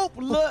Pope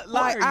look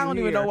like, I don't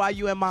even know why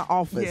you in my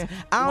office. Yeah.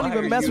 I don't Why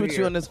even are mess you with you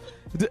here? in this.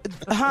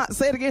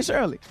 Say it again,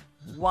 Shirley.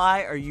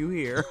 Why are you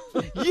here?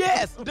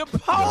 Yes, the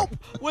Pope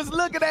was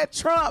looking at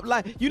Trump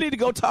like, you need to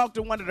go talk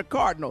to one of the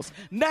cardinals.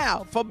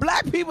 Now, for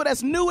black people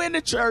that's new in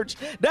the church,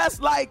 that's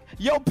like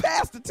your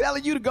pastor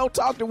telling you to go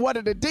talk to one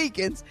of the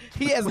deacons.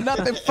 He has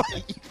nothing for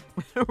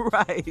you.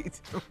 Right.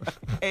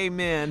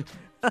 Amen.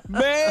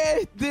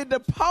 Man, did the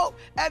Pope,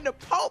 and the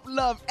Pope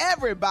loved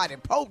everybody.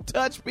 Pope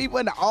touched people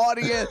in the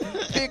audience,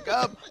 pick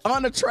up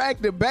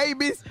unattractive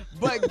babies,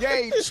 but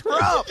gave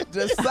Trump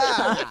the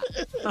side.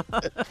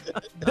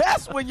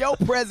 That's when your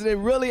president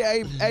really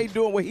ain't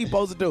doing what he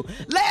supposed to do.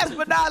 Last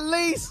but not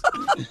least,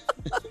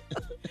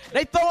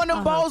 they throwing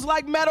them bowls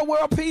like Meta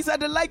World Peace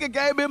at the Laker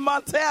game in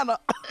Montana.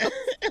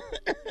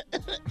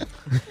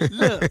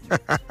 Look,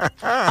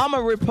 I'm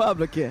a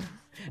Republican.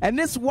 And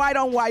this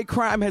white-on-white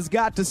crime has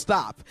got to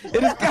stop.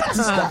 It has got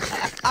to stop.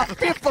 I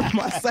fear for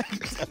my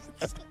safety.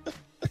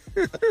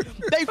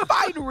 They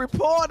fighting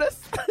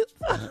reporters.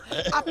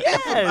 I fear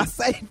for my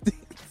safety.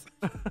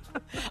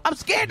 I'm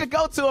scared to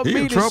go to a He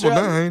meeting. in trouble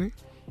now, ain't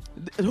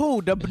he?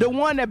 Who? The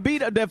one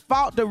that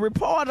fought the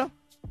reporter?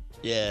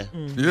 Yeah.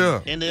 Yeah.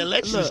 And the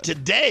election's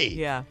today.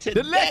 Yeah.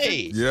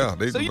 Today. Yeah,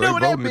 they So you know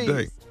what that voting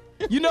means?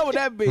 today. You know what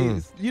that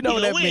means? You know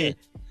what that means?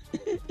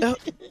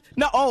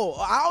 No,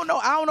 I don't know.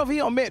 I don't know if he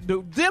don't mean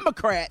the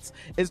Democrats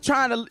is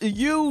trying to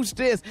use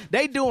this.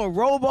 They doing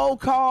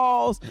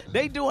robocalls.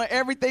 They doing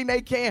everything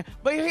they can.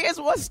 But here's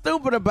what's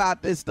stupid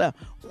about this stuff.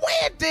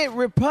 When did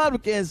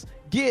Republicans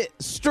get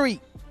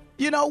street?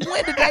 You know,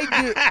 when did they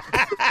get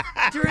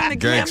during the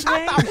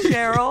campaign,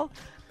 Cheryl?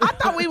 I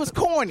thought we was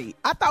corny.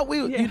 I thought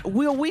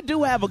we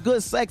do have a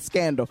good sex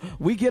scandal.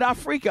 We get our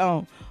freak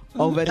on.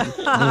 Over there.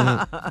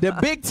 The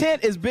Big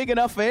Tent is big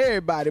enough for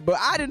everybody, but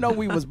I didn't know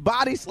we was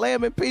body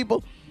slamming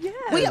people.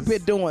 Yes. We up here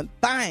doing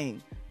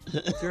thing.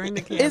 During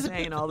the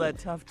campaign, all that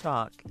tough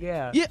talk.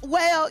 Yeah.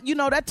 Well, you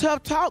know, that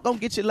tough talk gonna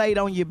get you laid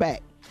on your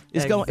back.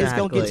 It's gonna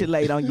get you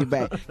laid on your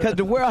back. Because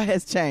the world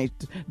has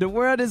changed. The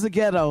world is a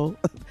ghetto.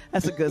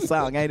 That's a good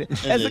song, ain't it?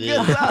 That's a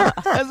good song.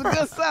 That's a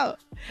good song.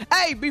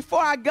 Hey,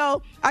 before I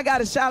go, I got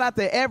to shout out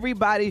to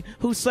everybody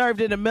who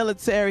served in the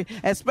military,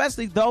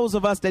 especially those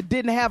of us that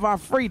didn't have our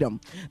freedom,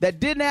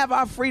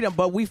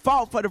 but we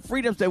fought for the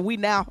freedoms that we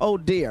now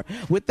hold dear.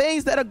 With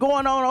things that are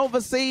going on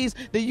overseas,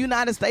 the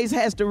United States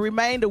has to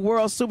remain the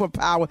world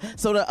superpower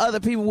so that other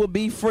people will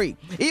be free.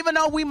 Even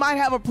though we might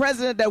have a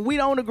president that we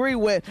don't agree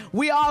with,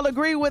 we all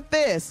agree with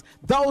this.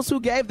 Those who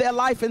gave their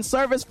life in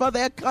service for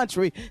their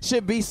country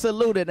should be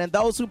saluted, and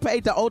those who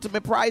paid the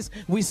ultimate price,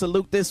 we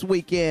salute this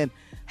weekend.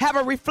 Have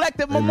a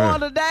reflective Memorial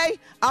today.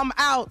 I'm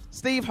out.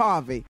 Steve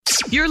Harvey.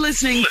 You're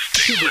listening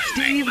to the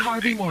Steve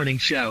Harvey Morning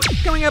Show.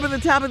 Coming up at the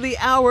top of the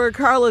hour,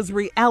 Carla's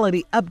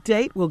reality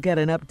update. We'll get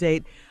an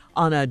update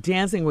on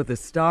Dancing with the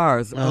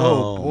Stars.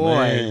 Oh boy.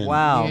 Man.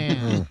 Wow.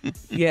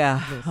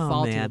 Yeah.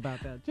 Oh, man. About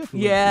that.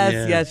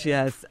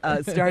 Yes.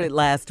 Started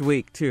last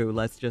week, too.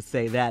 Let's just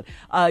say that.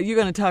 You're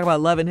going to talk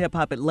about Love and Hip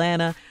Hop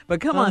Atlanta. But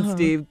come on,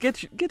 Steve.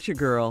 Get your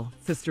girl,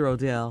 Sister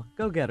Odell.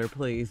 Go get her,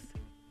 please.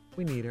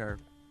 We need her.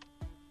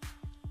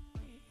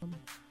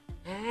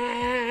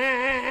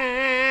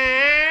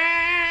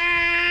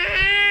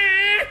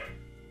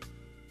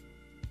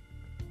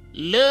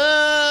 Love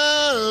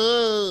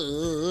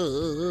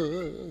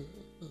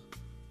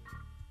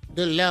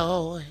the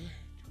Lord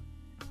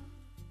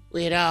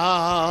with all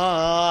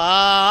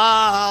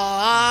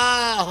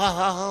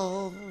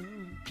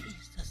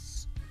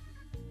Jesus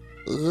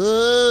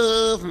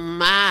of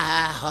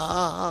my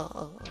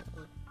heart.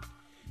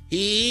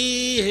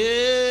 He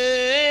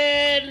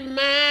heard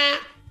my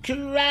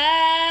cry.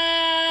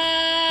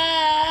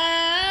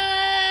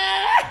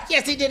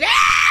 Yes, he did.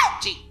 Oh,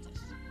 Jesus.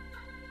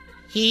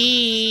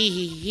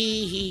 He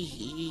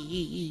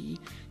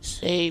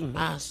saved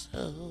my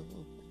soul.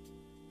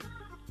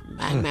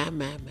 My.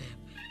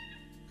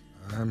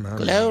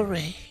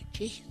 Glory,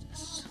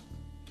 Jesus.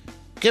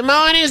 Good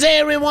morning,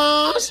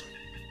 everyone.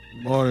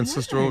 Morning,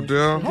 Sister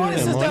Odell. Morning,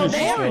 Sister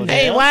Odell.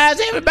 Hey, why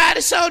is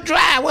everybody so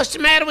dry? What's the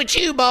matter with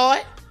you,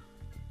 boy?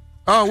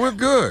 Oh, we're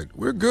good.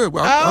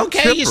 Well,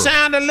 okay, you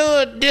sound a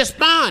little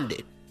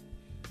despondent.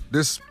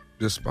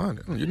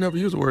 Despondent? You never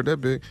use a word that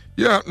big.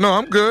 Yeah, no,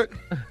 I'm good.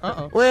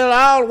 Well,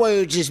 all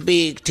words is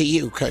big to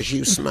you because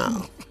you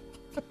small.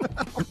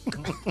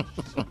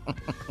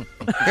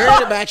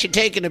 Heard about you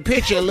taking a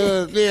picture of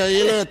your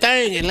little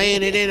thing and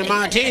laying it in a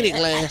martini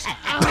glass.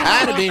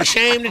 I'd have been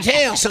ashamed to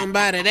tell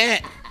somebody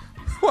that.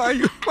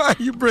 Why are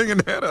you bringing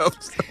that up?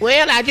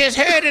 Well, I just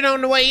heard it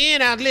on the way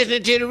in. I was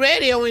listening to the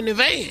radio in the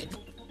van.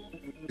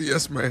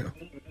 Yes, ma'am.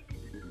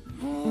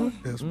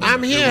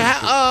 I'm here.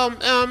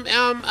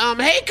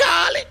 Hey,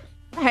 Carly.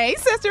 Hey,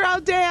 Sister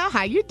Odell.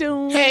 How you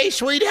doing? Hey,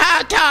 sweetie.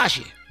 How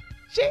Tasha?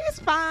 She's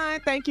fine.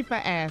 Thank you for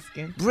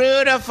asking.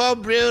 Beautiful.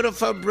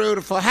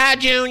 Hi,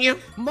 Junior.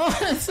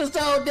 Morning,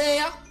 Sister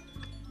Odell.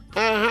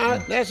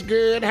 That's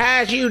good.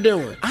 How's you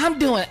doing? I'm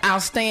doing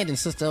outstanding,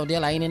 Sister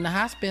Odell. I ain't in the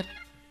hospital.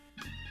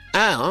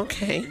 Oh,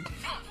 okay.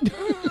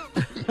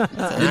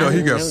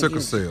 He got sickle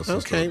cell.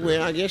 Okay,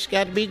 well, I guess you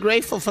got to be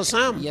grateful for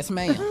something. Yes,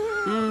 ma'am.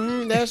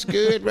 That's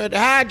good, brother.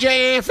 Hi,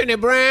 J. Anthony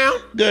Brown.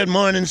 Good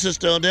morning,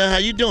 Sister Odell. How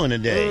you doing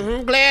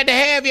today? Glad to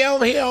have you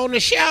over here on the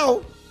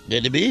show.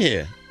 Good to be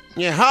here.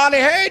 Yeah, hardly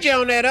heard you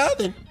on that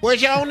other.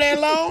 Was you on there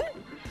long?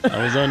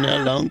 I was on there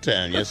a long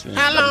time, yes, ma'am.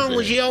 How long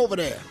was you over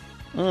there?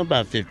 Oh,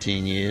 about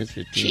 15 years,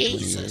 15,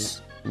 20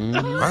 years.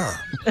 Wow.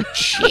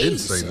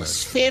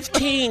 Jesus,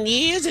 15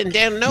 years and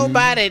then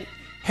nobody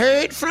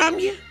heard from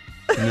you?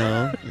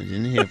 No, I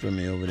didn't hear from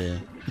me over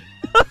there.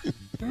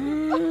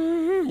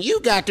 You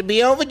got to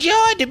be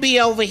overjoyed to be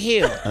over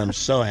here. I'm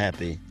so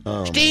happy.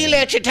 Oh, Still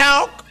let you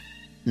talk?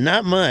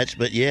 Not much,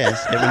 but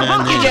yes, every now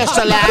and then. You just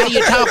a lie.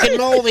 You're talking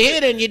more over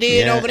here than you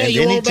did over there. And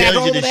you then he won't back tells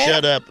you over to there?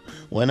 shut up.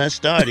 When I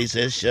start, he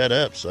says shut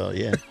up, so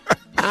yeah.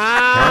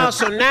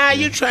 So now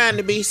you trying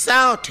to be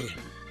salty.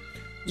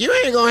 You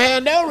ain't gonna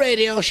have no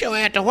radio show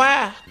after a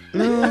while.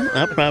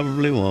 I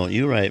probably won't.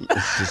 You're right,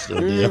 Sister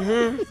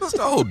Odell.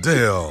 Sister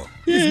Odell.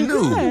 He's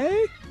new.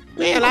 Okay.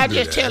 Well, I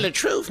just tell the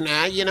truth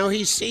now. You know,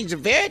 he's a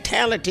very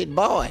talented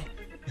boy,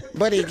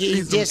 but he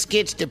just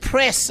gets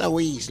depressed so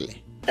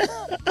easily.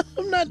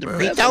 I'm not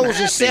depressed. He throws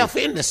himself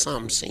into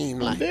something, seem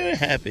like. I'm very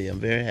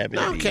happy.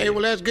 Okay,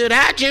 well, that's good.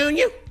 Hi,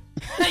 Junior.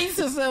 Hey,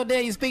 Sister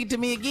Odell, you speak to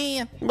me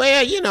again?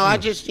 Well, I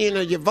just,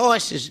 your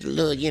voice is a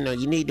little, you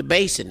need the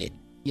bass in it.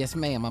 Yes,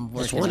 ma'am, I'm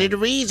working. That's one of the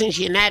reasons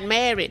you're not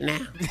married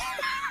now.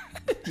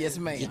 Yes,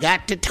 ma'am. You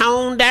got to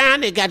tone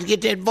down. You got to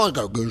get that voice.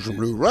 Got to get some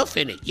real rough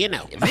in it, You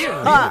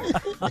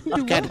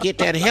got to get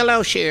that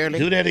hello, Shirley.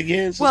 Do that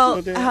again, Sister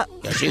Odell.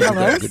 Got to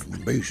get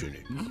some bass in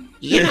it.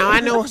 I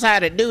know how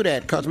to do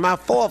that because my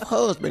fourth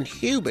husband,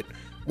 Hubert,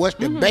 was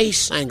the bass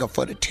singer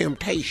for the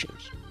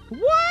Temptations.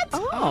 What?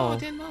 Oh, I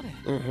didn't know that.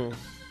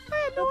 I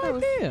had no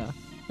idea.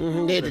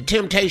 They're the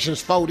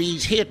Temptations for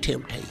these here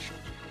Temptations.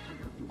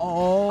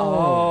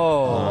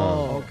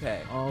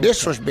 Okay.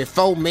 This was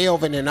before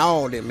Melvin and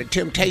all them. The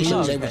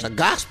Temptations, they was a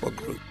gospel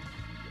group.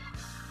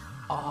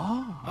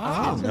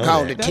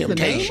 Called the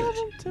Temptations.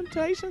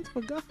 Temptations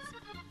for God.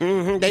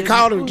 They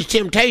called them the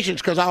Temptations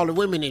because all the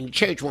women in the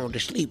church wanted to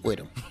sleep with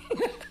them.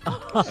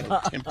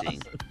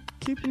 Tempting.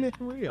 Keeping it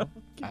real.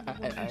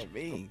 I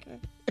mean.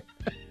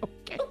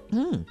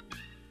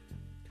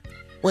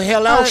 Well,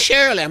 hello,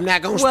 Shirley. I'm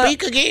not going to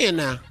speak again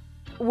now.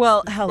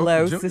 Well,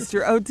 hello,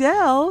 Sister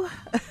Odell.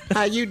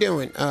 How you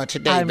doing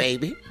today,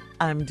 baby?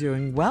 I'm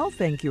doing well,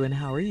 thank you. And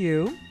how are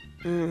you?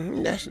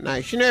 That's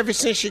nice. You know, ever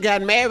since you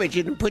got married,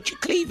 you didn't put your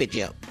cleavage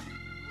up.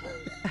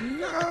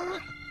 No.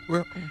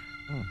 Well,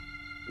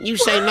 you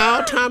say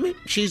no, Tommy?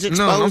 She's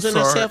exposing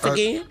herself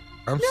again?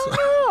 No,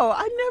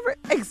 I never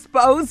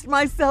exposed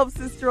myself,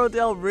 Sister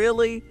Odell,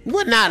 really.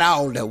 Well, not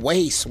all the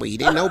way,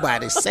 sweetie.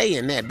 Nobody's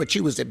saying that, but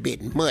you was a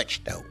bit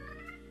much, though.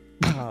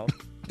 Oh.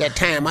 That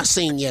time I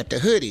seen you at the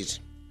hoodies.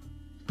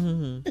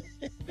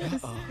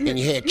 Mm-hmm. And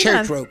you had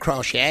church road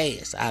across your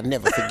ass. I'll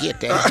never forget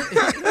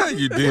that.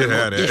 You did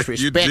have that.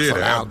 Disrespectful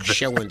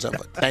outshowings of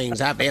things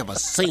I've ever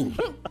seen.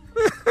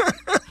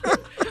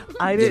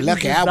 I didn't You're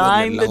lucky I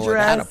design wouldn't the have, Lord.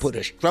 dress. I'd have put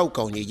a stroke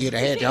on you. You'd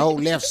have had your whole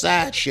left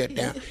side shut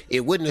down.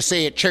 It wouldn't have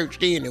said church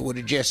then. It would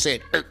have just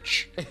said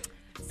church.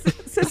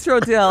 Sister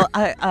Odell,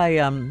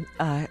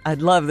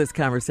 I'd love this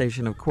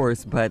conversation, of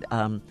course, but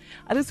I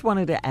just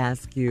wanted to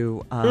ask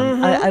you,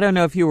 I don't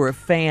know if you were a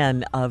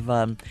fan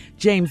of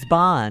James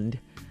Bond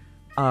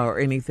or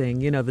anything,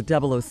 you know,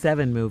 the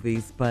 007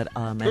 movies, but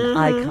an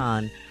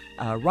icon,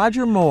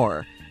 Roger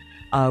Moore,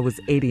 was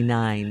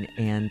 89,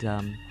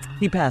 and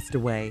he passed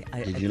away.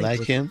 Did you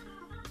like him?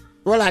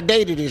 Well, I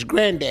dated his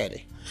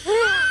granddaddy.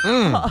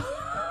 Oh,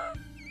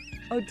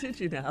 did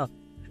you now?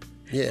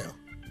 Yeah.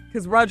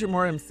 Because Roger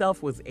Moore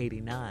himself was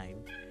 89,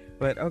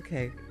 but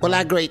okay. Well,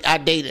 I dated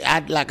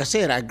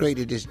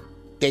his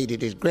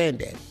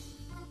granddaddy.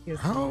 Yes.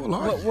 How old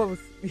are you? What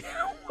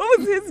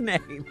was his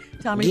name?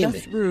 Tommy, Gimme.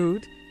 that's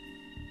rude.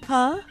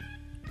 Huh?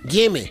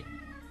 Gimme.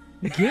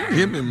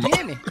 Give me more.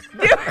 Gimme.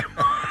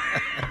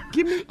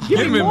 Give me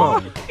Give me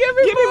more. more. Give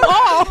me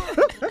more.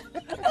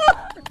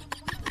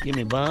 Give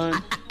me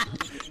Bond.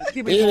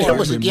 Give Me and me him more.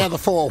 was together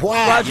for a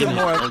while.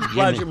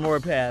 Roger Moore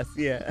passed,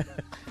 yeah.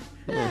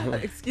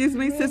 Excuse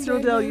me, Sister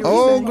Odell, you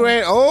were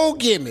saying?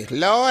 Gimme.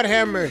 Lord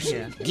have mercy.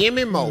 Yeah.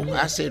 Gimme more.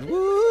 I said,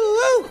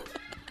 woo.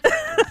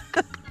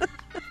 A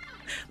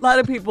lot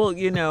of people,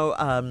 you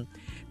know,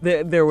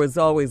 there was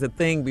always a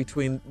thing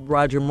between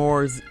Roger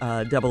Moore's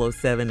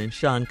 007 and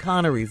Sean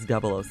Connery's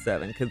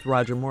 007, because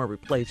Roger Moore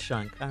replaced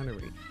Sean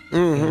Connery.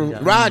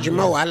 And, Roger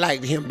Moore, I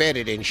liked him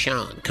better than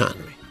Sean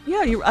Connery.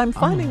 Yeah, I'm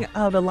finding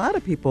out a lot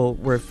of people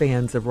were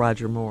fans of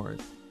Roger Moore's.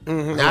 He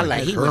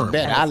was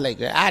better. I like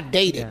that. I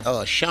dated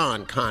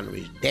Sean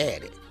Connery's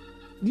daddy.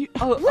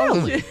 Oh,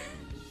 really?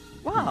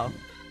 Wow.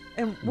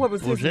 And what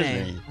was his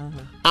name?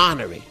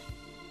 Honorary.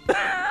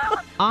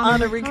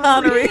 Honorary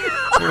Connery.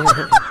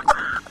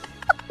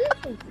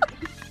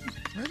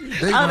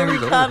 Honorary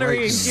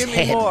Connery and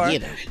Gimme More. You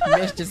know.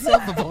 Messed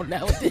yourself up on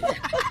that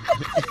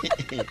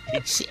one.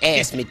 She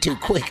asked me too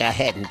quick. I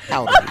hadn't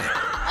thought of it.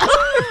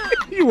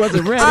 You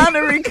wasn't ready.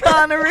 Honorary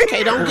Connery.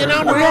 Okay, don't get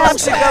on the We wrong have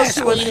to go side,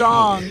 to a sweetie.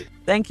 song.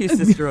 Thank you,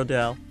 Sister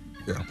Odell.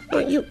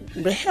 You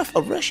the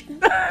heifer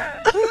Russian.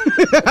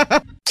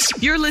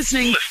 You're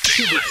listening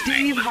to the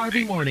Steve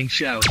Harvey Morning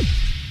Show.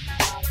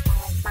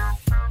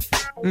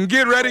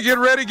 Get ready, get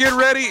ready, get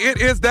ready. It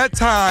is that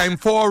time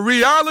for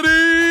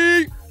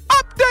reality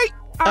update.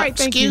 All right,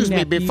 thank you, Excuse me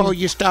nephew. before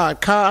you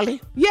start,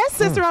 Carly. Yes,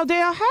 Sister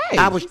Odell. Hey.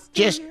 I was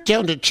just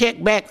telling to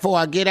check back before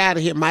I get out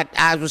of here.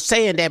 I was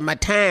saying that my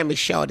time is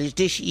short. Is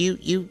this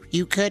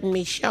you cutting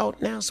me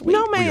short now, sweet?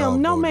 No,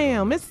 ma'am. No,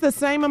 ma'am. It's the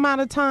same amount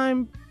of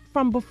time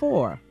from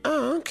before.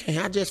 Oh, okay.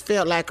 I just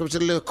felt like it was a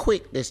little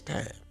quick this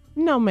time.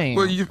 No, ma'am.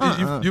 Well, you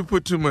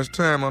put too much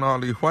time on all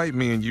these white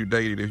men you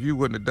dated. If you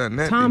wouldn't have done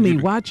that, Tommy,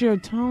 then watch your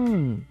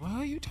tone. What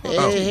are you talking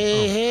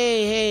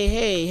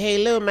Hey,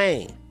 little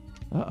man.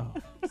 Uh-oh.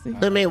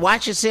 Little man,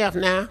 watch yourself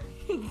now.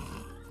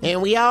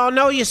 And we all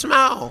know you're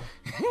small.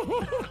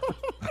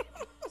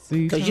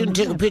 Because you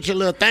took a picture of a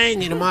little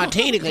thing in a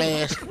martini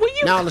glass,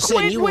 and all of a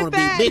sudden you want to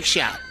be Big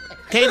Shot.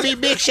 Can't be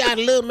Big Shot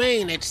and little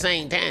man at the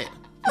same time.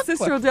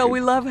 Sister Odell,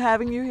 we love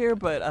having you here,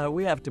 but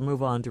we have to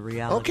move on to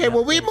reality. Okay,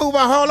 well, we move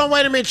on. Hold on,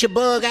 wait a minute, you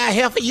bug-eyed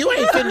heifer. You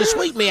ain't finna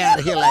sweep me out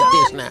of here like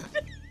this now.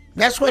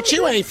 That's what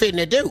you ain't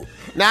finna do.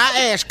 Now,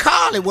 I asked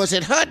Carly, was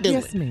it her doing?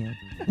 Yes, ma'am.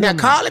 Now,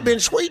 Carly been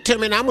sweet to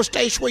me, and I'm going to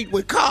stay sweet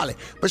with Carly.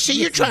 But see,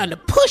 you're trying to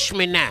push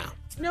me now.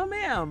 No,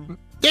 ma'am.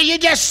 Yeah, you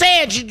just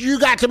said you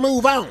got to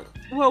move on.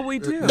 Well, we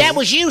do. That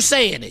was you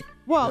saying it.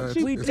 Well,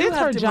 we do it's have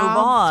her to job move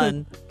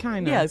on.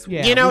 Kind of. Yes,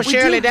 yeah. You know, We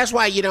Shirley, do- that's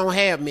why you don't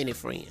have many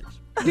friends.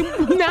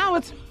 now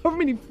it's how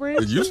many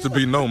friends? It used to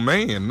be no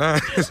man. Now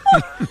it's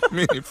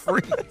many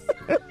friends.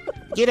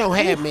 You don't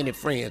have many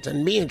friends.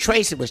 And me and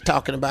Tracy was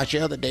talking about you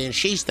the other day, and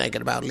she's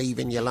thinking about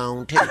leaving you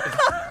alone, too.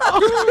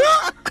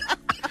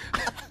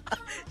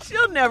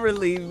 She'll never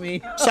leave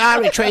me.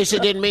 Sorry, Tracy,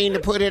 didn't mean to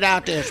put it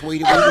out there,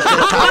 sweetie. We were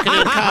just talking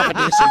in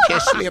confidence and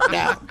just slipped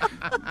out.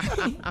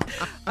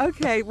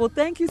 Okay, well,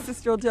 thank you,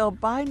 Sister Odell.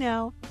 Bye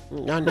now.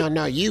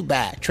 No, you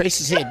buy.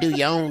 Tracy said do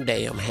your own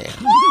damn hair.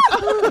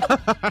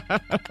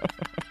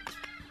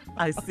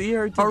 I see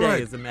her today,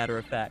 right. as a matter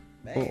of fact.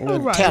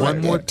 Tell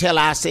her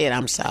I said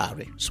I'm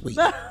sorry, sweet.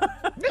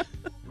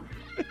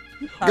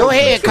 Go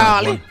ahead,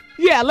 Carly.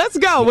 Yeah, let's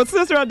go. Well,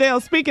 Sister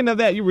Odell, speaking of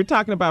that, you were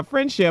talking about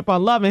friendship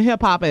on Love and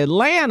Hip Hop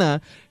Atlanta.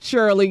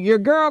 Shirley, your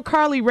girl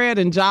Carly Red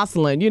and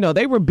Jocelyn,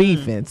 they were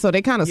beefing. So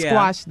they kind of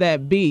squashed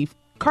that beef.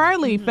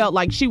 Carly felt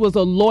like she was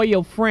a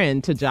loyal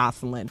friend to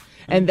Jocelyn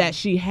and that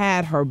she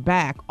had her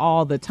back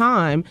all the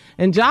time.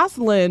 And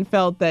Jocelyn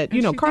felt that,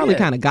 Carly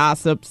kind of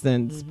gossips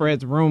and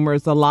spreads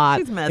rumors a lot.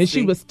 She's messy. And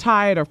she was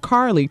tired of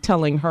Carly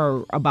telling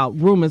her about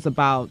rumors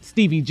about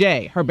Stevie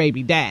J, her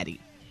baby daddy.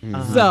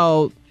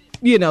 So,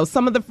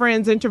 some of the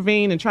friends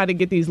intervened and tried to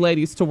get these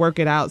ladies to work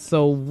it out.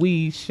 So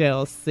we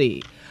shall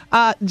see.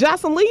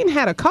 Jocelyn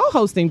had a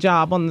co-hosting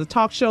job on the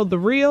talk show The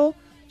Real.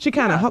 She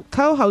kind of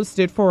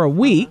co-hosted for a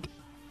week.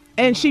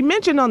 And she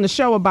mentioned on the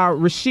show about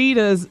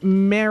Rashida's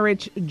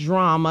marriage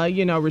drama.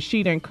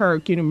 Rashida and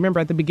Kirk, remember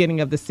at the beginning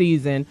of the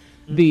season,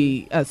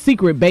 the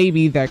secret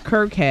baby that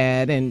Kirk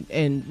had. And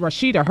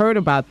Rashida heard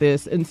about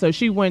this. And so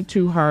she went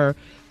to her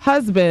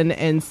husband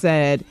and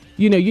said,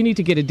 you need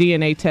to get a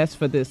DNA test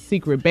for this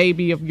secret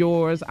baby of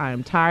yours. I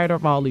am tired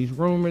of all these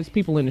rumors,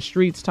 people in the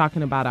streets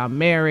talking about our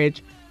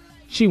marriage.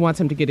 She wants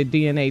him to get a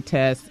DNA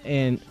test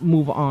and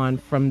move on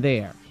from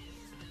there.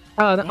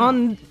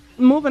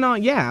 Moving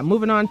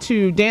on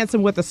to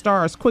Dancing with the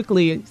Stars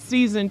quickly.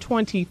 Season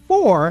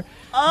 24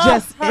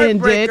 just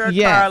ended.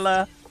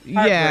 Carla.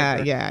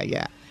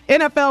 Yeah.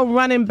 NFL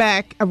running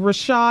back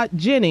Rashad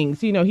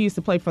Jennings, he used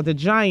to play for the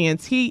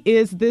Giants. He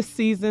is this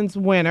season's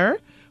winner.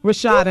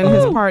 Rashad and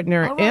his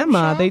partner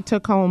Emma, they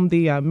took home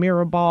the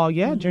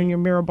Mirrorball, Junior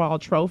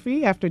Mirrorball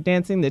trophy after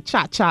dancing the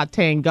Cha-Cha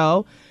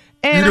Tango.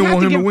 And you didn't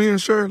want him to win,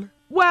 Shirley?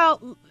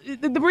 Well,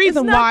 the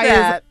reason why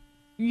is...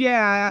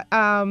 Yeah,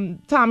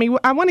 Tommy,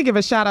 I want to give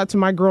a shout out to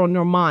my girl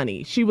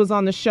Normani. She was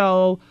on the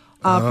show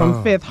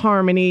from Fifth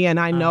Harmony,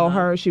 and I know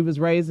her. She was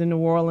raised in New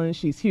Orleans.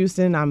 She's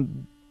Houston.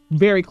 I'm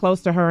very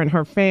close to her and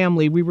her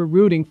family. We were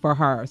rooting for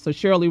her. So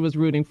Shirley was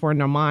rooting for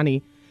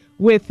Normani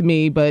with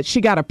me, but she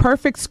got a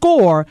perfect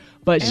score,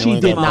 but she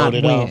did not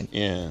win.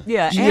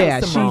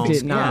 She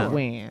did not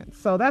win.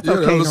 So that's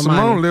okay, Normani.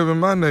 Simone lived in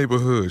my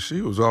neighborhood.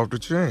 She was off the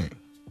chain.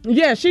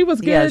 Yeah, she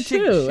was good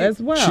too, as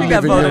well. She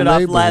got voted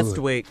off last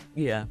week.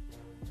 Yeah.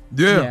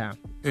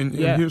 In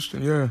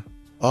Houston, You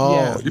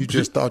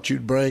just thought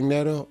you'd bring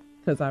that up?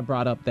 Because I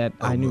brought up that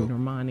I knew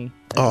Normani.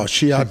 Oh,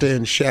 she out there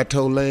in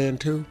Chateau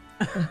Land, too?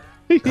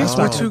 That's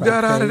what you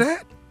got out of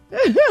that?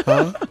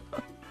 Huh?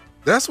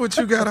 That's what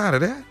you got out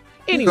of that?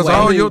 Anyway,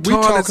 all your we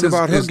talking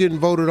about her getting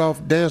voted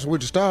off Dancing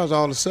with the Stars.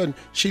 All of a sudden,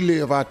 she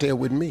live out there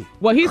with me.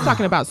 Well, he's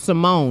talking about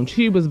Simone.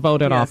 She was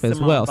voted off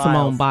as well. Biles.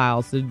 Simone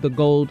Biles, the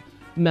gold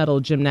medal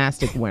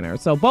gymnastic winner.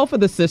 So both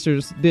of the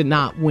sisters did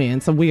not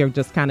win. So we are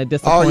just kind of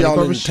disappointed. All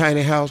y'all in the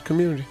tiny house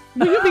community.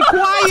 Will you be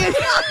quiet?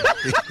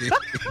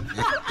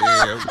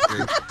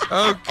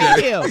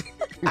 Okay.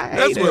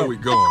 That's where we're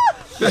going.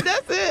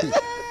 That's it.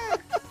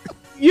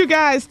 You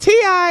guys,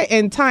 T.I.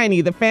 and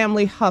Tiny, the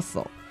family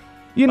hustle.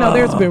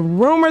 There's been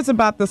rumors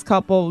about this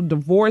couple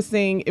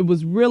divorcing. It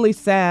was really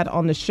sad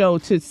on the show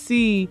to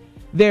see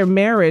their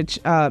marriage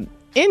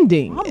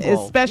ending,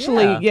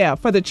 especially,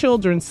 for the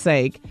children's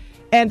sake.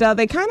 And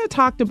they kind of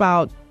talked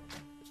about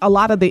a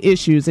lot of the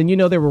issues. And,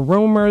 there were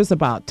rumors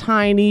about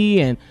Tiny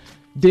and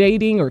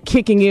dating or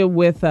kicking it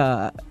with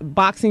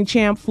boxing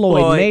champ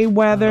Floyd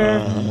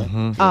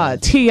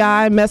Mayweather.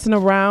 T.I. messing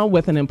around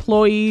with an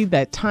employee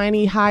that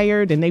Tiny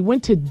hired. And they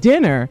went to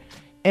dinner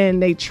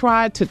and they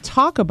tried to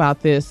talk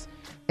about this.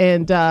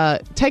 And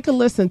take a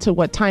listen to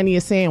what Tiny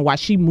is saying, why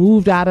she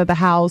moved out of the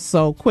house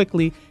so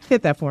quickly.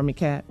 Hit that for me,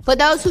 Kat. For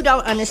those who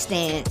don't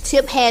understand,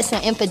 Tip had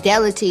some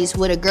infidelities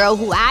with a girl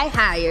who I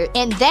hired,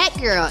 and that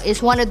girl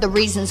is one of the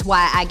reasons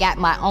why I got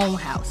my own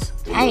house.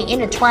 I ain't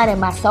intertwining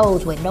my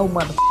souls with no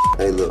mother.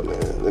 Hey, look,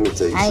 man, let me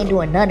tell you I ain't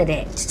doing none of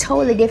that. It's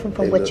totally different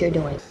from what you're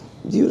doing.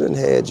 You done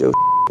had your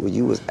when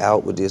you was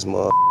out with this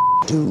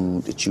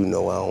dude that I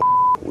don't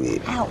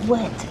with. Out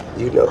what?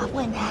 I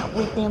wasn't out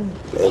with them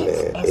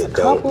as a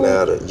couple. Don't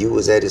matter. You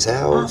was at his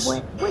house.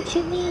 What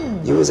you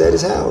mean? You was at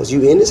his house.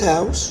 You in his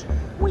house.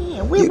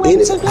 When? We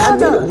went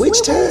together.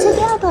 Which time?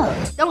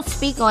 Together. Don't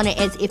speak on it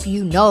as if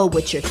you know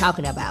what you're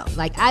talking about.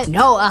 Like, I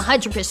know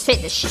 100%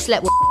 that she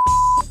slept with.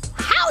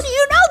 How do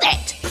you know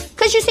that?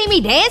 Because you see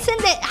me dancing?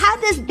 How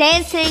does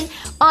dancing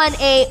on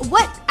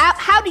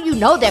how do you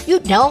know that? You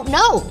don't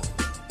know.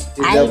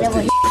 I ain't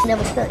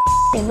never stuck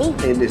in me.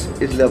 Hey, listen,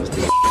 it's levels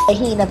to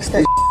he ain't never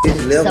stuck.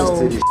 It's levels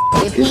to this.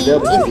 If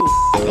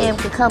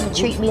he could come and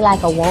treat me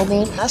like a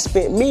woman. I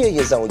spent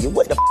millions on you.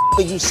 What the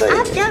are you saying?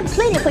 I've done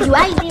plenty for you.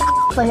 I ain't been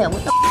for him.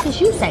 What the is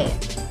you saying?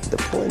 The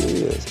point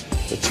is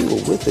that you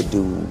were with a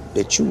dude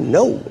that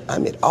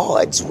I'm at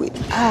odds with.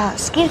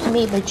 Excuse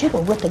me, but you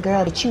were with the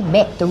girl that you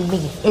met through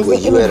me. Were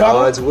you at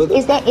odds with her?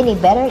 Is that any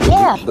better?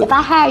 Yeah. But if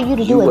I hire you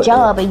to do a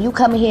job and you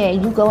come here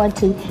and you going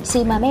to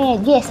see my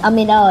man, yes, I'm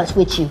in odds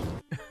with you.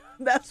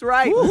 That's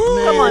right. Come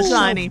on,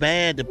 Tiny. So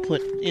bad to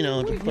put,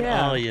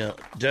 all your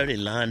dirty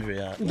laundry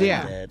out like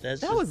that.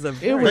 That's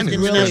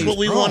what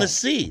we want to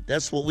see.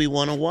 That's what we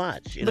want to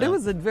watch. But it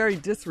was a very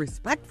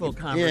disrespectful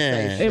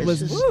conversation. It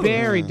was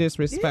very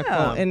disrespectful.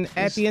 Yeah. And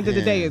at the end of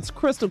the day, it's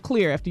crystal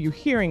clear after you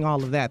hearing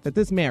all of that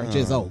this marriage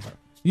is over.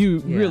 You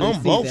really on see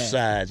both that.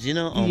 sides,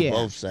 on Yeah.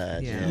 both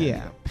sides.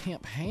 Yeah.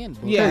 Pimp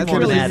handbook. Yeah, it's Can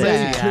really we make it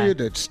sad. clear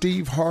that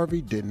Steve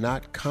Harvey did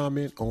not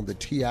comment on the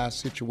T.I.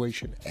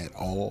 situation at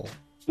all?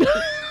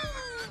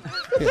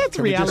 That's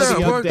Can we just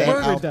reality put that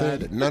update. out there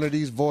that none of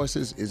these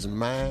voices is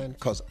mine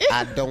because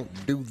I don't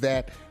do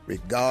that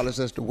regardless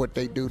as to what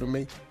they do to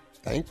me?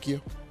 Thank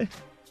you.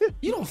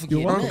 You don't forget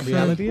You're welcome. that.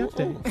 Reality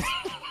update.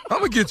 I'm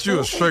gonna get you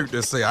a shirt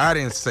that say I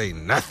didn't say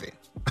nothing.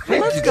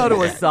 Let's go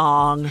to a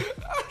song.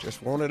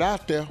 Just want it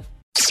out there.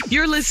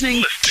 You're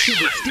listening to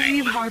the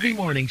Steve Harvey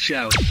Morning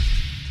Show.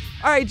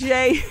 All right,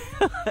 Jay,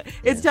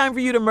 it's time for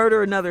you to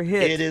murder another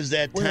hit. It is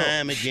that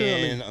time again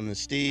Shirley. on the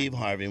Steve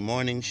Harvey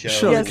Morning Show.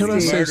 Shirley, Yes, can I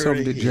Steve. say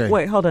something to Jay?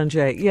 Wait, hold on,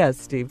 Jay. Yes,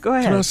 Steve, go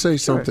ahead. Can I say Sure.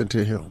 something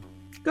to him?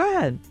 Go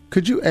ahead.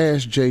 Could you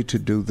ask Jay to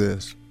do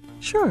this?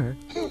 Sure.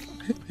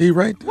 He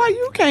right there. Why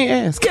you can't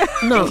ask?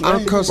 No,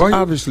 because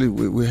obviously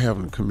we're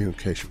having a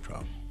communication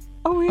problem.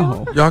 Oh, we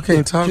are? Y'all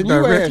can't talk Can you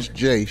directly. ask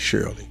Jay,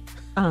 Shirley,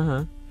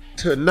 Uh-huh.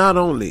 to not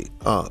only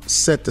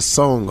set the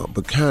song up,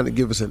 but kind of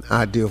give us an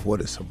idea of what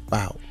it's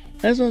about?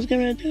 That's what I was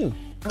going to do.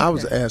 I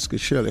was asking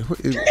Shirley,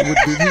 did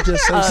he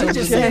just say something?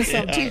 Just Jay,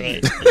 said something to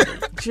you.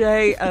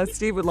 Jay,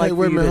 Steve would like Hey, for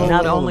wait a you minute, to hold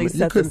not on a only minute. You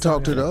set the couldn't talk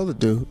song to the up. other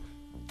dude.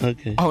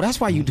 Okay. Oh, that's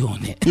why you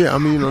doing that. Yeah, I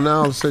mean, now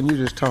all of a sudden you're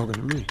just talking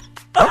to me.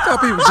 I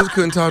thought people just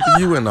couldn't talk to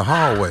you in the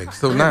hallway.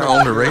 So now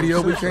on the radio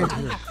we can't.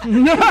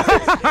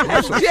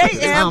 Has Jay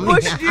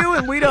ambushed you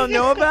and we don't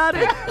know about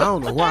it? I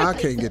don't know why I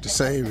can't get the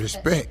same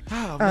respect.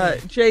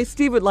 Jay,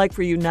 Steve would like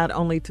for you not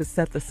only to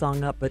set the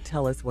song up, but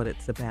tell us what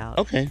it's about.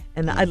 Okay.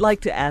 And I'd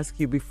like to ask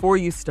you before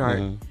you start,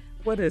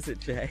 what is it,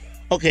 Jay?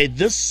 Okay,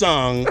 this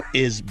song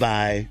is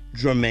by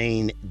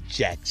Jermaine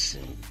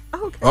Jackson.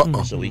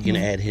 Okay. So we can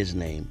add his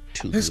name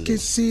to Let's the get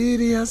list.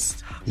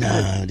 serious. No,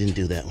 I didn't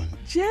do that one.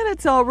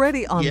 Janet's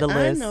already on the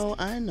list.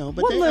 I know,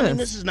 but What I mean, list?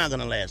 this is not going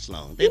to last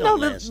long. They You know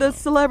don't last the long.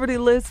 celebrity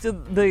list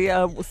of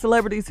the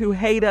celebrities who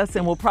hate us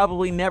and will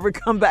probably never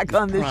come back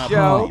on this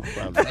Probably.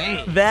 show.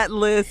 That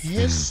list.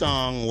 His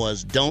song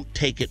was "Don't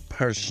Take It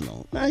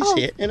Personal." Nice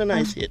hit and a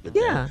nice hit. With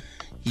yeah. that.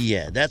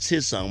 Yeah, that's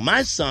his song.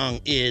 My song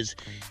is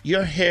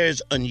 "Your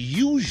Hair's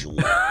Unusual."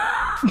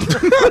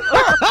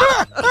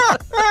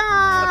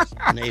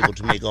 Unable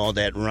to make all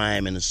that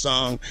rhyme in a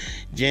song.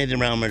 Janet and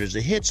Brown Murders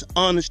the Hits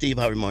on the Steve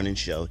Harvey Morning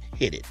Show.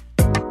 Hit it.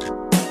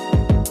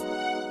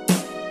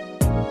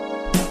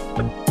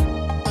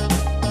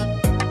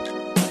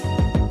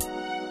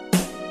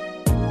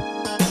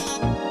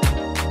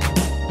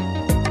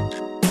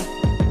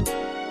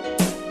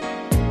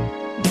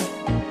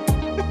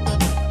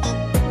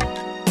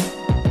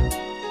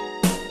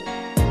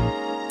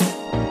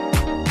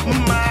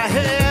 My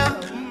hair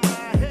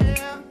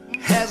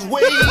has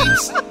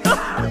waves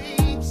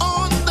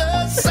on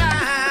the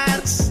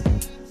sides,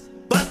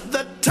 but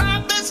the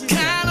top is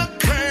kind of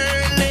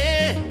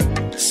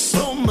curly.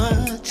 So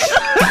much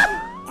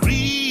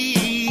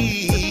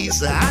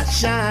grease, I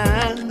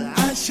shine,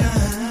 I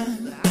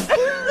shine.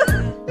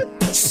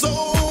 So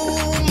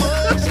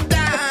much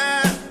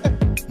dye,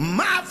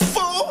 my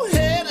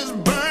forehead is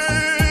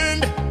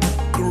burned,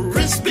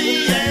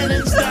 crispy and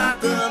it's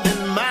darker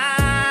than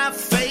my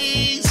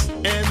face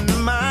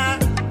and my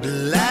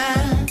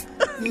black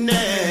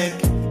neck.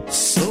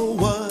 So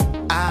what?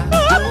 I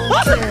don't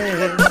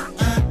care.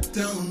 I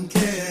don't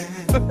care.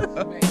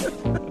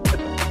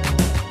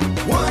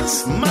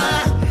 Once my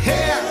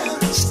hair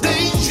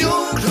stains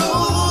your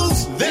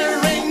clothes,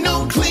 there ain't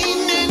no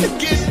cleaning to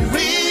get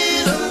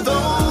rid of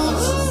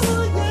those.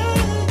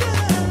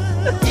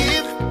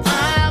 If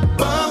I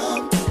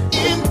bump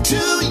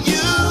into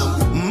you,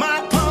 my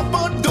pump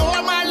or door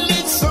might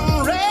leave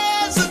some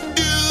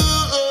residue.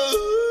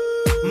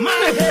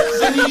 My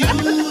hair's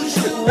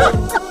unusual.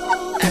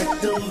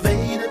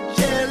 Activated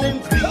gel and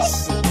grease.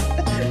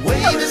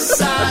 Wavy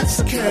sides,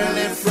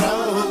 curly fro.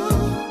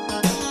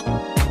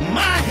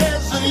 My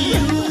hair's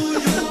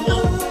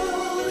unusual.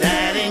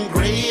 That ain't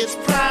gray, it's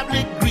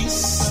probably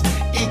grease.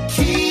 It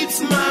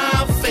keeps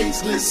my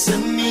face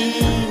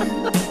glistening.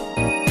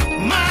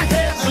 My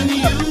hair's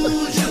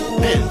unusual.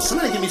 Man,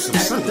 somebody give me some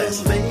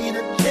sunglasses.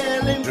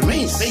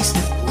 Jermaine's face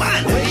is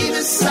blind.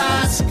 Wavy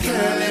sides,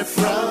 curly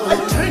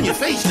fro. Turn your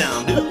face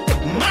down, dude.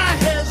 My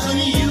hair's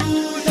unusual.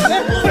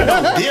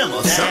 Dim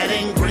or something. That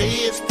ain't gray,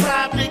 it's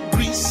probably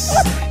grease.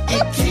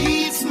 It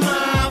keeps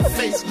my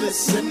face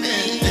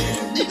glistening.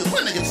 Nigga,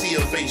 when I can see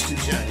your face too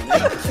shiny.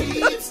 It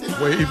keeps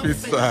my Wavy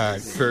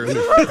side, Curly.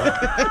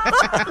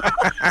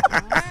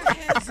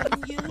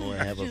 Boy,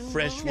 have a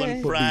fresh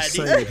one But be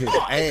singing his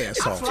Friday.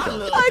 ass off,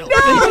 though. I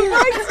know,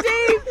 right,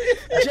 Steve?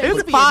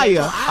 It's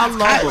fire. I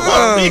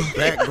love it.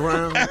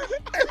 Background.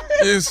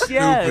 It's stupid.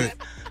 Yes.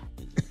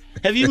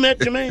 Have you met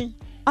Jermaine?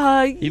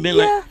 You been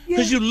yeah,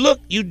 because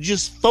you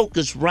just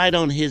focus right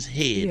on his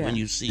head Yeah. when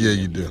you see Yeah, him.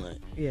 you do. You're like-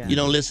 Yeah. You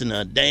don't listen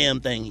to a damn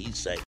thing he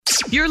say.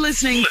 You're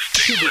listening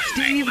to the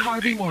Steve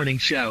Harvey Morning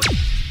Show.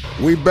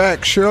 We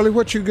back. Shirley,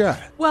 what you got?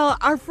 Well,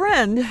 our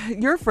friend,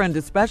 your friend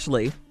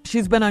especially,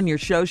 she's been on your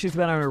show. She's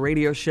been on a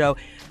radio show.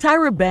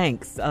 Tyra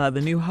Banks, the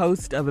new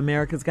host of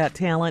America's Got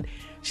Talent.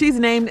 She's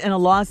named in a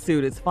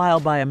lawsuit. It's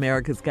filed by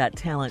America's Got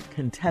Talent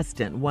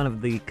contestant, one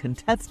of the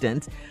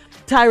contestants.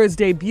 Tyra's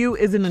debut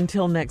isn't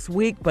until next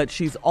week, but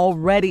she's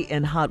already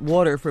in hot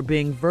water for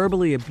being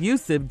verbally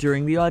abusive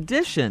during the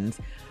auditions.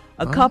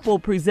 A couple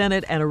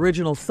presented an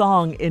original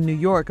song in New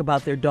York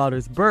about their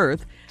daughter's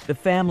birth. The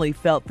family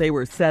felt they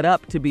were set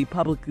up to be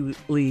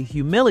publicly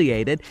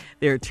humiliated.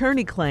 Their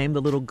attorney claimed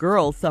the little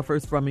girl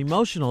suffers from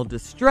emotional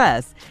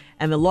distress,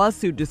 and the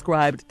lawsuit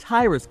described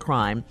Tyra's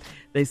crime.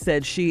 They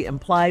said she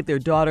implied their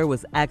daughter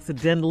was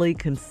accidentally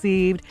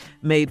conceived,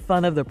 made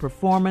fun of the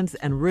performance,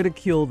 and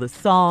ridiculed the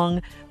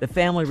song. The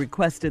family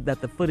requested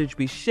that the footage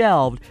be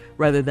shelved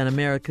rather than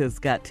America's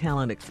Got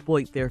Talent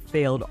exploit their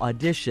failed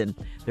audition.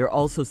 They're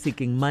also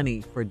seeking money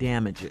for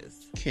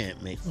damages.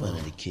 Can't make fun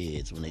of the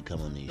kids when they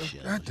come on these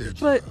shows.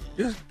 But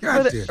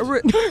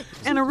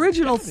and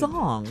original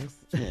songs.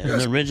 Yeah,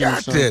 an original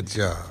song. That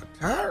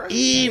job.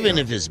 Even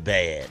if it's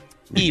bad.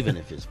 Even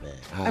if it's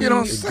bad. You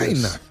don't say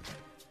nothing.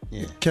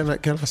 Yeah. Can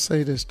I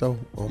say this though?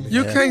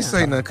 You can't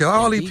say nothing because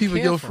all these people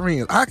your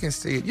friends. I can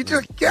say it. You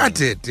just got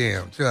that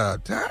damn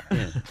job, Tyra.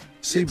 Yeah.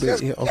 See,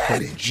 but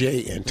okay,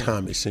 Jay and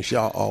Tommy, since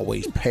y'all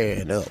always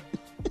pairing up.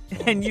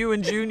 And you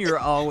and Junior are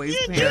always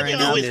pairing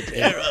up.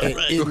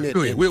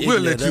 We'll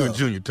let you and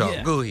Junior talk.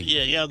 Yeah. Go ahead.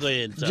 Yeah, y'all go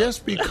ahead and talk.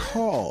 Just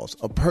because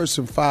a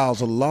person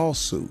files a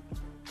lawsuit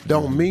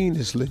don't mean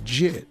it's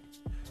legit.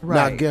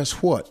 Right. Now,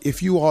 guess what?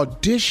 If you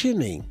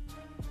auditioning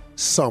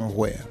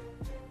somewhere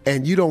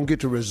and you don't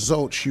get the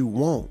results you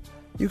want,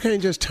 you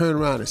can't just turn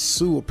around and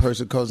sue a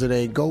person because it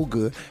ain't go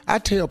good. I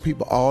tell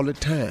people all the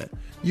time,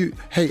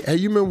 hey,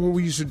 you remember when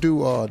we used to do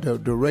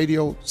the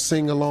radio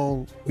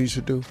sing-along we used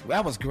to do?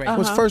 That was great. It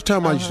was the first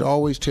time I used to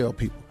always tell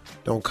people,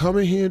 don't come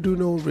in here and do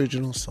no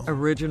original song.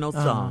 Original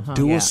song.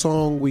 Do a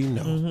song we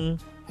know.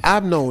 Mm-hmm.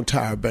 I've known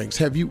Tyra Banks.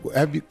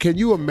 Can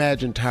you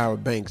imagine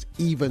Tyra Banks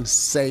even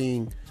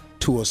saying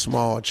to a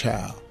small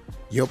child,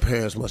 your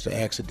parents must have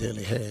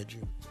accidentally had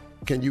you?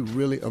 Can you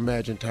really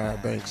imagine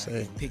Tyra Banks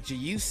saying that? Picture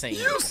you saying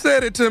You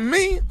said it to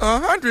me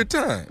 100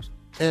 times.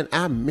 And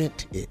I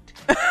meant it.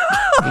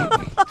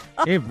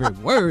 Every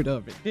word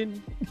of it,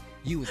 didn't you?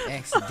 You was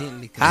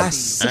accidentally conceived. I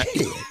said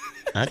it.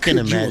 I can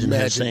imagine her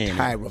imagine saying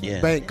Tyra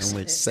it. Banks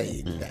I'm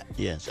saying that?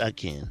 Yes, I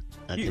can.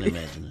 I can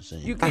imagine her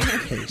saying You it.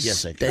 can.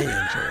 Yes, I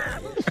can.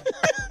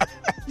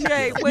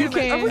 Jay, wait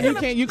a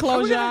minute. You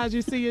close your eyes,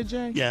 you see it,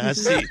 Jay? Yeah, I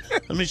see.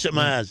 Let me shut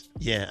my eyes.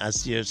 Yeah, I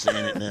see her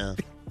saying it now.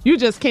 You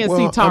just can't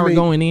see Tyra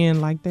going in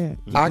like that.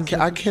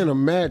 I can't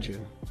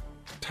imagine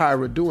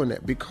Tyra doing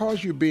that.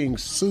 Because you're being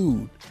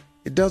sued,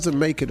 it doesn't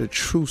make it a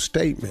true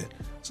statement.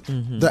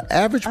 Mm-hmm. The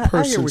average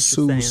person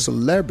sues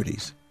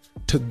celebrities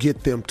to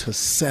get them to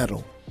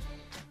settle.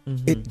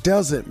 Mm-hmm. It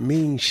doesn't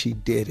mean she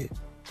did it.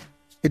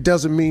 It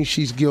doesn't mean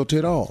she's guilty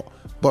at all.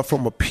 But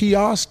from a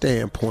PR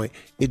standpoint,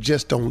 it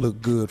just don't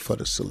look good for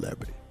the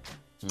celebrity.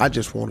 Mm-hmm. I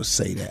just want to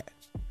say that.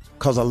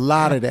 Because a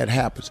lot of that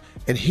happens.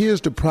 And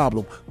here's the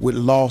problem with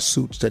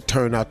lawsuits that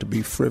turn out to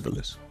be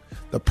frivolous.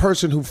 The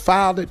person who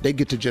filed it, they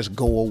get to just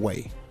go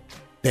away.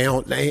 They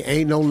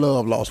ain't no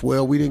love lost.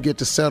 Well, we didn't get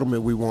the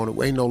settlement we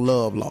wanted. Ain't no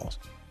love lost.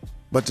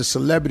 But the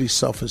celebrity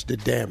suffers the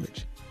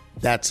damage.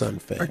 That's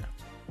unfair.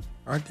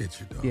 I get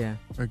you, though. Yeah.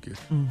 I get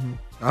you. Mm-hmm.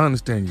 I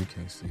understand you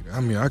can't see that.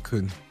 I mean, I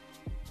couldn't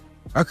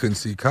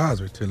see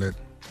Cosby till that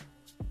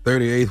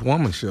 38th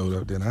woman showed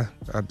up. Then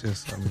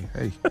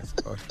hey,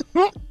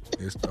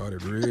 it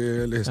started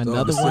really.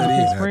 Another one of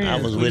his friends.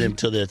 I was with him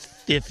till the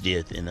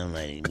 50th, and I'm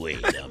like, wait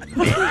a minute.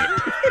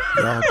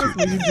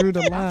 You drew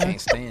the line. I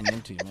can't stand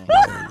them two, man.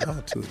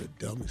 Y'all two are the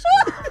dumbest.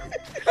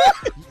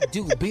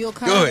 Dude, Bill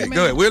Cosby,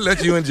 Go ahead. We'll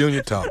let you and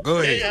Junior talk. Go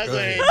ahead. Yeah, go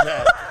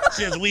ahead.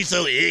 Since we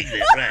so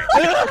ignorant, right?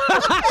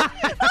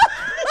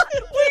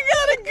 We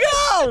gotta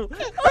go.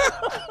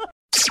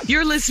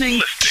 You're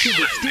listening to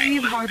the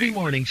Steve Harvey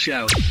Morning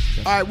Show.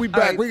 All right, we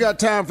back. Right. We got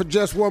time for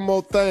just one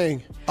more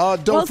thing.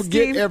 Don't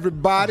forget, Steve,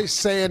 everybody,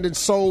 Sand and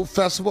Soul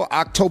Festival,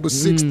 October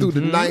 6th through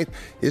the 9th.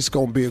 It's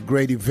going to be a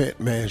great event,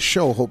 man.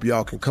 Hope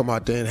y'all can come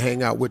out there and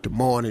hang out with the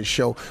morning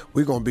show.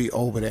 We're going to be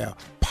over there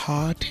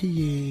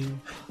partying,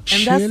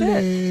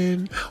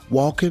 chilling,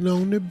 walking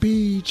on the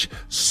beach,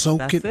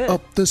 soaking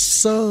up the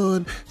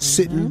sun,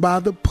 sitting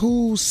by the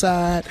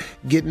poolside,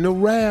 getting a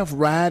raft,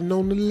 riding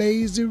on the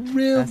lazy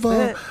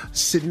river,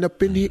 sitting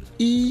up in here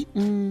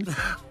eating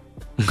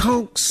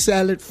conch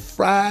salad,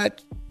 fried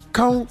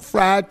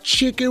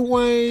chicken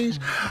wings,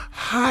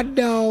 hot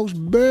dogs,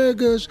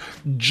 burgers,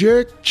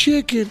 jerk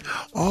chicken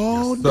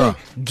all day.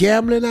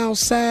 Gambling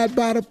outside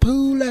by the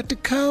pool at the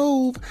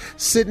Cove,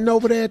 sitting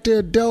over there at the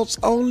adults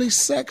only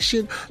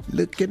section,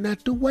 looking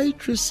at the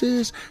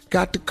waitresses.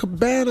 Got the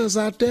cabanas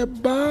out there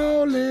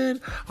balling.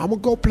 I'm going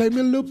to go play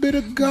me a little bit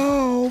of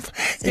golf,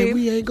 Steve, and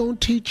we ain't going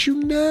to teach you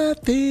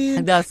nothing.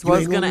 And that's what I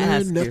was going to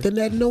ask you. Nothing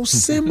at no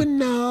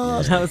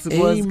seminars.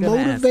 Ain't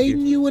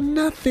motivating you or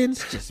nothing.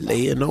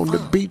 Laying on the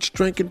beach beach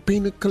drinking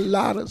pina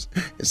coladas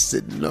and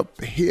sitting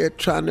up here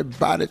trying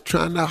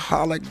to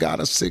holler. Got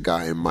a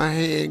cigar in my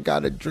hand,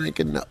 got a drink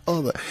in the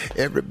other.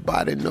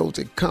 Everybody knows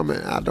it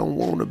coming. I don't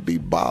want to be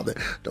bothered.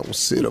 Don't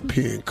sit up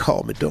here and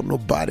call me. Don't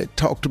nobody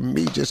talk to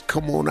me. Just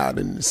come on out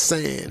in the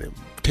sand and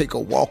take a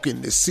walk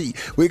in the sea.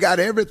 We got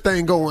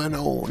everything going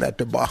on at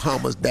the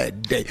Bahamas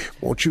that day.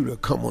 Want you to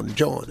come on and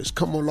join us.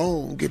 Come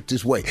along, get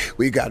this way.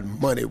 We got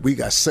money, we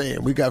got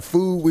sand, we got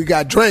food, we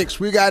got drinks,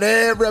 we got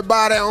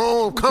everybody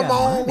on. Come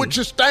on with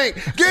your stank.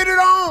 Get it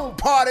on,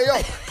 party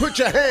up. Put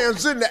your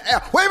hands in the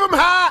air. Wave them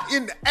high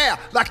in the air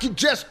like you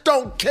just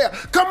don't care.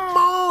 Come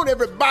on,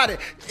 everybody.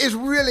 It's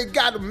really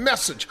got a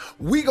message.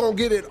 We gonna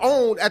get it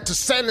on at the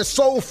Sand and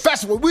Soul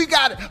Festival. We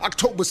got it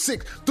October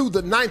 6th through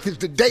the 9th is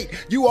the date.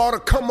 You ought to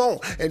come on.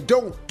 And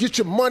don't get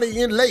your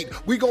money in late.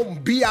 We gonna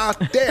be out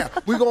there.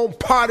 We gonna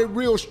party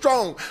real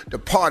strong. The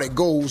party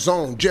goes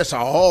on just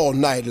all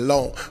night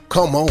long.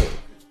 Come on.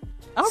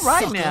 All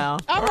right now.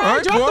 All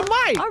right, drop the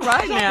mic. All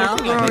right now.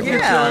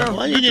 Yeah.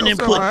 Why you didn't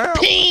put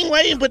ping?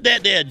 Why you didn't put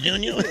that there,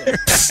 Junior?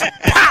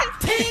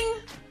 Ping.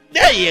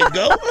 There you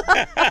go.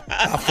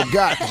 I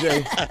forgot,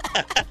 Jay.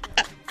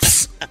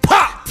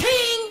 Pop.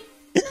 Ting.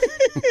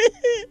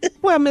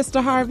 Well,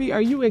 Mr. Harvey,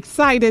 are you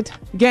excited?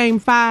 Game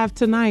 5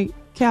 tonight.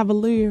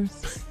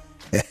 Cavaliers.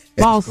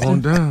 Boston.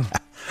 Going down.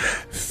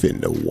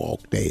 Finna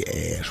walk they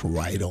ass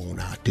right on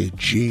out the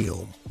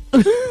gym.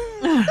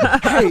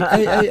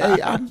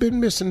 Hey, I've been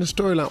missing the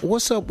storyline.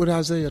 What's up with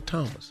Isaiah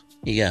Thomas?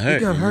 He got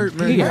hurt.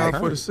 Man. He got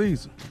out for the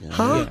season.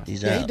 Huh? Yeah,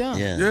 he's Yeah, out. he done.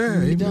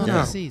 Yeah, he done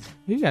the season.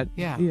 He got.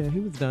 Yeah, he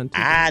was done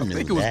too. I knew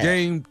think it was that.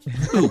 game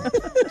 2.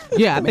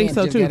 Yeah, I think Man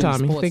so just too, got into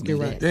Tommy. I sports think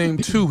you're and right. Game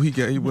 2,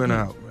 he went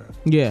out, man.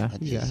 Yeah,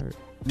 he got hurt.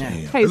 Damn.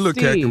 Hey, Look,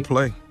 cat can Steve,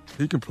 play.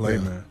 He can play,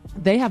 man.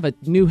 they have a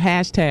new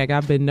hashtag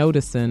I've been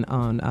noticing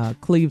on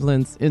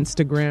Cleveland's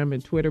Instagram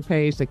and Twitter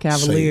page, the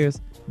Cavaliers.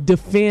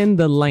 Defend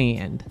the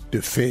land.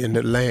 Defend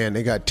the land.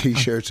 They got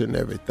T-shirts and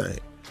everything.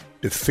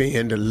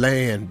 Defend the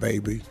land,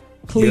 baby.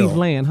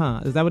 Cleveland,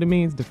 huh? Is that what it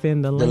means?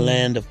 Defend the land. The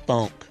land of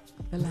funk.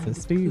 So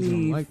Steve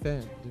don't like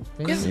that.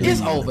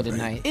 It's over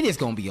tonight. It is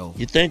gonna be over.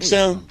 You think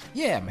so?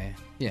 Yeah, man.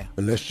 Yeah.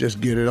 And let's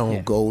just get it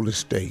on Golden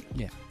State.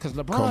 Yeah. Because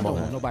LeBron don't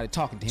want nobody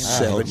talking to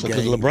him.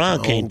 Because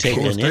LeBron can't take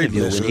an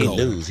interview when he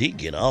lose. He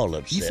get all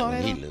upset You saw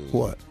when that? he lose.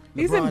 What?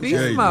 He's in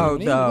beast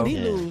mode, though. When he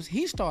lose,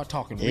 he start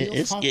talking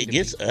real funky. It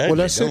gets to ugly. Well,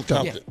 that's Don't it,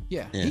 talk though. to-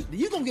 Yeah.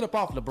 You gonna get up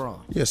off LeBron.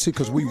 Yeah, see,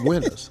 because we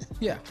winners.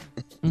 Yeah.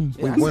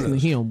 We I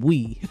winners.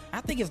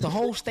 I think it's the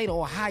whole state of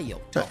Ohio.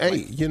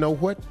 Hey, you know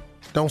what?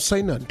 Don't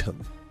say nothing to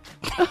me.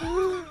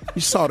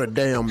 You saw the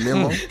damn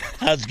memo.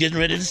 I was getting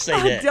ready to say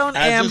that. Don't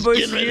I was ambush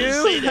just getting ready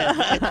to say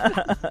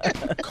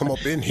that. Come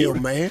up in here,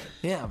 man.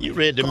 Yeah. You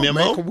read the Come on,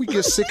 memo? man, when we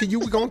get sick of you,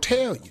 we gonna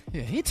tell you.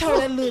 Yeah, he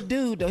told that little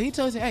dude though. He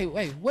told him,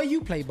 "Hey, where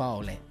you play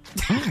ball at?"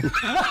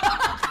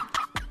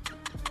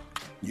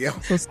 Yeah.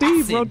 So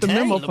Steve wrote the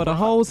memo for the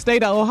whole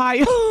state of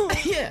Ohio.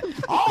 Yeah,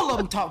 all of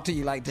them talk to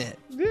you like that.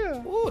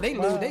 Yeah. Ooh, they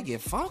lose, they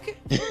get funky.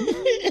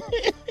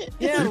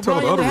 Yeah, He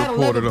told the other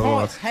reporter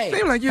though. Hey,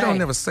 Seem like you don't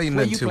never say where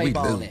nothing you till play we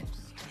ball lose. at?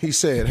 He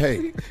said,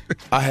 hey,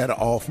 I had an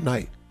off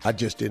night. I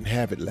just didn't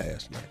have it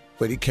last night.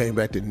 But he came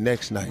back the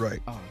next night. Right.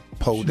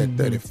 Pulled that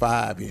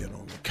 35 in on me.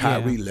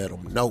 Kyrie let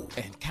him know.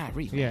 And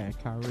Kyrie. Yeah,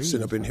 Kyrie.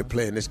 Sitting up in here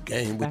playing this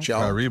game with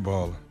y'all. Kyrie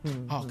baller.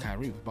 Oh,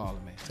 Kyrie was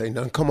balling, man. Say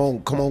nothing. Come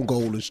on,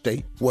 Golden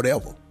State.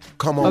 Whatever.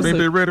 Come on. Think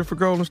they ready for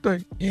Golden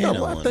State?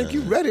 No, I think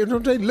you ready.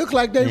 Don't they look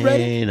like they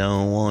ready? They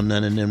don't want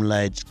none of them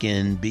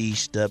light-skinned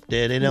beasts up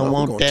there. They don't No, we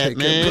want gonna that, take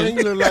man.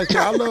 You look like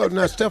that. I love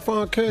now.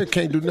 Stephon Curry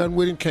can't do nothing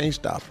with him. Can't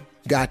stop him.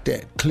 Got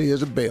that. Clear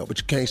as a bell. But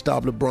you can't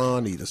stop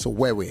LeBron either. So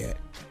where we at?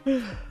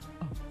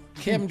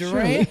 Kevin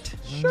Durant.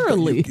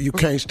 Surely. You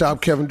can't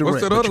stop Kevin Durant.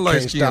 What's that but other you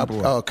can't light-skinned stop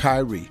boy?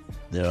 Kyrie.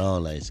 They're all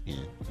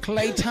light-skinned.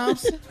 Klay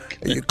Thompson.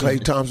 And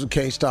Klay Thompson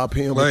can't stop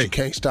him, but you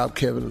can't stop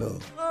Kevin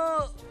Love.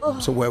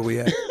 So where we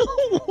at?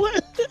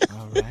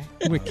 All right.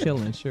 We're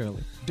killing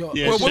Shirley.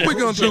 Well, what we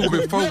gonna do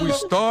before we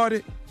start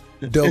it?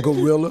 The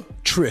Gorilla,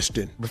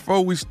 Tristan.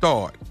 Before we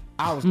start,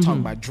 I was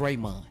talking about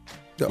Draymond.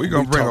 we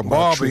gonna bring a talking about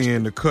barber Tristan.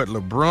 in to cut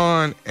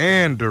LeBron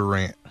and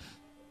Durant.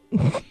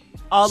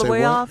 All the Say way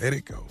what? off? Let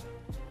it go.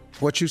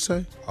 What you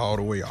say? All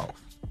the way off.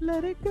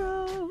 Let it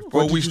go.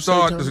 Before did we you say,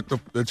 start Tommy?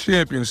 the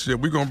championship,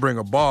 we're gonna bring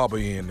a barber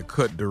in to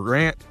cut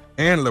Durant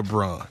and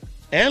LeBron.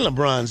 And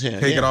LeBron's hair.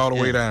 Take yeah, it all the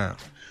yeah. way down.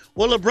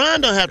 Well,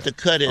 LeBron don't have to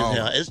cut his Oh.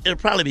 hair. It'll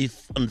probably be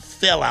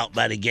fell out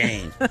by the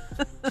game.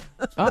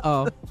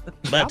 Uh-oh.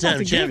 By the time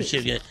the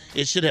championship game,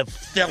 it should have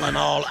fallen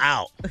all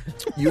out.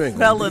 You ain't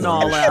Felling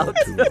all out.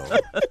 Too long.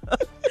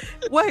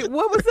 Wait,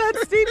 what was that,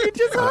 Steve? You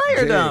just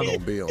hired Jay ain't him. gonna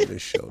be on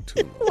this show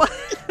too long.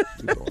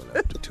 You're going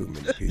after too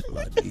many people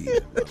I need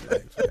in my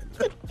life right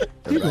now.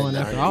 You're going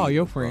after all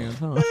your friends,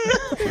 huh?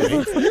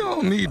 You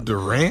don't need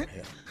Durant.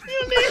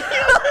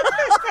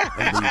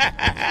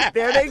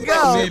 There they You go.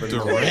 don't need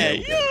Durant. Yeah,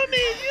 you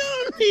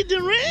don't need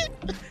Durant.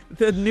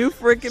 The new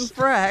freaking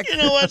frack. You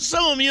know what?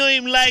 Some of them you don't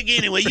even like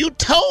anyway. You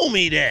told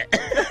me that.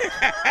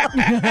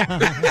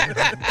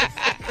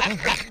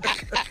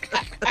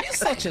 You're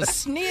such Such a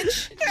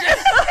snitch.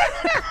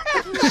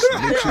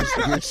 Snitches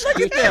get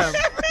stitches.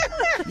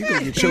 You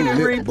gonna get your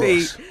lip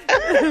bust.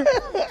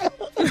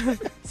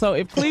 So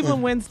if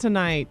Cleveland wins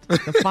tonight,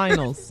 the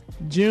finals,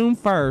 June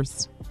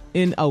 1st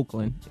in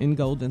Oakland, in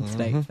Golden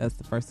State. That's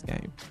the first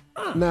game.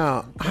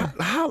 Now,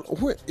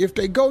 if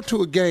they go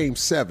to a game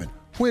 7,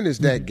 when is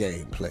that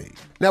game played?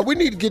 Now, we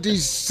need to get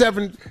these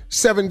seven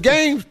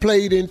games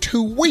played in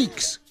 2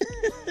 weeks.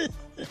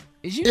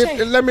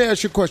 Let me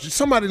ask you a question.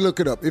 Somebody look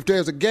it up. If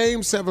there's a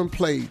game 7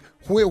 played,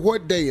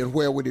 what day and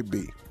where would it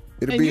be?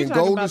 It'll be in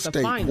Golden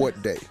State.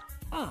 What day?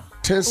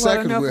 10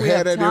 seconds, we'll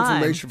have that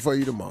information for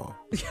you tomorrow.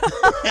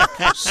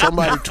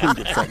 Somebody tweet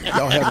it for me.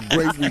 Y'all have a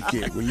great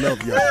weekend. We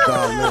love y'all.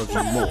 God loves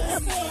you more.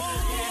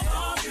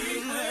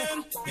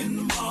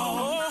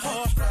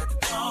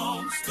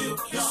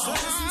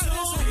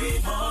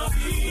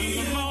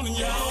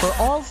 For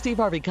all Steve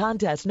Harvey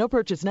contests, no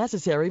purchase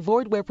necessary,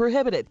 void where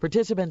prohibited.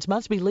 Participants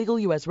must be legal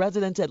U.S.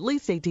 residents at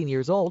least 18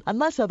 years old,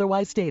 unless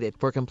otherwise stated.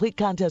 For complete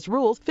contest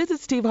rules,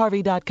 visit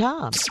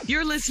steveharvey.com.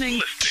 You're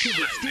listening to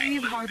the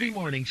Steve Harvey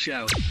Morning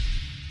Show.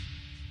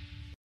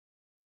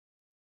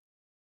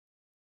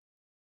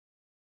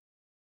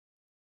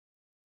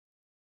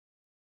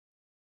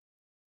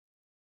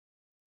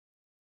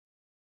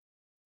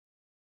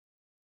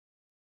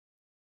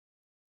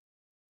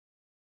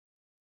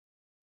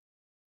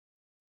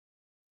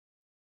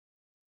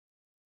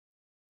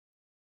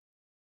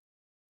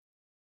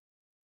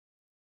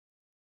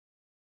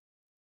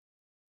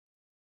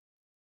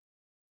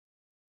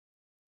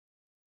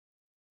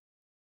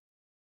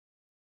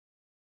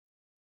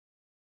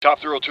 Top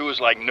Thrill 2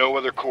 is like no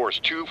other course.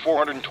 2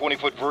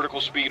 420-foot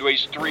vertical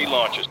speedways, 3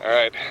 launches. All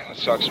right,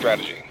 let's talk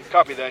strategy.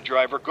 Copy that,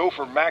 driver. Go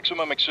for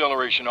maximum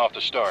acceleration off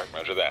the start.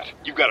 Roger that.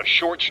 You've got a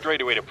short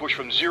straightaway to push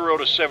from 0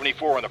 to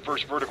 74 on the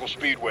first vertical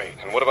speedway.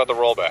 And what about the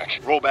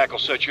rollback? Rollback will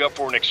set you up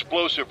for an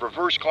explosive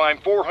reverse climb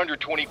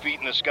 420 feet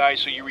in the sky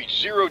so you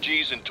reach 0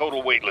 G's in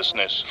total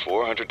weightlessness.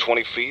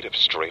 420 feet of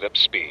straight-up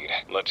speed.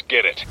 Let's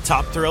get it.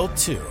 Top Thrill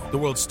 2, the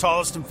world's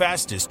tallest and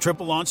fastest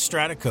triple-launch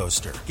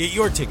Stratocoaster. Get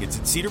your tickets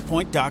at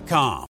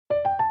cedarpoint.com.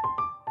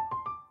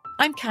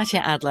 I'm Katya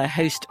Adler,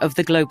 host of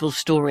The Global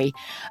Story.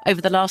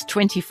 Over the last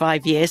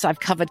 25 years, I've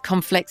covered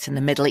conflicts in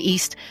the Middle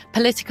East,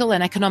 political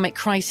and economic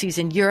crises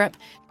in Europe,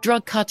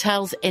 drug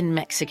cartels in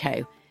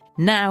Mexico.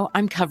 Now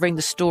I'm covering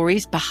the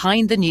stories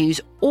behind the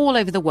news all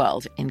over the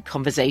world in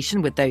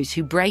conversation with those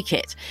who break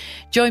it.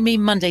 Join me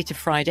Monday to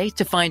Friday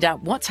to find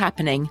out what's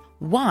happening,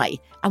 why,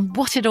 and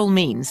what it all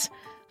means.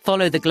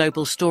 Follow The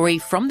Global Story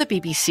from the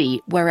BBC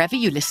wherever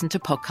you listen to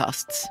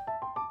podcasts.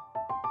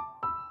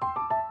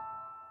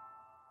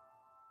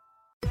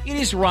 It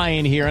is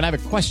Ryan here, and I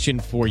have a question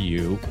for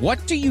you.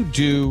 What do you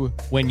do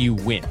when you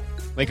win?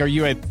 Like, are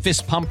you a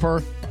fist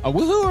pumper, a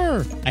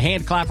woohooer, a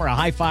hand clapper, a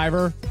high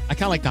fiver? I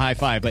kind of like the high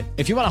five, but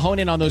if you want to hone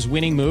in on those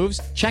winning moves,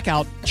 check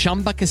out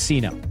Chumba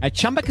Casino. At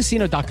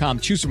ChumbaCasino.com,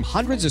 choose from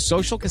hundreds of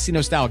social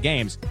casino-style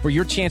games for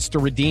your chance to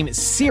redeem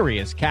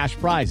serious cash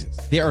prizes.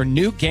 There are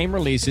new game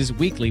releases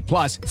weekly,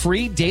 plus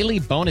free daily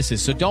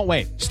bonuses, so don't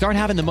wait. Start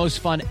having the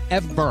most fun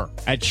ever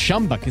at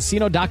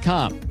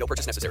ChumbaCasino.com. No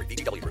purchase necessary.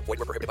 VGW. Void where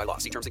prohibited by law.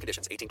 See terms and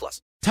conditions.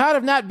 18+. Tired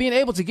of not being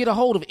able to get a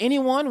hold of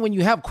anyone when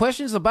you have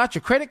questions about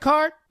your credit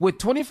card? With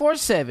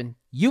 24/7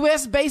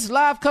 U.S.-based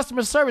live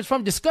customer service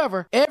from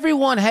Discover,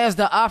 everyone has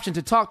the option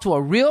to talk to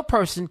a real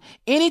person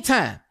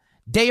anytime,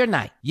 day or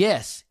night.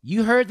 Yes,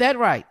 you heard that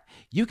right.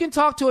 You can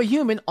talk to a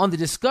human on the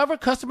Discover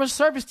customer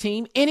service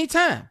team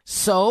anytime.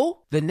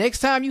 So, the next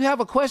time you have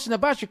a question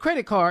about your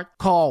credit card,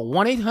 call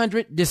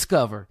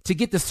 1-800-DISCOVER to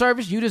get the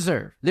service you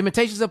deserve.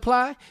 Limitations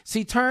apply.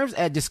 See terms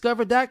at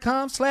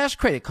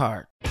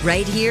discover.com/creditcard.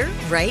 Right here,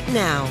 right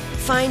now.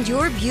 Find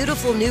your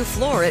beautiful new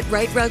floor at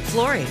Right Rug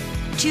Flooring.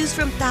 Choose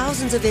from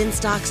thousands of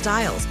in-stock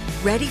styles,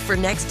 ready for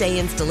next day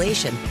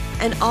installation,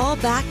 and all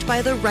backed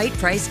by the right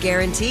price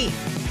guarantee.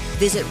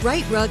 Visit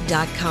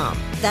rightrug.com.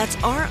 That's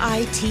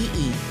RITERUG.com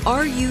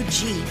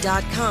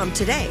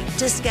today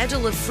to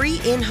schedule a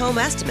free in-home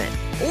estimate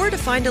or to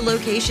find a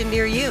location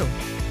near you.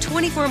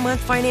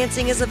 24-month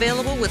financing is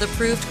available with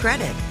approved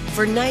credit.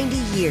 For 90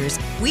 years,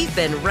 we've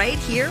been right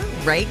here,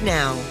 right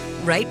now.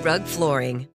 Right Rug Flooring.